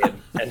Bay,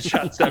 and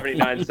shot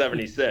 79,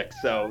 76.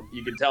 So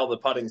you could tell the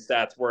putting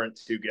stats weren't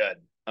too good.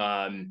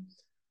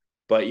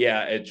 But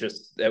yeah,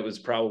 it was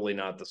probably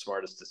not the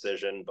smartest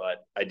decision,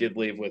 but I did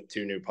leave with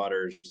two new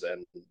putters,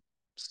 and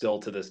still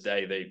to this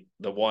day,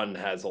 the one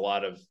has a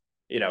lot of,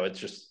 it's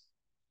just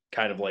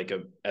kind of like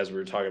as we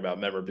were talking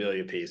about,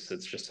 memorabilia piece.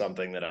 It's just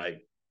something that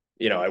I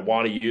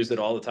want to use it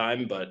all the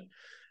time, but it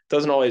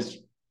doesn't always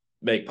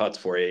make putts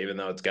for you, even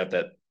though it's got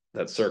that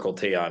Circle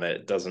T on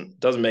it. It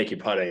doesn't make you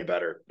putt any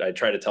better. I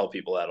try to tell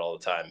people that all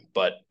the time,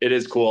 but it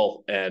is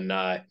cool. And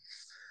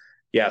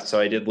yeah, so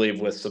I did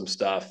leave with some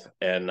stuff,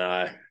 and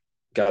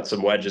got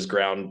some wedges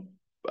ground,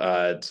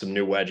 some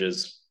new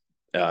wedges.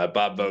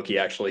 Bob Vokey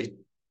actually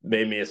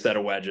made me a set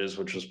of wedges,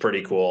 which was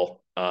pretty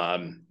cool,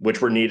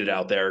 which were needed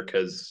out there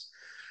because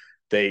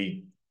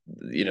the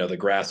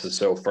grass is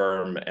so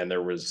firm, and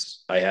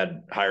I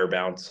had higher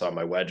bounce on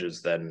my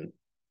wedges than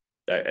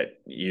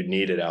you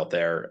needed out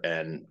there.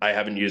 And I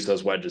haven't used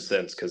those wedges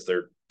since, because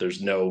the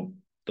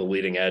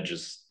leading edge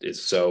is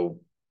so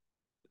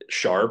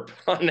sharp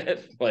on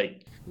it.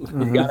 Like,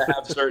 you got to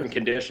have certain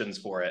conditions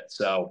for it.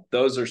 So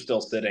those are still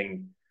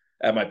sitting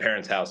at my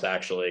parents' house,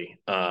 actually.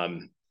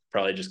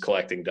 Probably just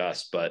collecting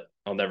dust, but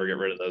I'll never get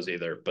rid of those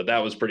either. But that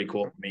was pretty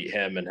cool to meet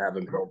him and have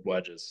him build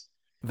wedges.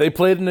 They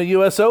played in the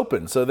U.S.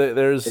 Open, so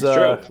there's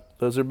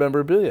those are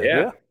memorabilia.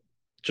 Yeah.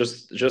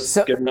 Just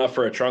good enough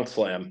for a trunk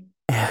slam.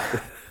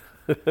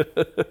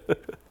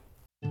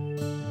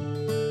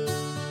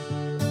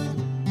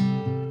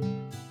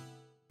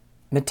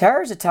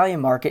 Matera's Italian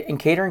Market and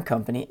Catering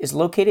Company is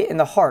located in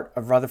the heart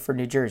of Rutherford,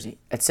 New Jersey,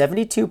 at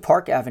 72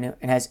 Park Avenue,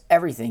 and has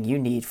everything you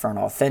need for an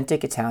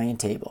authentic Italian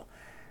table.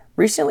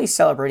 Recently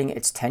celebrating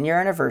its 10-year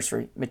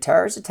anniversary,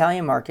 Matera's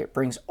Italian Market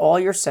brings all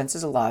your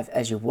senses alive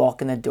as you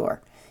walk in the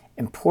door.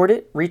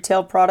 Imported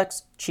retail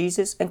products,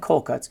 cheeses, and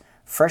cold cuts,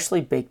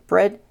 freshly baked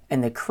bread,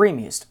 and the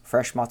creamiest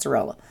fresh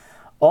mozzarella.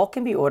 All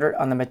can be ordered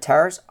on the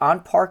Matera's On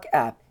Park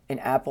app in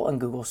Apple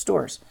and Google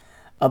stores.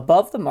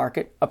 Above the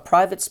market, a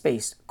private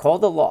space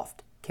called the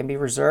Loft can be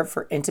reserved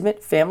for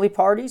intimate family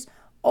parties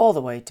all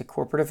the way to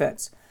corporate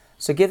events.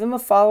 So give them a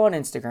follow on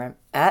Instagram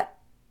at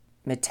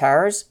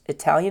Matera's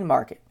Italian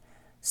Market.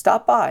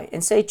 Stop by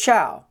and say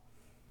ciao.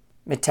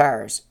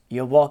 Matera's,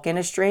 you'll walk in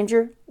a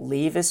stranger,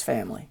 leave as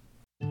family.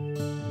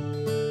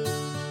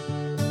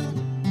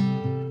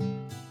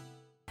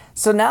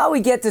 So now we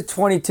get to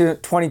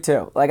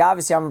 22. Like,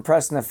 obviously I'm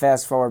pressing the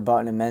fast forward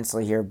button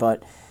immensely here,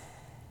 but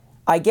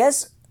I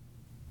guess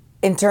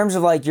in terms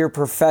of like your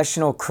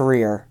professional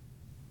career,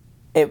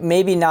 it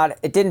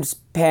didn't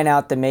pan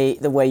out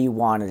the way you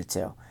wanted it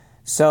to.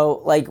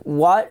 So like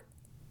what,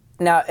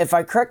 now if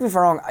correct me if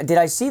I'm wrong, did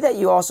I see that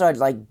you also had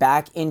like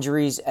back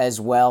injuries as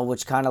well,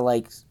 which kind of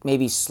like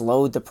maybe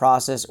slowed the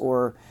process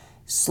or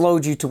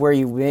slowed you to where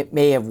you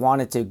may have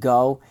wanted to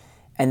go,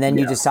 and then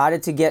you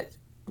decided to get,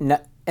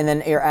 and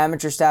then your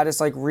amateur status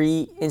like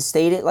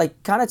reinstated?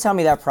 Like, kind of tell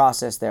me that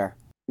process there.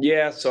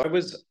 Yeah, so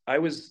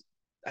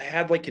I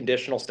had like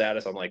conditional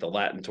status on like the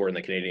Latin tour and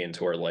the Canadian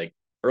tour like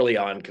early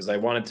on, because I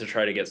wanted to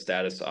try to get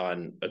status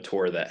on a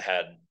tour that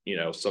had,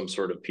 some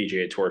sort of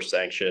PGA Tour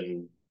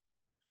sanction,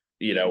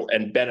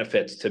 and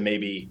benefits to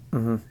maybe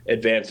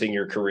advancing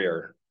your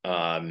career.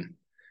 And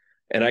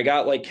I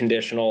got like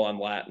conditional on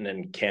Latin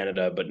and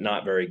Canada, but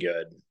not very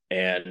good.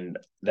 And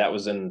that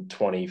was in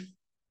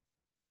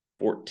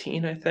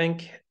 2014, I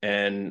think.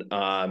 And,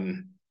 I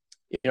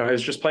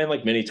was just playing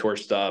like mini tour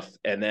stuff.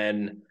 And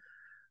then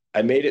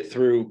I made it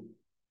through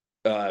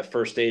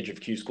first stage of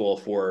Q School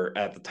for,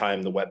 at the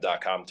time, the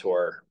web.com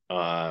tour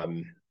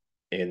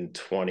in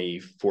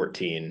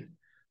 2014.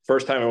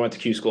 First time I went to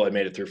Q School, I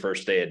made it through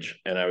first stage,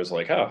 and I was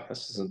like, oh,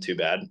 this isn't too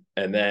bad.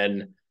 And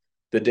then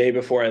the day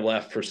before I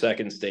left for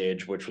second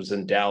stage, which was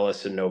in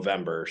Dallas in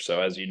November.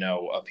 So as you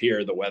know, up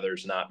here, the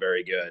weather's not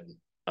very good.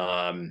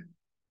 I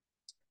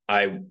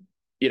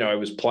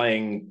was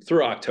playing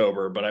through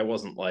October, but I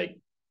wasn't like,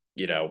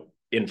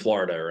 in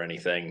Florida or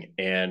anything.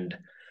 And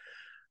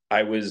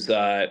I was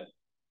in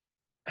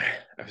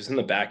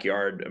the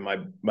backyard, and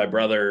my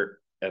brother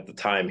at the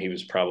time, he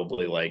was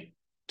probably like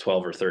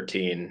 12 or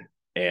 13,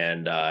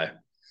 and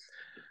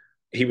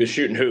he was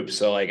shooting hoops.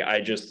 So like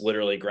I just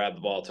literally grabbed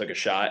the ball, took a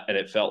shot, and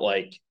it felt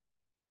like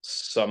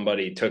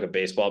somebody took a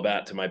baseball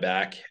bat to my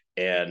back,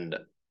 and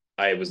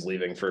I was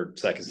leaving for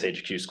second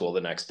stage Q School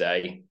the next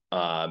day.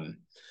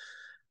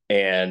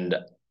 And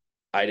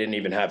I didn't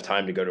even have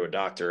time to go to a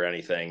doctor or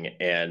anything.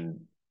 And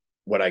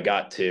when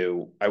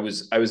I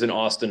was in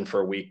Austin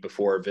for a week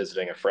before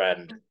visiting a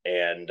friend,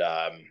 and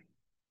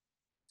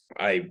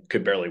I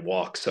could barely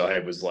walk. So I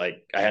was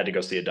like, I had to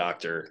go see a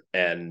doctor,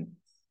 and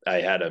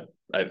I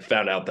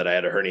found out that I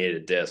had a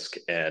herniated disc,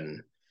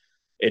 and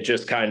it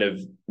just kind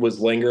of was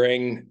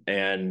lingering.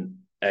 And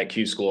at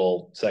Q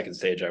school, second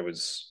stage, I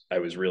was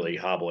really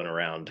hobbling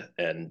around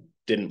and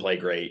didn't play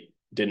great,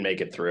 didn't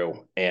make it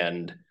through,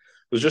 and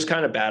was just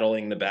kind of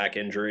battling the back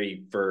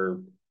injury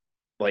for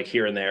like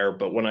here and there.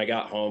 But when I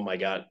got home, I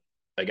got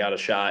a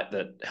shot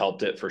that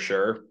helped it for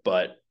sure,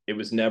 but it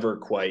was never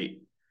quite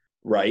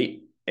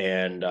right.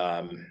 And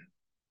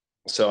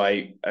so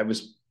I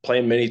was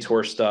playing mini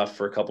tour stuff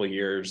for a couple of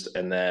years,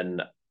 and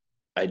then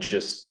I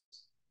just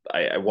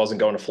I wasn't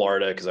going to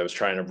Florida because I was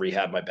trying to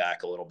rehab my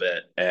back a little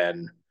bit,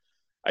 and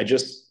I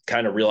just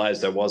kind of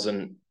realized I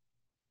wasn't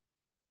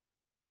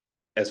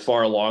as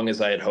far along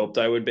as I had hoped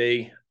I would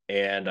be,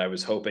 and I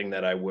was hoping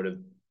that I would have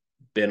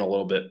been a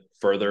little bit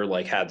further,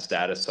 like had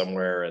status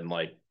somewhere, and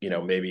like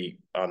maybe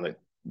on the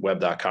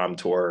web.com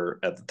tour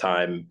at the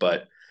time,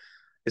 but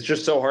it's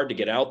just so hard to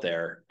get out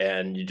there,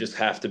 and you just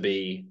have to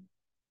be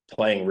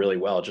playing really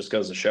well. It just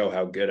goes to show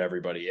how good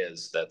everybody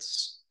is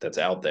that's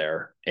out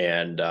there.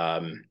 And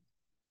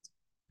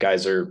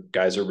guys are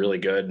really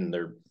good, and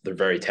they're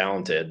very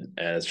talented,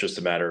 and it's just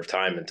a matter of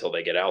time until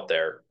they get out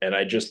there. And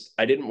I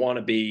didn't want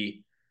to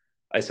be,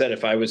 I said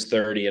if I was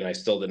 30 and I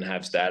still didn't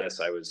have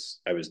status, I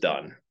was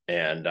done.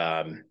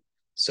 And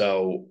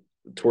so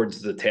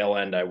towards the tail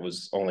end, I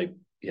was only,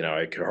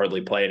 I could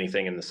hardly play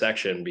anything in the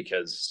section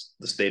because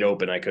the state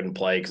open I couldn't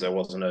play because I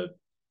wasn't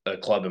a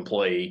club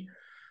employee.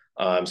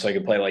 So I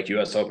could play like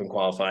US Open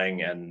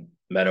qualifying and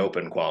Med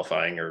Open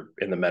qualifying, or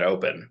in the Med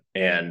Open.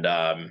 And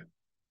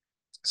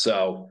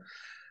so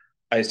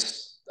I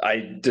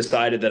I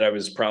decided that I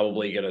was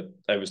probably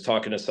I was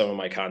talking to some of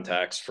my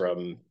contacts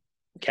from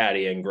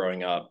caddying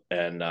growing up,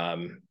 and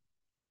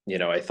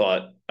I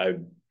thought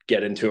I'd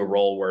get into a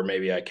role where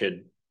maybe I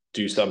could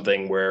do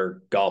something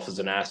where golf is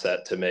an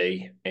asset to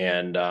me.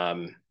 And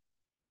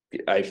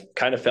I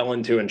kind of fell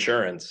into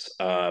insurance,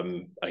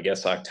 I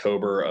guess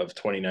October of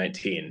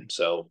 2019.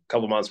 So a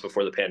couple months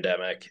before the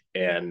pandemic.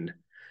 And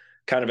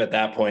kind of at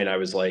that point, I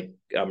was like,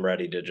 I'm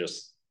ready to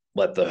just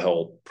let the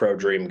whole pro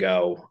dream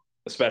go,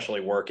 especially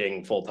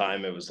working full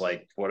time. It was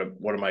like, what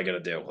am I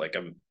going to do? Like,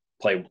 I'm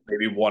play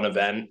maybe one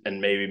event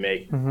and maybe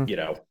make,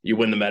 you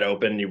win the Med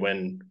Open, you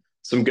win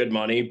some good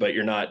money, but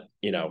you're not,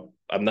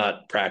 I'm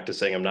not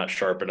practicing. I'm not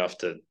sharp enough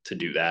to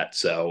do that.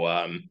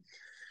 So,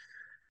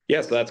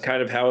 yeah, so that's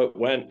kind of how it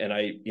went. And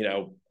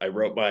I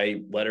wrote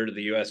my letter to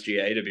the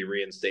USGA to be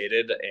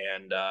reinstated.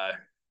 And a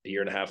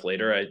year and a half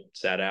later, I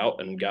sat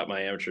out and got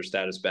my amateur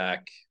status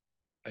back.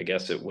 I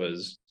guess it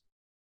was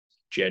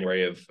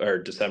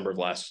December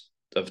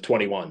of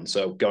 21.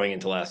 So going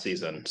into last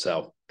season.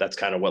 So that's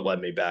kind of what led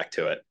me back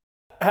to it.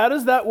 How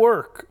does that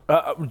work?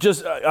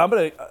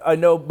 I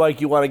know, Mike,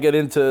 you want to get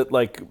into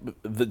like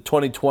the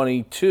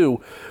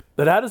 2022,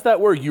 but how does that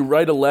work? You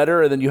write a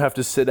letter and then you have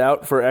to sit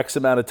out for X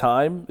amount of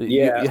time.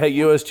 Yeah. Hey,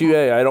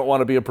 USGA, I don't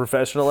want to be a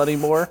professional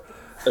anymore.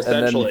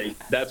 Essentially,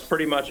 that's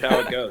pretty much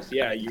how it goes.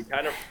 Yeah, you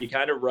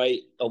kind of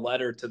write a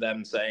letter to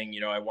them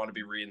saying, I want to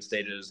be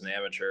reinstated as an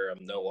amateur.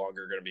 I'm no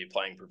longer going to be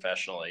playing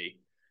professionally.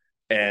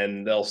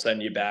 And they'll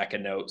send you back a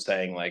note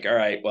saying like, all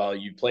right, well,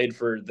 you played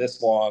for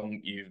this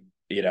long,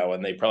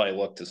 and they probably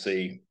look to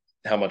see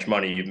how much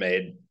money you've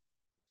made.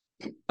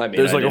 I mean,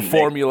 there's like a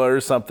formula or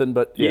something,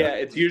 but yeah,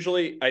 it's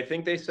usually, I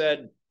think they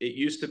said it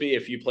used to be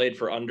if you played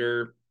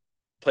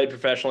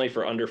professionally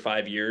for under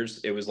 5 years,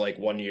 it was like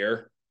 1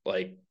 year,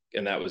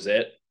 and that was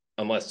it.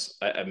 Unless,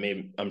 I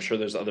mean, I'm sure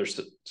there's other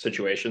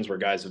situations where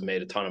guys have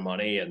made a ton of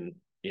money and,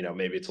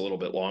 maybe it's a little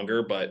bit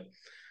longer, but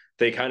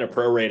they kind of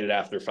prorated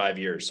after 5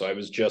 years. So I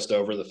was just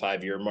over the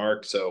 5-year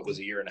mark. So it was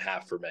a year and a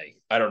half for me.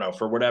 I don't know,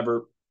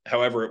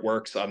 however it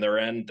works on their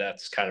end,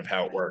 that's kind of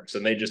how it works.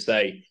 And they just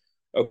say,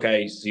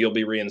 okay, so you'll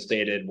be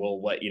reinstated.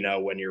 We'll let you know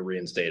when you're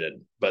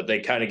reinstated. But they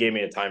kind of gave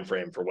me a time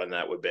frame for when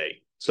that would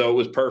be. So it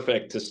was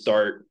perfect to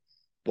start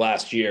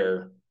last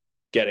year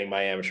getting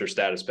my amateur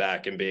status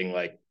back and being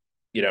like,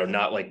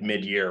 not like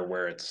mid-year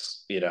where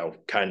it's,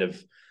 kind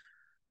of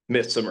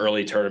missed some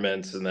early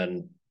tournaments and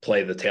then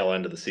play the tail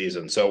end of the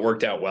season. So it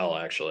worked out well,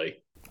 actually.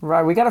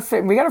 Right, we gotta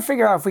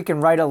figure out if we can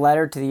write a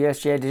letter to the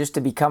USGA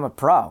to become a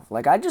pro.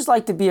 Like, I just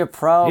like to be a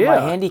pro. Yeah. My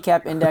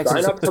handicap index Sign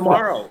is up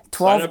tomorrow.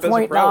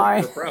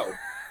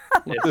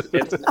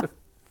 12.9.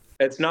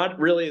 It's not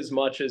really as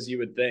much as you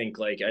would think.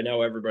 Like, I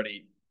know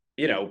everybody,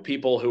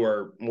 people who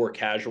are more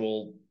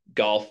casual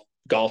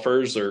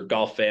golfers or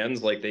golf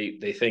fans, like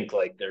they think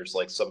like there's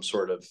like some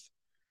sort of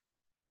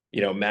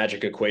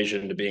magic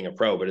equation to being a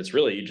pro, but it's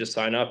really, you just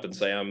sign up and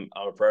say I'm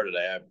a pro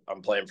today.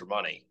 I'm playing for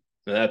money,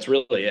 and that's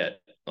really it.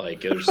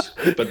 Like,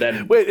 but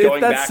then wait, if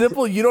that's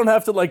simple, you don't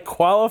have to like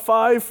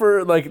qualify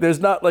for there's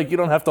not like, you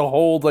don't have to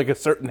hold like a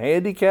certain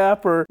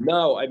handicap or.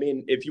 No, I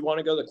mean, if you want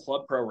to go the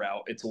club pro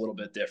route, it's a little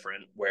bit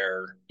different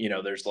where,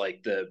 there's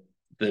like the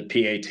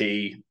PAT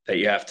that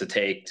you have to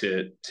take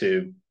to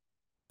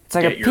It's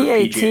like get a your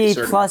PGA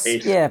PAT plus,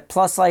 certification.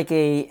 plus like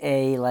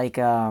a like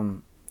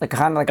kind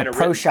of like And a a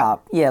pro written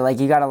shop. Yeah, like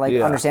you got to like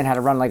Yeah. understand how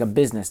to run like a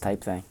business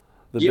type thing.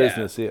 The Yeah.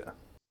 business, yeah.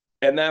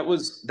 And that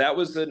was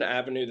an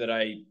avenue that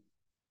I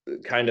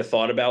kind of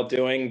thought about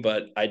doing,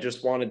 but I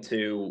just wanted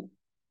to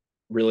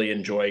really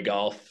enjoy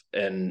golf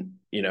and,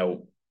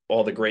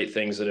 all the great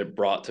things that it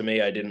brought to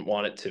me. I didn't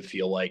want it to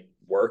feel like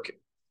work.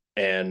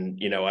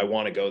 And, I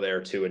want to go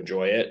there to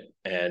enjoy it.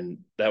 And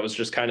that was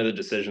just kind of the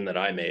decision that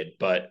I made.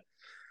 But,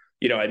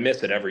 I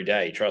miss it every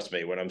day. Trust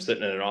me, when I'm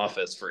sitting in an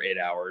office for 8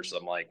 hours,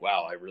 I'm like,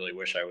 wow, I really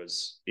wish I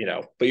was,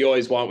 but you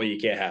always want what you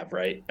can't have,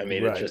 right? I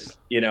mean, it Right. just,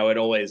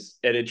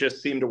 and it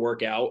just seemed to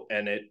work out.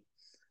 And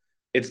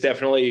it's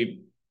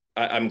definitely,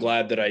 I'm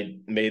glad that I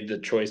made the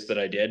choice that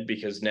I did,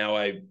 because now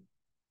I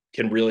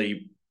can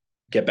really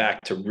get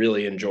back to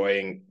really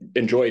enjoy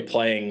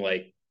playing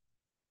like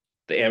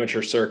the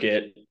amateur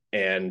circuit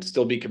and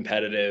still be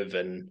competitive.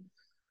 And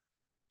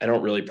I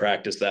don't really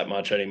practice that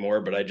much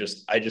anymore, but I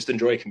just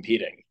enjoy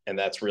competing. And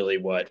that's really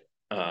what,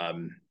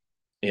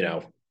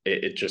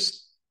 it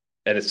just,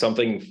 and it's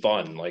something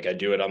fun. Like I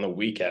do it on the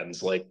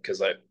weekends, like, cause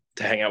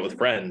to hang out with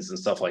friends and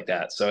stuff like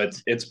that. So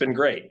it's been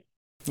great.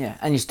 Yeah,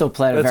 and you still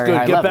play at a That's very good.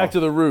 high Get level. back to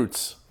the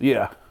roots.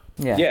 Yeah.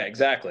 Yeah. Yeah,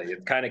 exactly.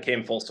 It kind of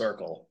came full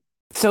circle.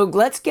 So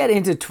let's get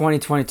into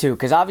 2022,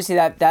 because obviously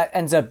that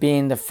ends up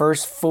being the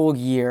first full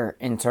year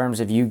in terms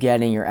of you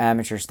getting your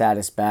amateur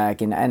status back,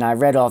 and I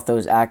read off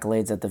those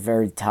accolades at the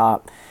very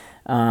top,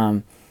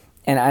 and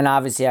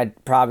obviously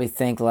I'd probably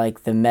think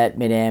like the Met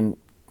Mid-Am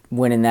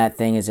winning that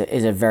thing is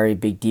a very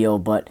big deal,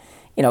 but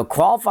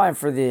qualifying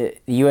for the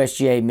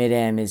USGA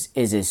Mid-Am is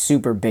a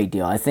super big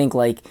deal. I think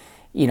like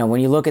when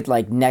you look at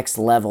like next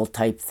level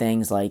type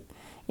things like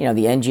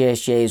the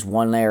NGSJ is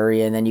one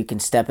area, and then you can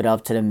step it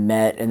up to the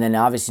Met, and then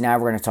obviously now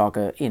we're going to talk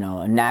a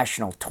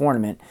national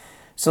tournament.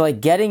 So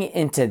like getting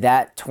into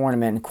that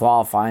tournament and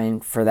qualifying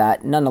for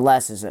that,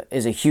 nonetheless,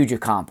 is a huge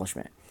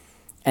accomplishment.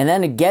 And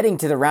then getting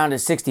to the round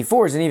of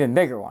 64 is an even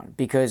bigger one,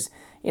 because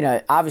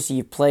obviously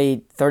you've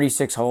played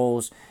 36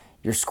 holes,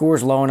 your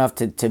score's low enough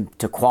to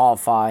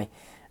qualify.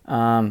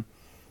 What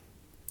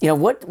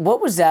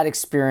was that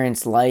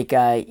experience like?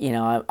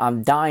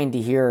 I'm dying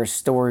to hear a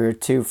story or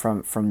two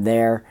from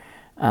there.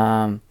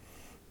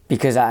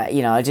 Because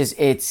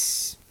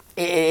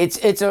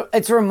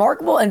it's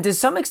remarkable, and to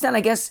some extent,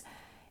 I guess,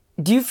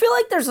 do you feel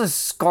like there's a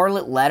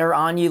scarlet letter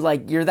on you,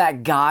 like you're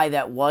that guy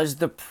that was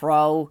the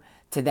pro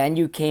to then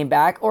you came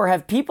back, or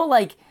have people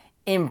like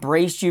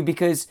embraced you?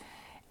 Because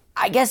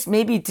I guess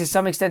maybe to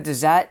some extent, do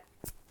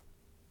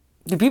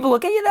people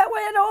look at you that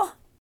way at all?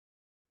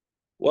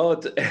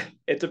 Well,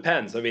 it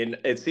depends. I mean,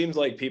 it seems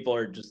like people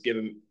are just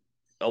giving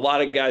a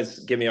lot of guys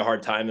give me a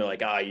hard time. They're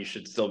like, you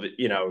should still be,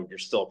 you're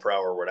still a pro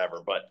or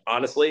whatever. But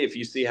honestly, if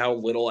you see how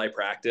little I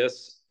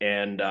practice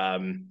and, I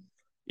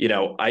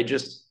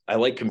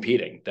like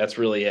competing. That's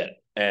really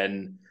it.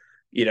 And,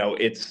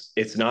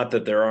 it's not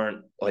that there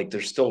aren't like,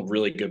 there's still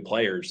really good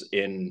players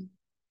in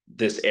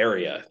this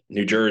area,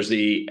 New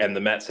Jersey and the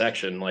Met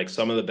section. Like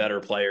some of the better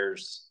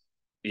players,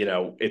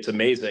 it's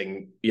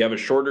amazing. You have a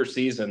shorter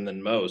season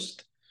than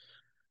most,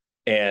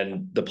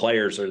 and the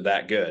players are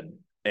that good.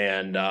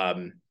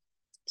 And,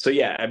 so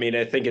yeah, I mean,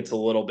 I think it's a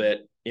little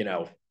bit,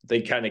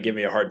 they kind of give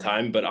me a hard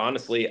time, but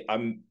honestly,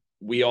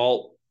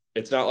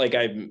 it's not like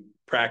I'm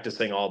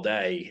practicing all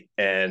day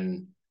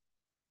and,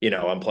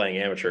 I'm playing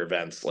amateur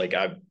events. Like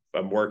I'm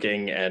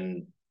working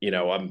and,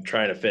 I'm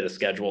trying to fit a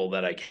schedule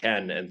that I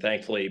can. And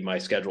thankfully my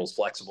schedule's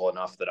flexible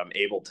enough that I'm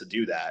able to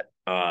do that.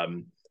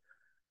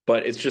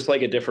 But it's just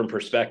like a different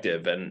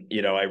perspective. And,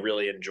 I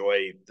really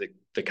enjoy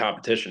the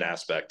competition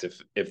aspect.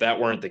 If that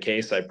weren't the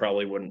case, I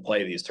probably wouldn't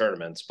play these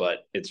tournaments,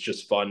 but it's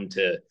just fun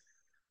to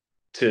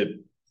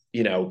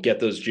get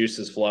those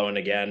juices flowing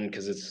again.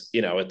 Cause it's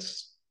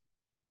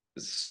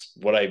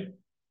what I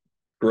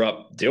grew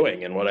up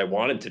doing and what I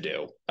wanted to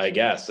do. I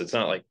guess it's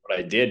not like what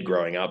I did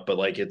growing up, but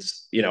like,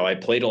 I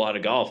played a lot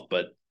of golf,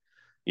 but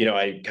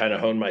I kind of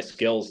honed my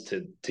skills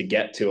to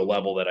get to a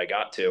level that I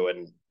got to.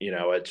 And,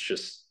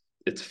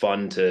 it's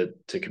fun to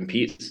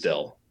compete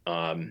still.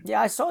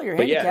 Yeah, I saw your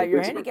but yeah, handicap.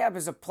 Your handicap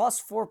is a plus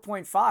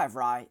 4.5,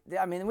 Rye.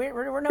 I mean,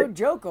 we're no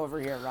joke over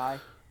here, Rye.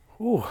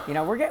 Ooh.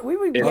 We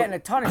would be getting a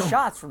ton of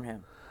shots from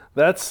him.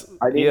 I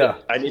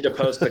need to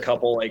post a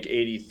couple like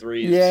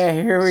 83s. Yeah,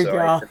 here we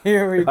go.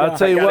 Here we go. I'll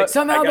tell you what.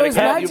 Somehow those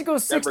magical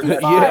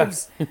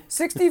 65s,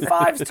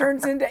 65s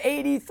turns into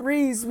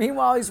 83s.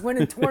 Meanwhile, he's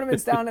winning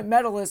tournaments down at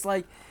Medalist.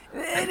 Like,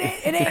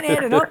 it ain't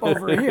added up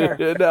over here.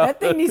 No.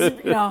 That thing needs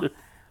to,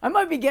 I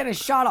might be getting a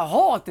shot a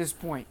hole at this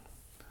point.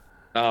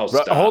 Oh,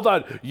 stop. Hold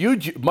on.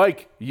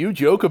 Mike, you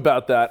joke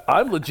about that.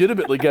 I'm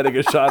legitimately getting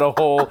a shot a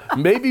hole,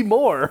 maybe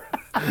more.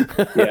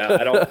 Yeah,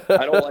 I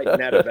don't like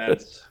net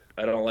events.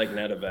 I don't like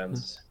net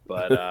events.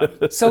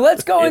 But so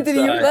let's go into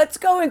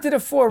the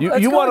four.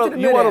 You want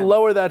to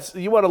lower that.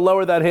 You want to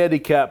lower that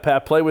handicap,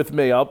 Pat. Play with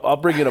me. I'll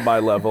bring you to my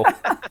level.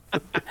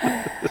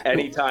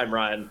 Anytime,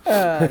 Ryan.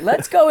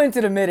 Let's go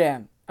into the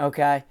Mid-Am.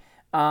 Okay.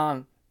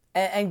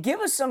 And give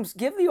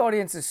the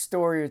audience a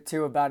story or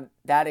two about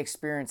that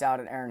experience out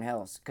at Erin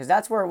Hills, because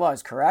that's where it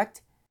was,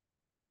 correct?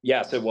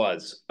 Yes, it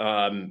was.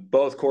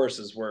 Both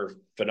courses were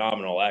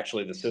phenomenal.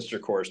 Actually, the sister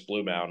course,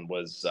 Blue Mound,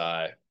 was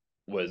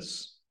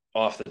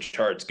off the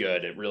charts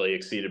good. It really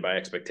exceeded my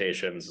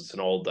expectations. It's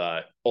an old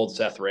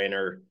Seth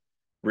Rayner,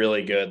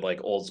 really good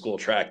like old school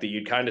track that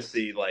you'd kind of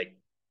see like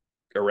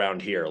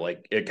around here.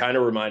 Like it kind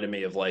of reminded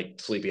me of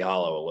like Sleepy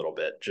Hollow a little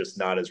bit, just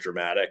not as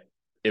dramatic.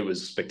 It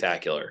was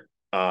spectacular.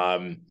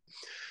 Yeah,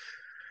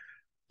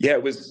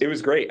 it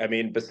was great. I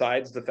mean,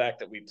 besides the fact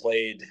that we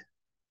played,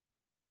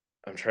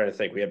 I'm trying to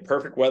think, we had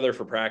perfect weather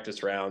for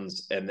practice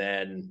rounds, and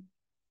then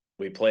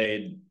we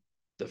played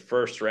the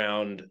first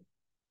round.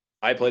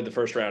 I played the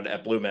first round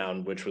at Blue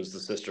Mound, which was the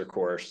sister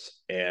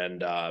course,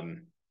 and I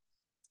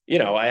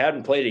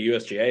hadn't played a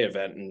USGA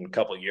event in a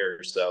couple of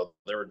years, so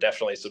there were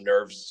definitely some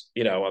nerves,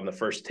 on the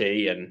first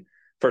tee and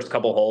first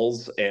couple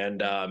holes,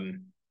 and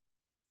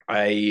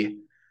I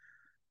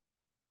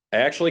I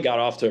actually got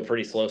off to a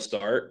pretty slow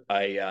start.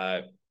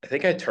 I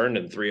think I turned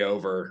in three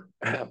over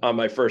on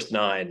my first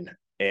nine,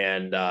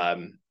 and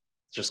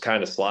just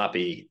kind of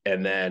sloppy,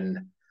 and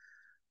then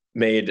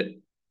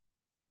made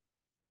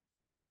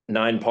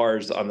nine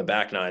pars on the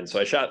back nine. So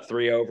I shot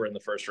three over in the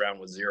first round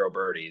with zero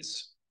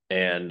birdies.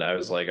 And I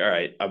was like, all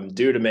right, I'm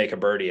due to make a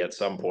birdie at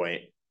some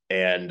point.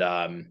 And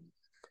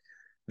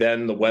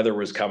then the weather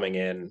was coming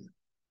in,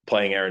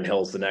 playing Erin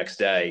Hills the next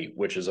day,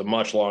 which is a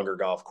much longer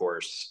golf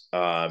course.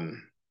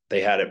 They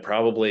had it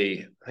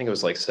probably, I think it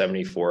was like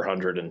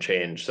 7,400 and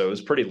change. So it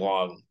was pretty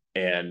long.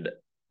 And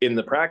in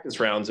the practice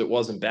rounds, it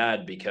wasn't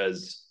bad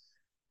because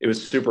it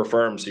was super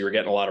firm. So you were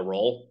getting a lot of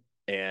roll.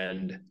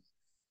 And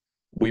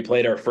we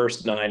played our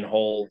first nine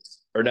holes,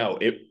 or no,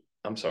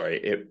 I'm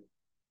sorry,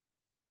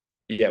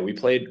 yeah, we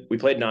played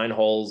nine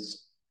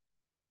holes.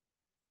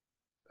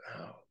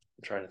 Oh,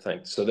 I'm trying to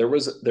think. So there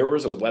was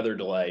a weather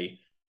delay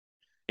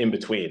in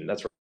between.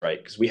 That's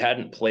right, because we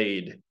hadn't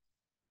played.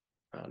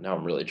 Oh, now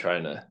I'm really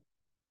trying to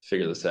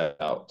figure this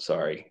out.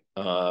 Sorry.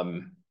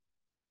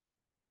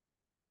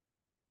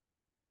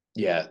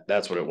 Yeah,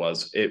 that's what it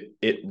was.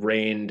 It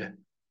rained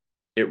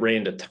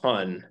a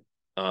ton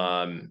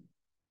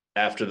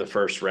after the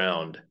first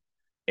round,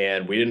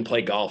 and we didn't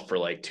play golf for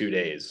like 2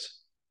 days.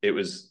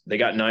 They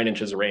got 9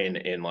 inches of rain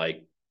in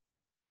like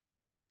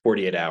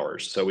 48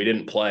 hours. So we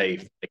didn't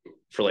play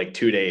for like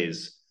 2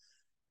 days.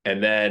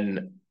 And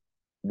then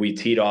we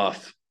teed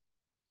off.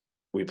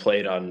 We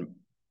played on,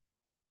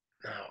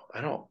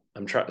 no,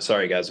 I'm trying,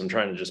 sorry guys, I'm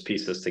trying to just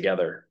piece this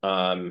together.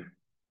 Trying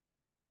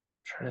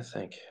to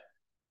think.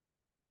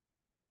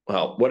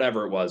 Well,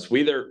 whatever it was,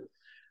 we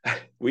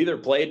either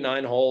played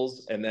nine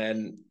holes and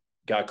then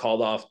got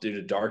called off due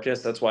to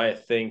darkness. That's why I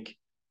think,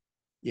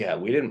 yeah,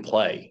 we didn't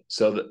play.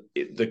 So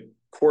the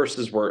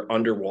courses were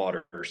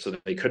underwater, so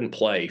they couldn't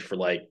play for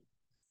like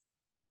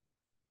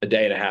a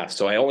day and a half.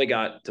 So I only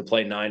got to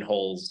play nine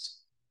holes.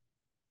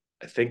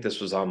 I think this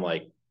was on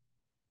like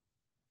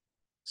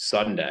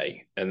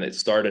Sunday, and it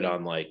started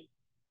on like,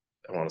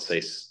 I want to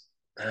say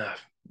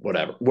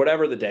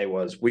whatever the day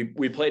was. We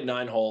played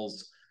nine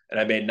holes, and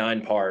I made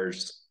nine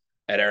pars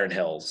at Erin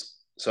Hills.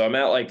 So I'm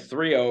at like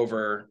three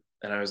over,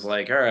 and I was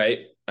like, all right.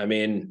 I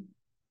mean,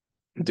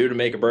 due to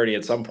make a birdie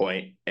at some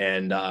point,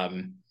 and I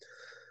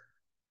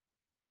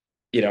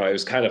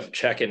was kind of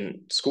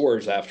checking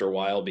scores after a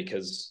while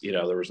because,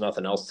 there was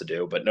nothing else to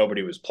do, but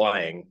nobody was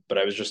playing. But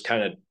I was just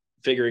kind of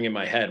figuring in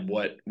my head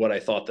what I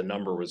thought the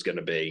number was going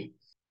to be.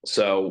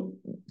 So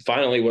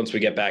finally, once we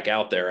get back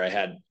out there, I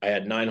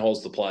had nine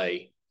holes to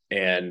play,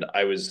 and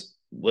I was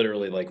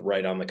literally like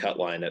right on the cut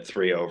line at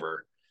three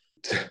over.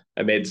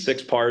 I made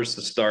six pars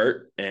to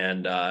start,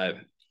 and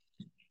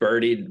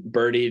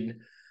birdied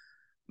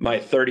my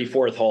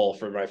 34th hole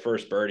for my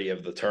first birdie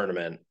of the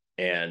tournament.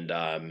 And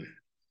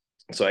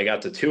so I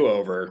got to two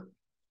over,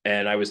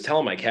 and I was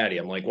telling my caddy,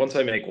 I'm like, once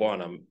I make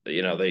one,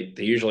 they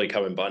usually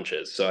come in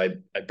bunches. So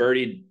I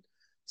birdied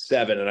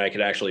seven, and I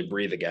could actually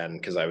breathe again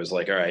because I was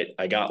like, all right,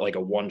 I got like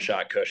a one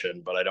shot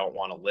cushion, but I don't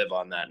want to live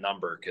on that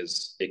number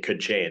because it could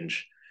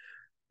change.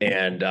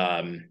 And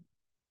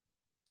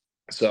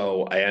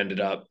so I ended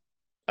up,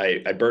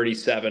 I birdied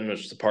seven,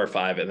 which is a par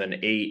five, and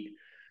then eight,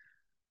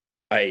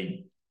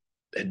 I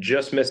had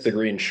just missed the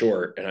green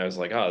short, and I was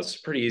like, oh, this is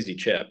a pretty easy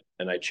chip,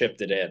 and I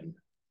chipped it in.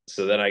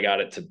 So then I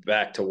got it to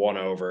back to one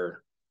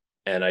over,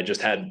 and I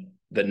just had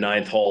the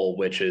ninth hole,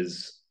 which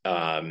is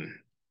the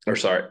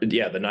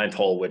ninth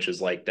hole, which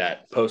is like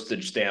that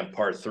postage stamp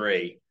par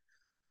three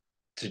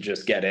to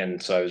just get in.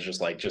 So I was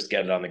just like, just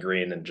get it on the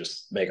green and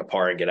just make a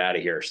par and get out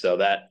of here. So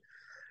that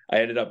I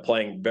ended up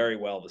playing very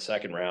well the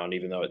second round,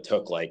 even though it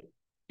took like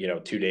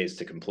 2 days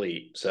to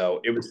complete. So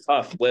it was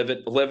tough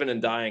living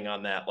and dying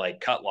on that like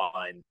cut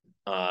line.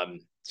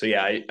 So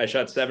yeah, I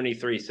shot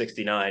 73,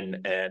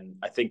 69, and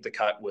I think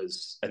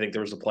I think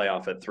there was a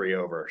playoff at three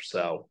over.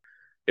 So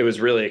it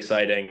was really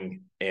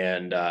exciting,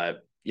 and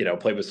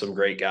played with some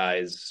great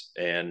guys,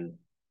 and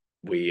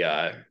we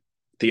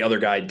the other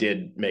guy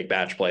did make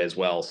match play as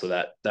well, so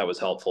that was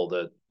helpful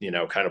to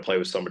kind of play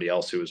with somebody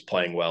else who was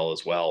playing well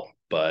as well.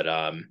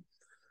 But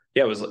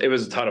Yeah, it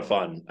was a ton of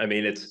fun. I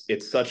mean,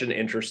 it's such an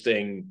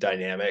interesting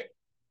dynamic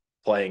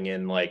playing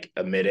in like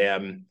a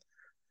mid-am,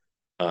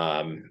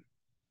 um,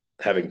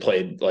 having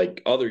played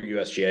like other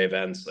USGA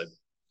events. Like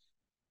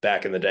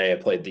back in the day, I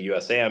played the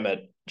USAM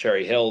at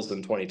Cherry Hills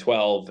in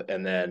 2012,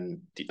 and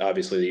then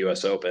obviously the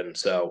US Open.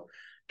 So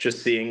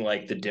just seeing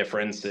like the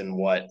difference in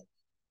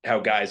how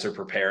guys are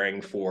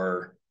preparing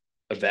for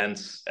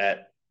events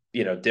at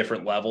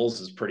different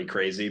levels is pretty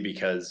crazy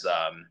because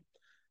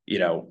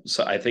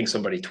so I think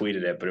somebody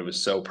tweeted it, but it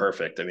was so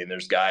perfect. I mean,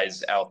 there's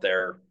guys out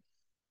there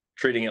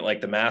treating it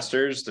like the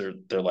Masters.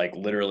 They're like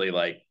literally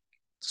like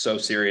so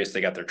serious.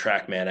 They got their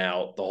TrackMan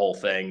out, the whole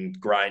thing,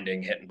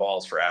 grinding, hitting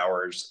balls for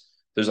hours.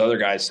 There's other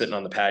guys sitting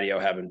on the patio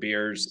having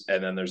beers,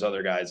 and then there's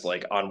other guys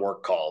like on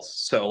work calls.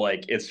 So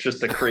like it's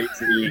just a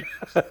crazy,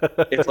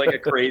 it's like a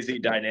crazy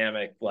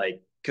dynamic.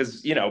 Like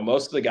because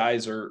most of the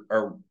guys are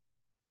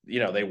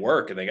they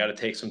work and they got to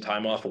take some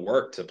time off of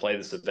work to play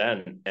this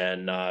event,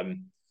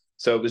 and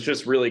so it was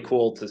just really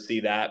cool to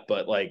see that.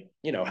 But like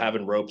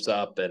having ropes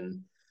up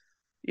and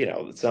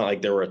it's not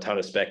like there were a ton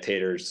of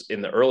spectators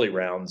in the early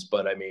rounds,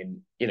 but I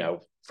mean,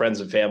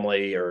 friends and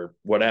family or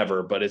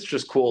whatever. But it's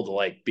just cool to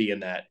like be in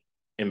that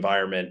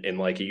environment in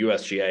like a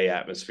USGA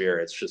atmosphere.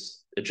 It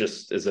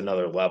just is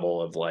another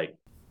level of like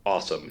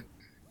awesome.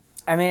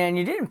 I mean, and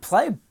you didn't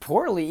play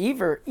poorly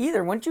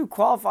either. Once you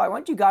qualify,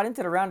 once you got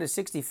into the round of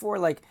 64,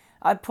 like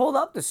I pulled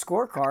up the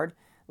scorecard,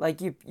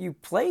 like you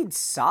played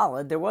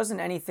solid. There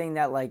wasn't anything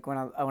that like when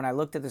I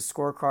looked at the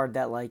scorecard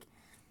that like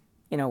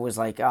was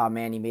like, oh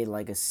man, he made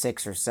like a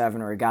 6 or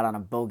 7 or he got on a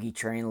bogey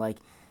train. Like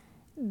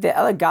the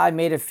other guy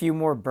made a few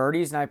more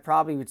birdies, and I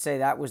probably would say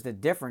that was the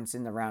difference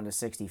in the round of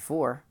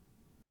 64.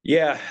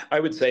 Yeah, I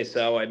would say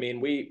so. I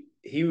mean,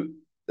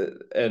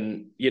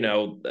 and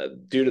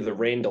due to the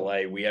rain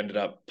delay,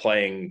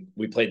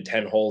 we played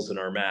 10 holes in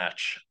our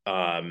match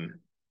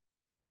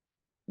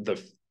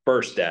the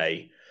first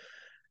day.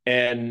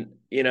 And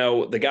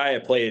the guy I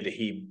played,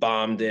 he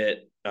bombed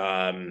it.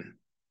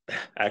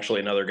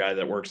 Actually, another guy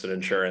that works in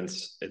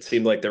insurance. It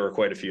seemed like there were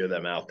quite a few of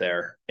them out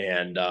there,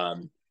 and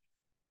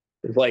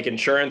like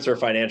insurance or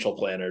financial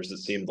planners. It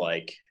seemed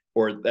like,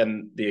 or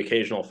then the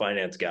occasional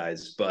finance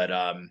guys. But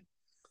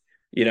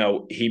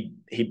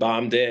he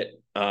bombed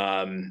it,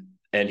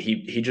 and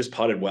he just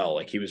putted well.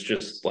 Like he was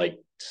just like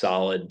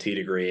solid tee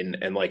to green,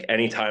 and like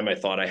anytime I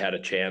thought I had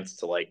a chance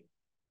to like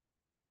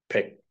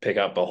pick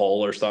up a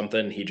hole or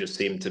something, he just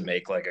seemed to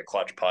make like a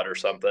clutch putt or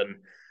something.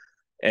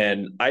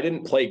 And I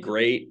didn't play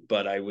great,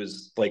 but I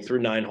was like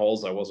through 9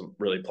 holes, I wasn't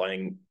really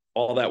playing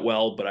all that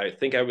well. But I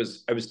think I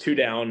was two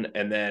down,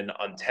 and then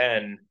on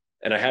 10,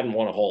 and I hadn't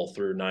won a hole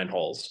through 9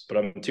 holes, but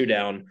I'm two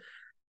down.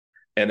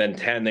 And then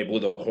 10, they blew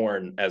the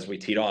horn as we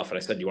teed off. And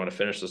I said, "Do you want to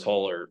finish this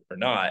hole or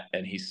not?"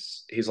 And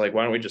he's like,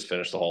 "Why don't we just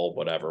finish the hole?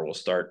 Whatever. We'll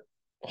start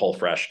hole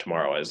fresh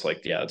tomorrow." I was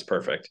like, "Yeah, that's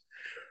perfect."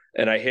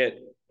 And I hit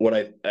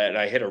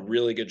a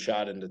really good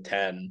shot into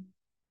 10.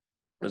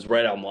 It was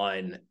right on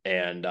line.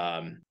 And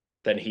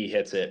then he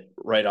hits it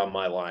right on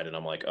my line. And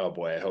I'm like, oh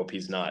boy, I hope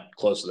he's not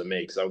closer than me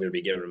because I'm going to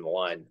be giving him the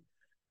line.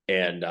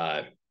 And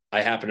I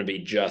happen to be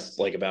just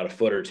like about a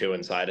foot or two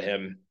inside of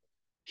him.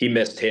 He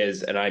missed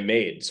his and I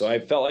made. So I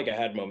felt like I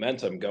had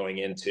momentum going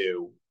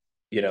into,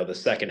 the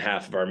second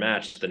half of our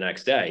match the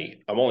next day.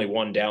 I'm only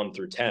one down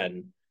through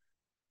 10,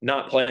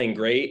 not playing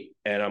great.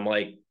 And I'm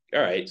like,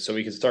 all right, so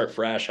we can start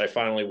fresh. I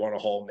finally won a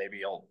hole.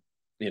 Maybe I'll,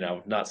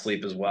 not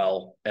sleep as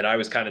well. And I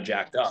was kind of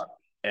jacked up.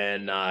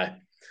 And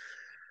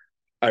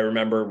I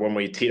remember when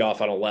we teed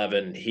off on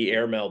 11, he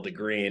airmailed the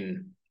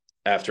green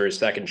after his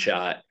second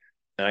shot,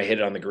 and I hit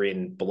it on the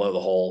green below the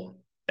hole.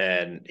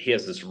 And he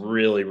has this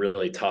really,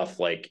 really tough,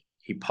 like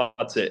he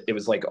putts it. It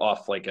was like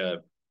off like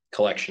a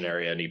collection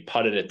area, and he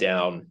putted it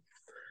down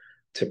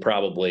to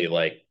probably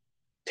like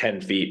 10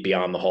 feet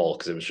beyond the hole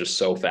because it was just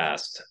so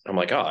fast. I'm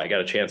like, oh, I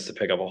got a chance to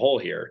pick up a hole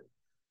here.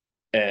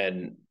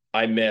 And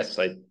I missed.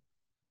 I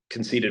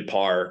conceded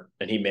par,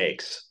 and he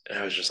makes. And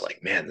I was just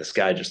like, man, this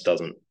guy just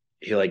doesn't.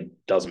 He like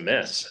doesn't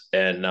miss,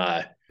 and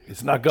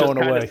It's not going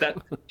away.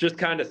 just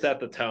kind of set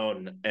the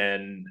tone.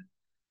 And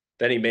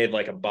then he made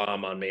like a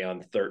bomb on me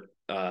on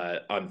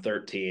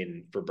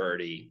 13 for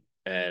birdie.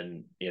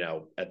 And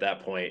at that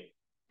point,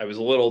 I was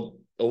a little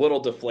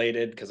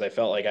deflated because I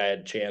felt like I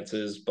had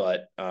chances,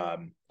 but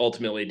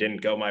ultimately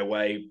didn't go my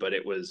way. But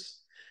it was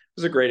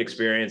a great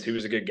experience. He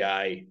was a good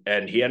guy,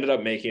 and he ended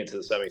up making it to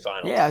the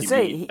semifinals. Yeah, I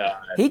say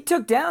he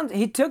took down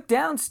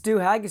Stu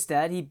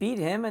Hagestad. He beat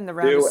him in the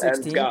round of Stu and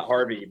 16. Scott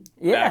Harvey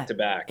Yeah, back to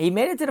back. he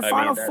made it to the I mean,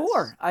 final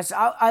four.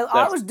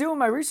 I was doing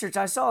my research.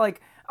 I saw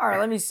like, all right,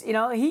 let me see.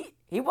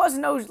 He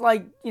wasn't no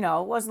like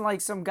wasn't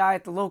like some guy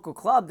at the local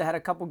club that had a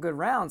couple good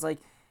rounds. Like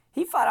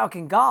he flat out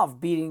can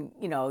golf, beating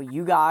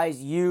you guys,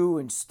 you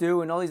and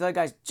Stu and all these other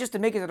guys just to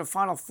make it to the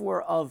final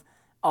four of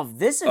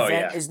this Oh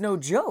event yeah. is no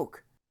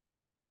joke.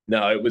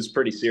 No, it was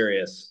pretty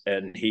serious,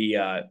 and he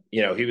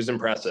was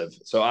impressive.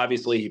 So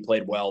obviously he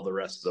played well the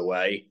rest of the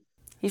way.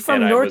 He's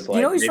And from I was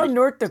North. like, He's from maybe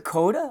North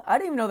Dakota. I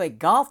didn't even know they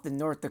golfed in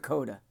North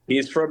Dakota.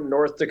 He's from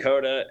North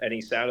Dakota, and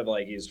he sounded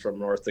like he's from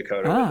North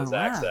Dakota with Oh, his wow.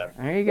 accent.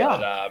 There you But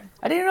go.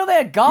 I didn't know they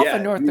had golf in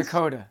yeah, North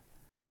Dakota.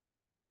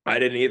 I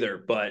didn't either.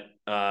 But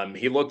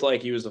he looked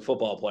like he was a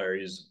football player.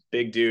 He's a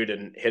big dude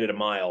and hit it a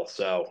mile,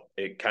 so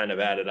it kind of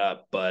added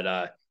up.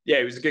 But yeah,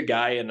 he was a good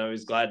guy, and I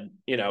was glad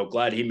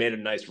he made a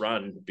nice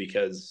run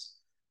because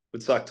it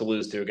would suck to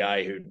lose to a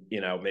guy who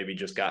maybe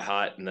just got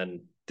hot and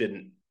then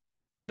didn't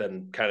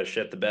then kind of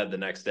shit the bed the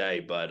next day.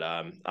 But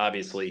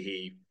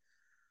obviously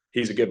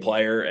he's a good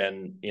player,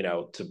 and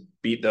to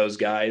beat those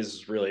guys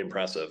is really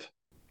impressive.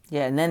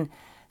 Yeah, and then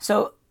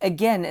so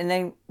again, and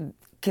then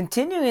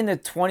continuing the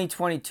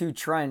 2022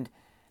 trend,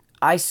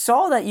 I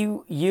saw that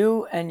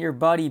you and your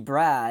buddy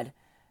Brad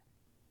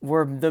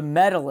were the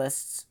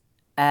medalists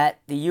at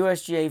the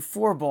USGA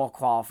four ball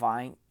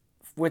qualifying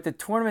with the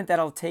tournament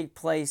that'll take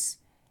place.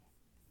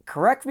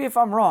 Correct me if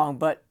I'm wrong,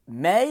 but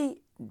May,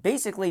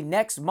 basically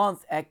next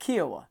month at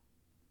Kiowa.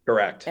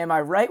 Correct. Am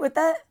I right with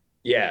that?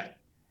 Yeah.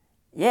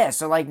 Yeah,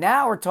 so like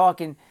now we're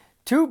talking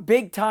two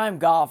big time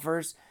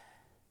golfers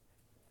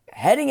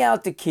heading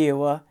out to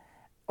Kiowa.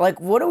 Like,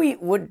 what do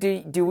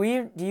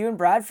you and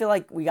Brad feel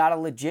like we got a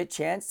legit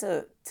chance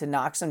to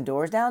knock some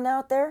doors down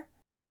out there?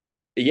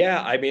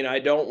 Yeah, I mean, I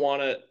don't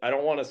want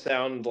to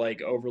sound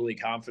like overly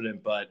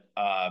confident, but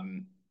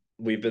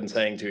we've been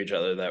saying to each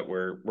other that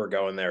we're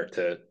going there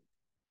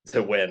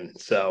to win.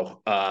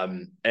 So,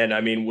 and I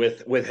mean,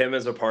 with him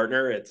as a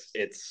partner,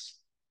 it's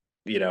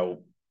you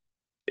know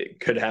it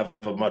could have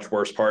a much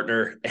worse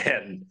partner,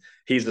 and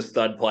he's a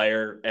stud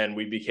player, and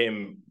we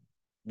became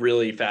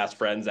really fast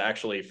friends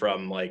actually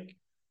from like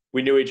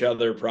we knew each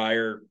other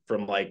prior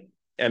from like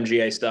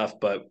MGA stuff,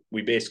 but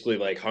we basically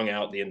like hung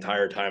out the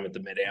entire time at the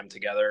Mid Am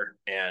together,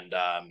 and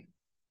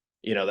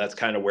that's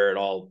kind of where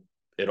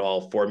it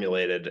all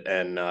formulated,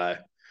 and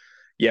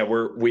yeah,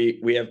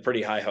 we have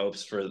pretty high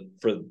hopes for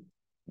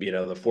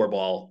the four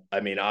ball.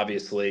 I mean,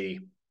 obviously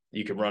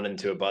you can run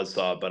into a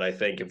buzzsaw, but I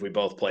think if we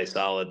both play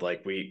solid,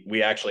 like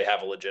we actually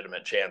have a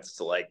legitimate chance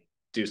to like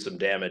do some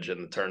damage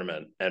in the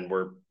tournament. And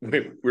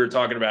we were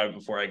talking about it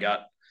before I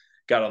got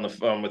on the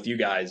phone with you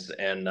guys,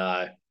 and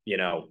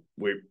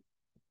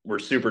we're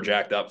super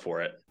jacked up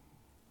for it.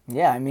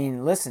 Yeah, I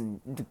mean,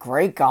 listen,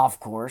 great golf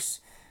course.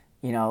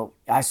 You know,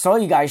 I saw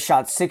you guys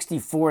shot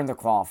 64 in the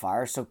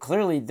qualifier, so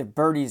clearly the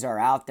birdies are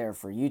out there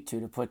for you two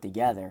to put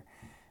together.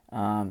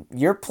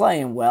 You're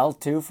playing well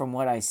too, from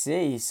what I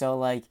see. So,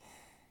 like,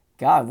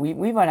 God, we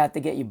might have to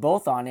get you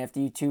both on after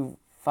you two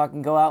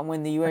fucking go out and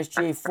win the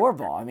USGA four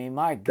ball. I mean,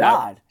 my That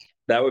God.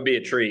 that would be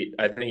a treat.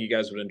 I think you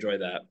guys would enjoy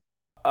that.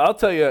 I'll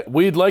tell you,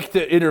 we'd like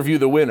to interview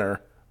the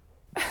winner,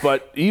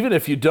 but even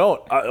if you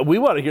don't, we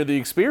want to hear the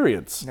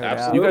experience. No doubt. You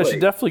Absolutely. guys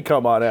should definitely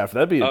come on after.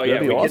 That'd be Oh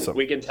yeah, we awesome. can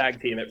we can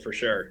tag team it for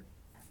sure.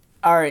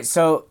 All right,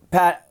 so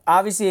Pat,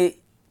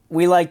 obviously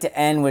we like to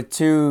end with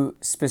two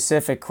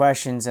specific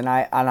questions, and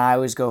I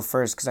always go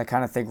first because I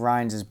kind of think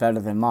Ryan's is better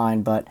than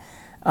mine. But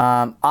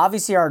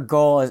obviously our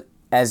goal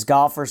as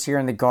golfers here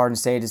in the Garden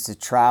State is to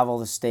travel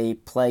the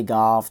state, play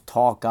golf,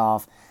 talk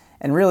golf,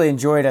 and really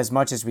enjoy it as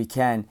much as we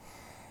can.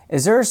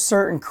 Is there a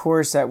certain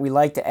course that we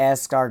like to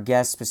ask our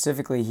guests,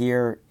 specifically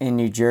here in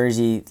New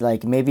Jersey,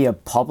 like maybe a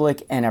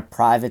public and a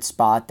private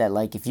spot that,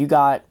 like, if you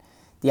got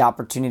the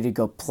opportunity to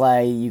go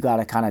play, you got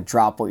to kind of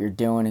drop what you're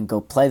doing and go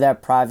play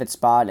that private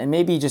spot, and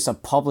maybe just a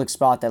public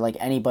spot that like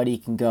anybody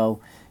can go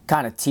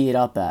kind of tee it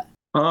up at?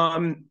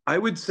 I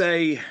would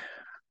say,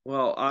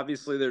 well,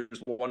 obviously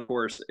there's one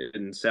course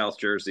in South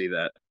Jersey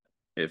that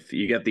if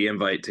you get the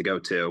invite to go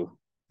to,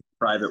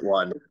 private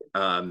one,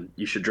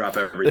 you should drop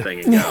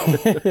everything and go.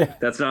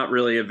 That's not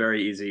really a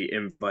very easy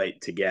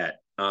invite to get.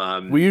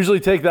 We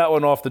usually take that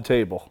one off the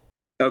table.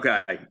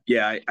 Okay.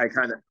 Yeah, I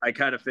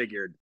kind of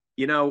figured.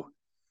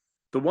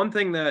 The one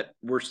thing that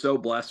we're so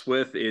blessed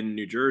with in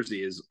New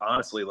Jersey is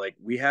honestly like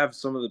we have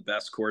some of the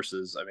best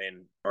courses. I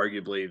mean,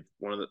 arguably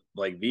one of the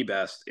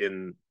best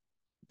in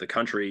the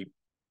country,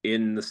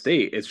 in the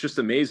state. It's just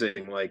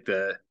amazing. Like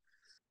we're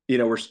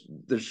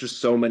there's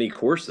just so many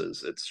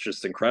courses. It's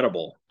just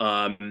incredible.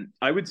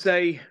 I would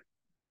say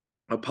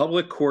a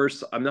public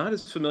course. I'm not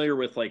as familiar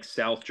with like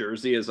South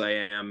Jersey as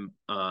I am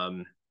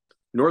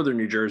Northern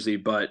New Jersey,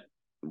 but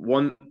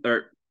one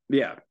or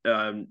yeah,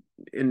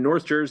 in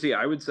North Jersey,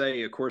 I would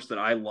say a course that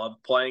I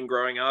loved playing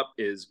growing up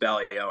is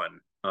Ballyowen.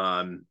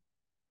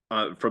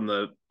 From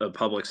a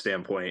public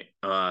standpoint,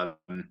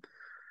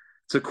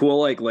 it's a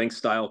cool like link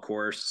style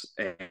course,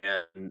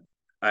 and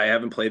I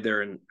haven't played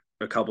there in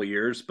a couple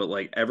years, but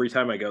like every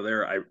time I go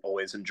there, I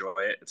always enjoy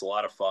it. It's a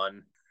lot of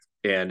fun,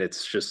 and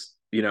it's just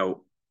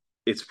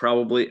it's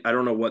probably I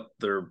don't know what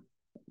their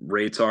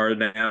rates are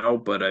now,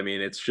 but I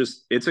mean it's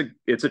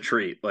a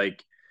treat.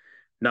 Like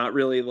not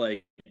really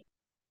like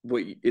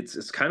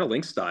it's kind of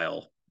link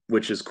style,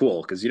 which is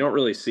cool because you don't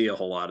really see a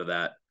whole lot of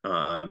that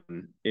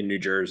in New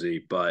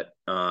Jersey. But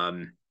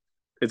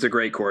it's a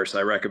great course.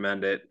 I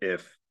recommend it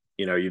if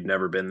you've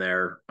never been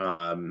there.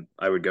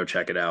 I would go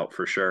check it out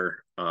for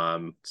sure.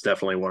 It's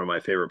definitely one of my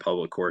favorite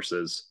public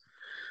courses.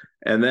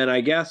 And then I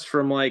guess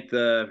from like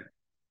that's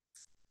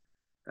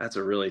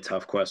a really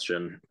tough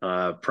question.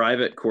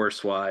 Private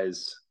course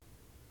wise,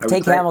 I would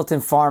Take say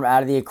Hamilton Farm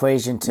out of the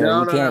equation too. no,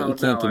 You no, can't no, you no.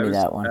 can't give me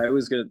that one. I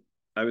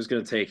was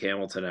gonna take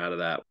Hamilton out of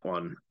that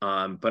one.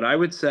 But I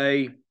would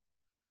say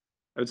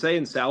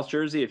in South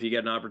Jersey, if you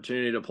get an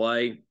opportunity to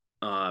play,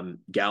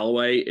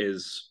 Galloway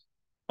is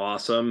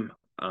awesome.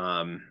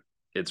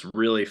 It's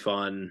really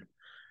fun.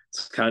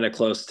 It's kind of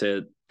close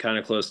to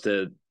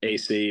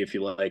AC if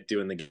you like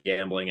doing the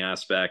gambling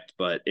aspect,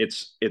 but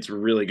it's a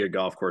really good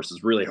golf course.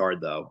 It's really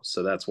hard though,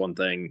 so that's one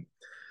thing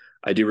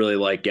I do really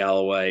like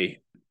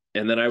Galloway.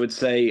 And then I would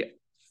say,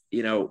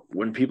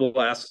 when people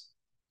ask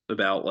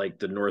about like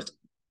the North,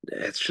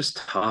 it's just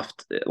tough.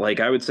 Like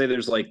I would say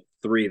there's like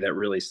three that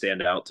really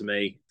stand out to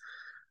me.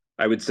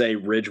 I would say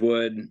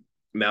Ridgewood,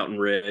 Mountain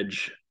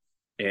Ridge,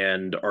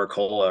 and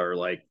Arcola are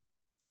like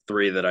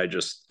three that I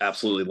just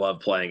absolutely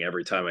love playing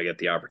every time I get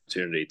the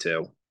opportunity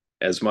to.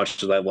 As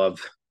much as I love,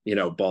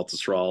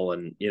 Baltusrol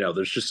and,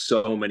 there's just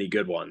so many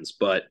good ones,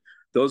 but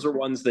those are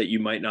ones that you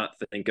might not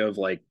think of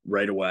like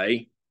right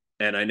away.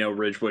 And I know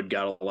Ridgewood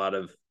got a lot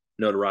of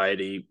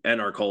notoriety and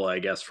Arcola, I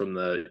guess, from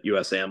the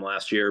USAM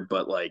last year,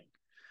 but like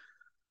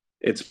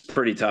it's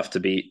pretty tough to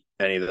beat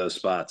any of those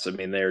spots. I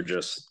mean, they're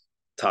just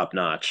top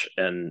notch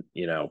and,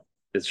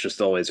 it's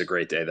just always a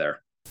great day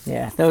there.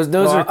 Yeah, those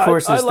are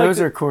courses. Those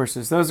are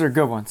courses. Those are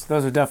good ones.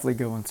 Those are definitely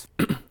good ones.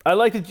 I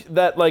like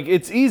that like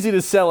it's easy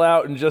to sell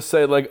out and just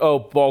say like, oh,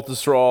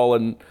 Baltusrol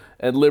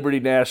and Liberty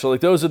National,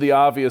 like those are the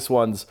obvious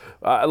ones.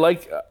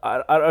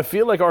 I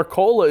feel like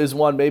Arcola is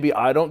one maybe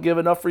I don't give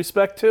enough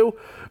respect to,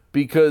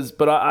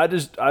 but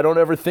I don't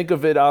ever think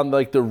of it on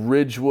like the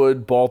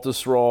Ridgewood,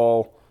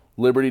 Baltusrol,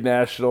 Liberty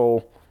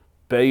National,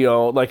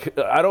 Bayonne. Like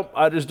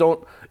I just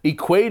don't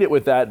equate it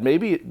with that.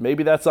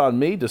 Maybe that's on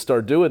me to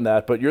start doing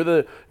that. But you're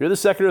the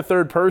second or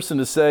third person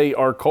to say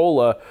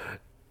Arcola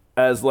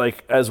as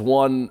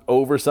one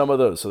over some of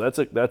those. So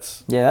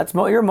that's yeah.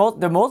 There are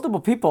multiple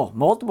people.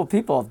 Multiple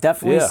people have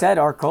definitely said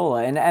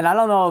Arcola, and I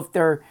don't know if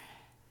they're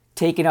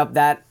taking up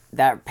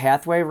that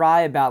pathway,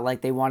 Rye, about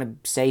like they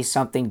want to say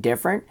something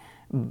different.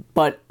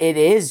 But it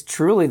is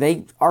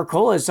truly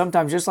Arcola is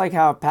sometimes just like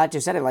how Pat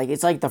just said it. Like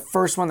it's like the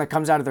first one that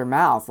comes out of their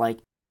mouth. Like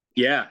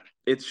yeah,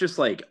 it's just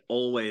like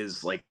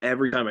always like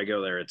every time I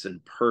go there, it's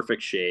in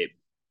perfect shape.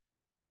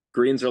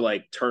 Greens are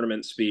like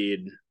tournament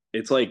speed.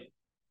 It's like,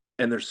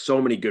 and there's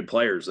so many good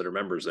players that are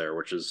members there,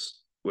 which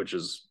is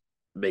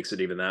makes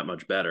it even that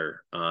much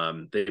better.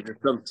 They've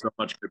done so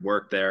much good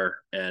work there,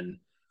 and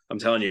I'm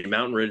telling you,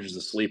 Mountain Ridge is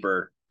a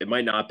sleeper. It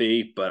might not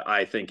be, but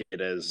I think it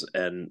is,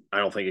 and I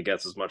don't think it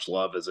gets as much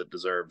love as it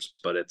deserves.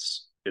 But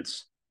it's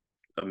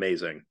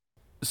amazing.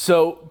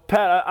 So,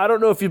 Pat, I don't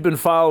know if you've been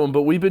following,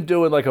 but we've been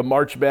doing like a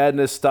March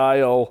Madness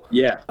style,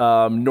 Yeah,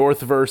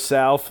 North versus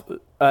South,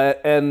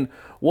 and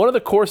one of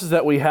the courses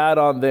that we had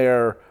on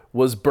there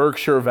was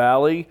Berkshire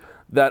Valley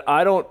that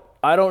I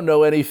don't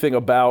know anything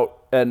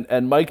about,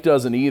 and Mike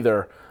doesn't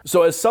either.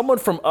 So, as someone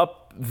from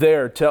up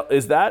there,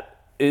 is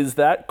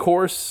that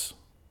course?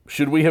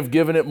 Should we have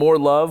given it more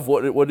love?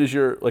 What is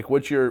your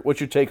what's your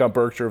take on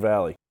Berkshire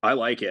Valley? I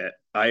like it.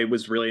 I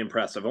was really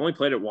impressed. I've only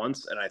played it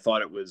once, and I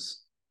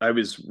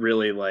was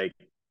really like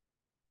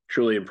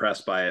truly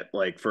impressed by it.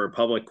 Like for a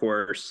public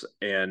course,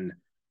 and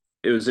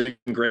it was in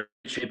great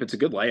shape. It's a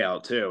good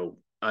layout too.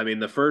 I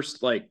mean, I want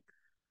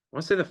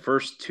to say the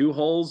first two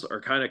holes are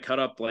kind of cut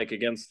up like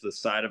against the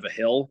side of a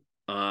hill.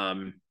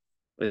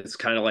 It's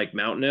kind of like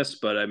mountainous,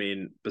 but I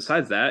mean,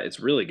 besides that, it's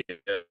really good.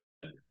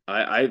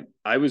 I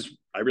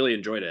really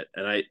enjoyed it,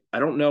 and I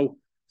don't know.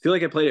 I feel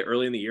like I played it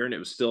early in the year, and it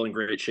was still in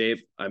great shape.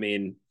 I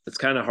mean, it's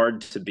kind of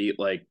hard to beat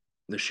like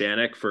the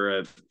Shannock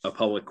for a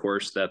public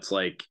course that's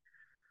like,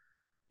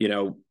 you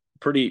know,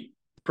 pretty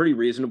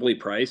reasonably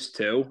priced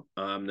too.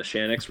 The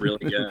Shannock's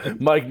really good.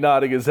 Mike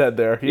nodding his head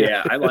there.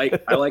 Yeah, I like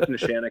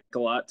Neshannock a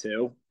lot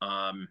too.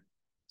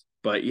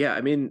 But yeah, I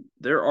mean,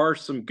 there are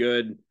some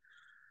good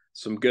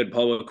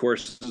public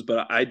courses,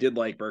 but I did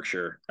like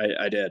Berkshire.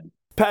 I did.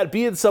 Pat,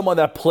 being someone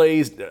that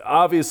plays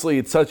obviously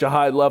at such a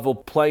high level,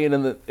 playing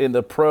in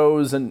the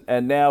pros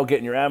and now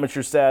getting your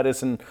amateur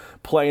status and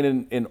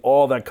playing in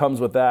all that comes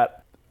with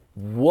that,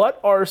 what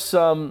are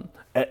some,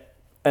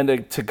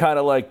 and to kind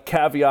of like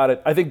caveat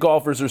it, I think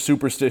golfers are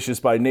superstitious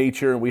by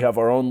nature, and we have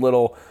our own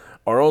little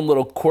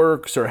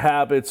quirks or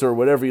habits or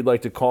whatever you'd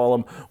like to call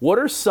them. What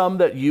are some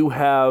that you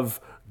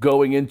have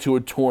going into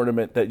a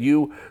tournament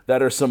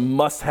that are some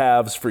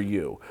must-haves for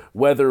you,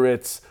 whether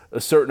it's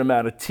a certain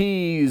amount of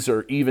tees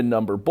or even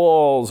number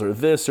balls or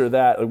this or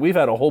that? Like, we've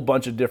had a whole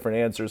bunch of different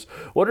answers.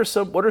 What are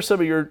some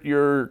of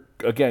your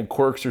again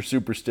quirks or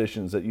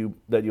superstitions that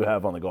you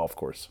have on the golf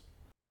course?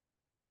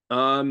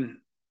 I'm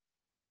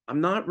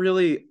not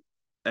really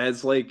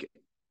as like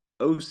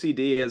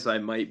OCD as I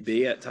might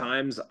be at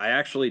times. I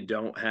actually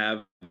don't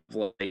have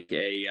like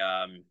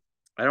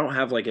I don't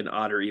have like an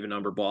odd or even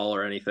number ball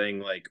or anything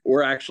like,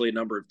 or actually a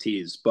number of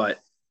tees. But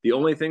the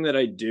only thing that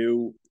I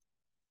do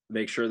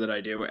make sure that I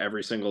do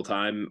every single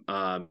time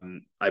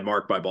I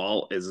mark my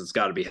ball is it's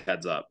got to be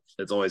heads up.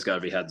 It's always got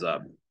to be heads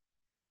up.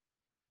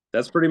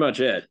 That's pretty much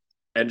it.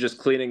 and just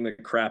cleaning the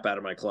crap out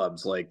of my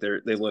clubs. Like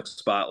they look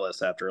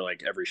spotless after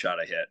like every shot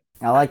I hit.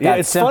 I like that. Yeah,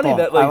 it's simple. funny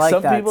that I like like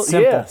some that. people,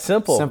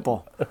 Simple.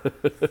 simple.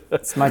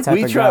 It's my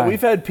type of guy. We've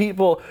had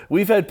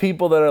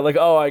people that are like,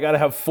 oh, I got to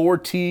have 4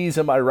 tees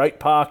in my right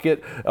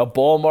pocket, a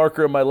ball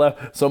marker in my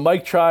left. So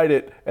Mike tried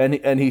it,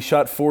 and he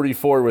shot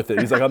 44 with it.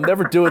 He's like, I'm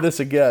never doing this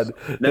again.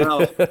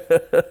 No,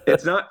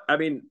 it's not. I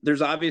mean,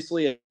 there's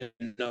obviously a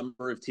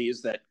number of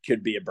tees that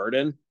could be a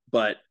burden,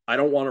 but I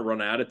don't want to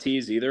run out of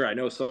tees either. I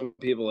know some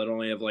people that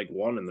only have like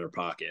 1 in their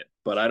pocket,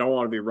 but I don't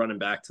want to be running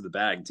back to the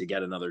bag to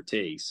get another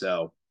tee.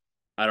 So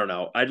I don't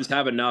know. I just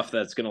have enough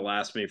that's going to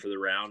last me for the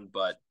round,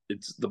 but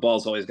the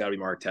ball's always got to be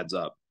marked heads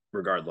up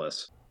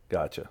regardless.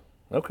 Gotcha.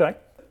 Okay.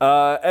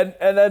 And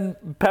then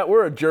Pat,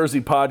 we're a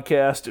Jersey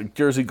podcast, a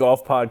Jersey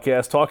golf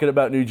podcast, talking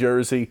about New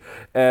Jersey,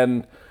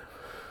 and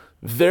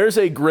there's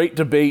a great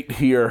debate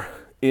here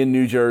in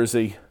New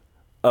Jersey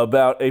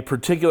about a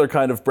particular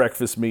kind of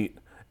breakfast meat,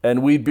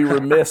 and we'd be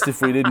remiss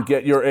if we didn't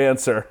get your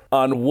answer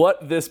on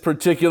what this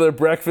particular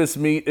breakfast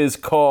meat is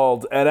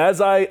called. And as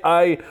I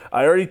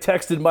already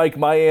texted Mike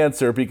my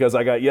answer because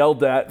I got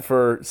yelled at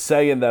for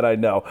saying that I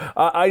know.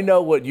 I know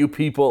what you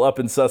people up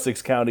in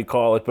Sussex County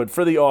call it, but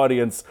for the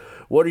audience,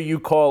 what are you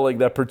calling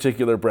that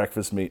particular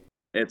breakfast meat?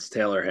 It's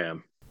Taylor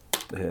ham.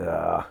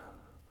 Yeah.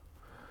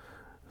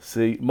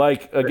 See,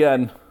 Mike,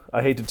 again,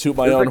 I hate to toot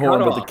my own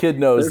horn, but the kid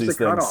knows these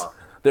things. Cutoff.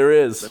 There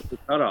is. There's the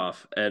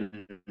cutoff,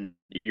 and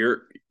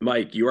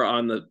Mike. You're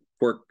on the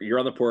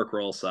pork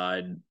roll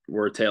side.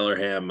 We're Taylor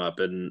ham up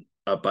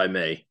by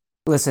me.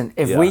 Listen,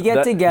 if we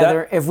get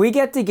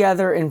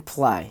together and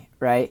play,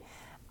 right?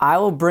 I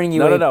will bring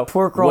you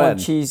pork roll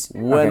and cheese.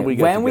 When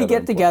we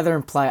get together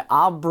and play,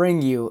 I'll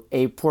bring you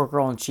a pork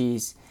roll and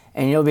cheese,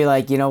 and you'll be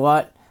like, you know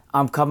what?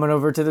 I'm coming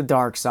over to the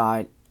dark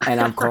side, and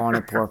I'm calling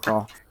it pork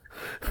roll.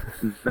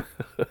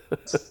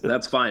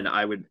 That's fine.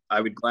 I would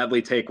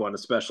gladly take one,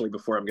 especially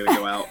before I'm going to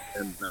go out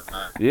and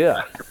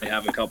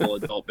have a couple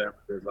adult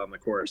beverages on the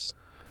course.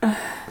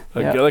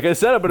 Like I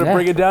said, I'm going to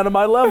bring it down to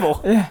my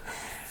level.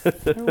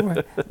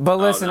 But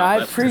listen, I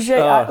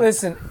appreciate.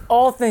 Listen,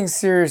 all things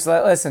serious.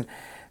 Listen,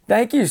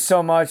 thank you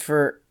so much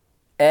for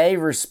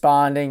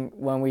responding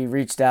when we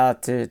reached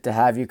out to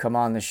have you come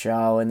on the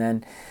show, and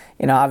then.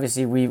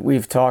 Obviously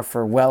we've talked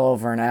for well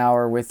over an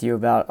hour with you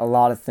about a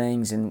lot of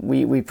things, and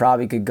we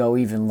probably could go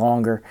even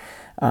longer.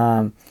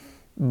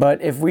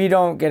 But if we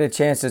don't get a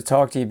chance to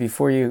talk to you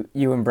before you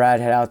and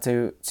Brad head out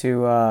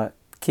to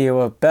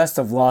Kiowa, best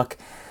of luck.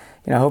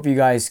 I hope you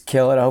guys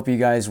kill it. I hope you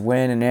guys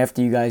win, and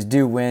after you guys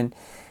do win,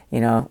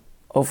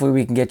 hopefully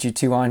we can get you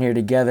two on here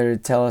together to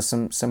tell us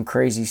some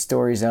crazy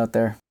stories out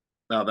there.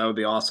 No, that would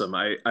be awesome.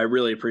 I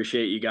really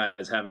appreciate you guys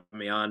having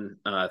me on.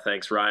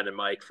 Thanks, Ryan and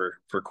Mike, for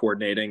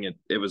coordinating.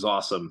 It was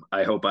awesome.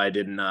 I hope I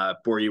didn't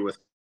bore you with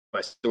my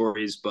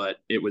stories, but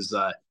it was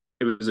a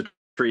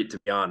treat to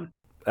be on.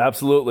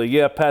 Absolutely.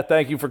 Yeah, Pat,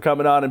 thank you for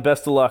coming on, and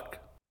best of luck.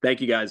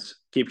 Thank you, guys.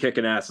 Keep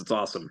kicking ass. It's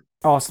awesome.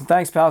 Awesome.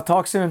 Thanks, pal.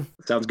 Talk soon.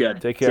 Sounds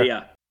good. Take care. See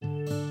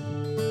ya.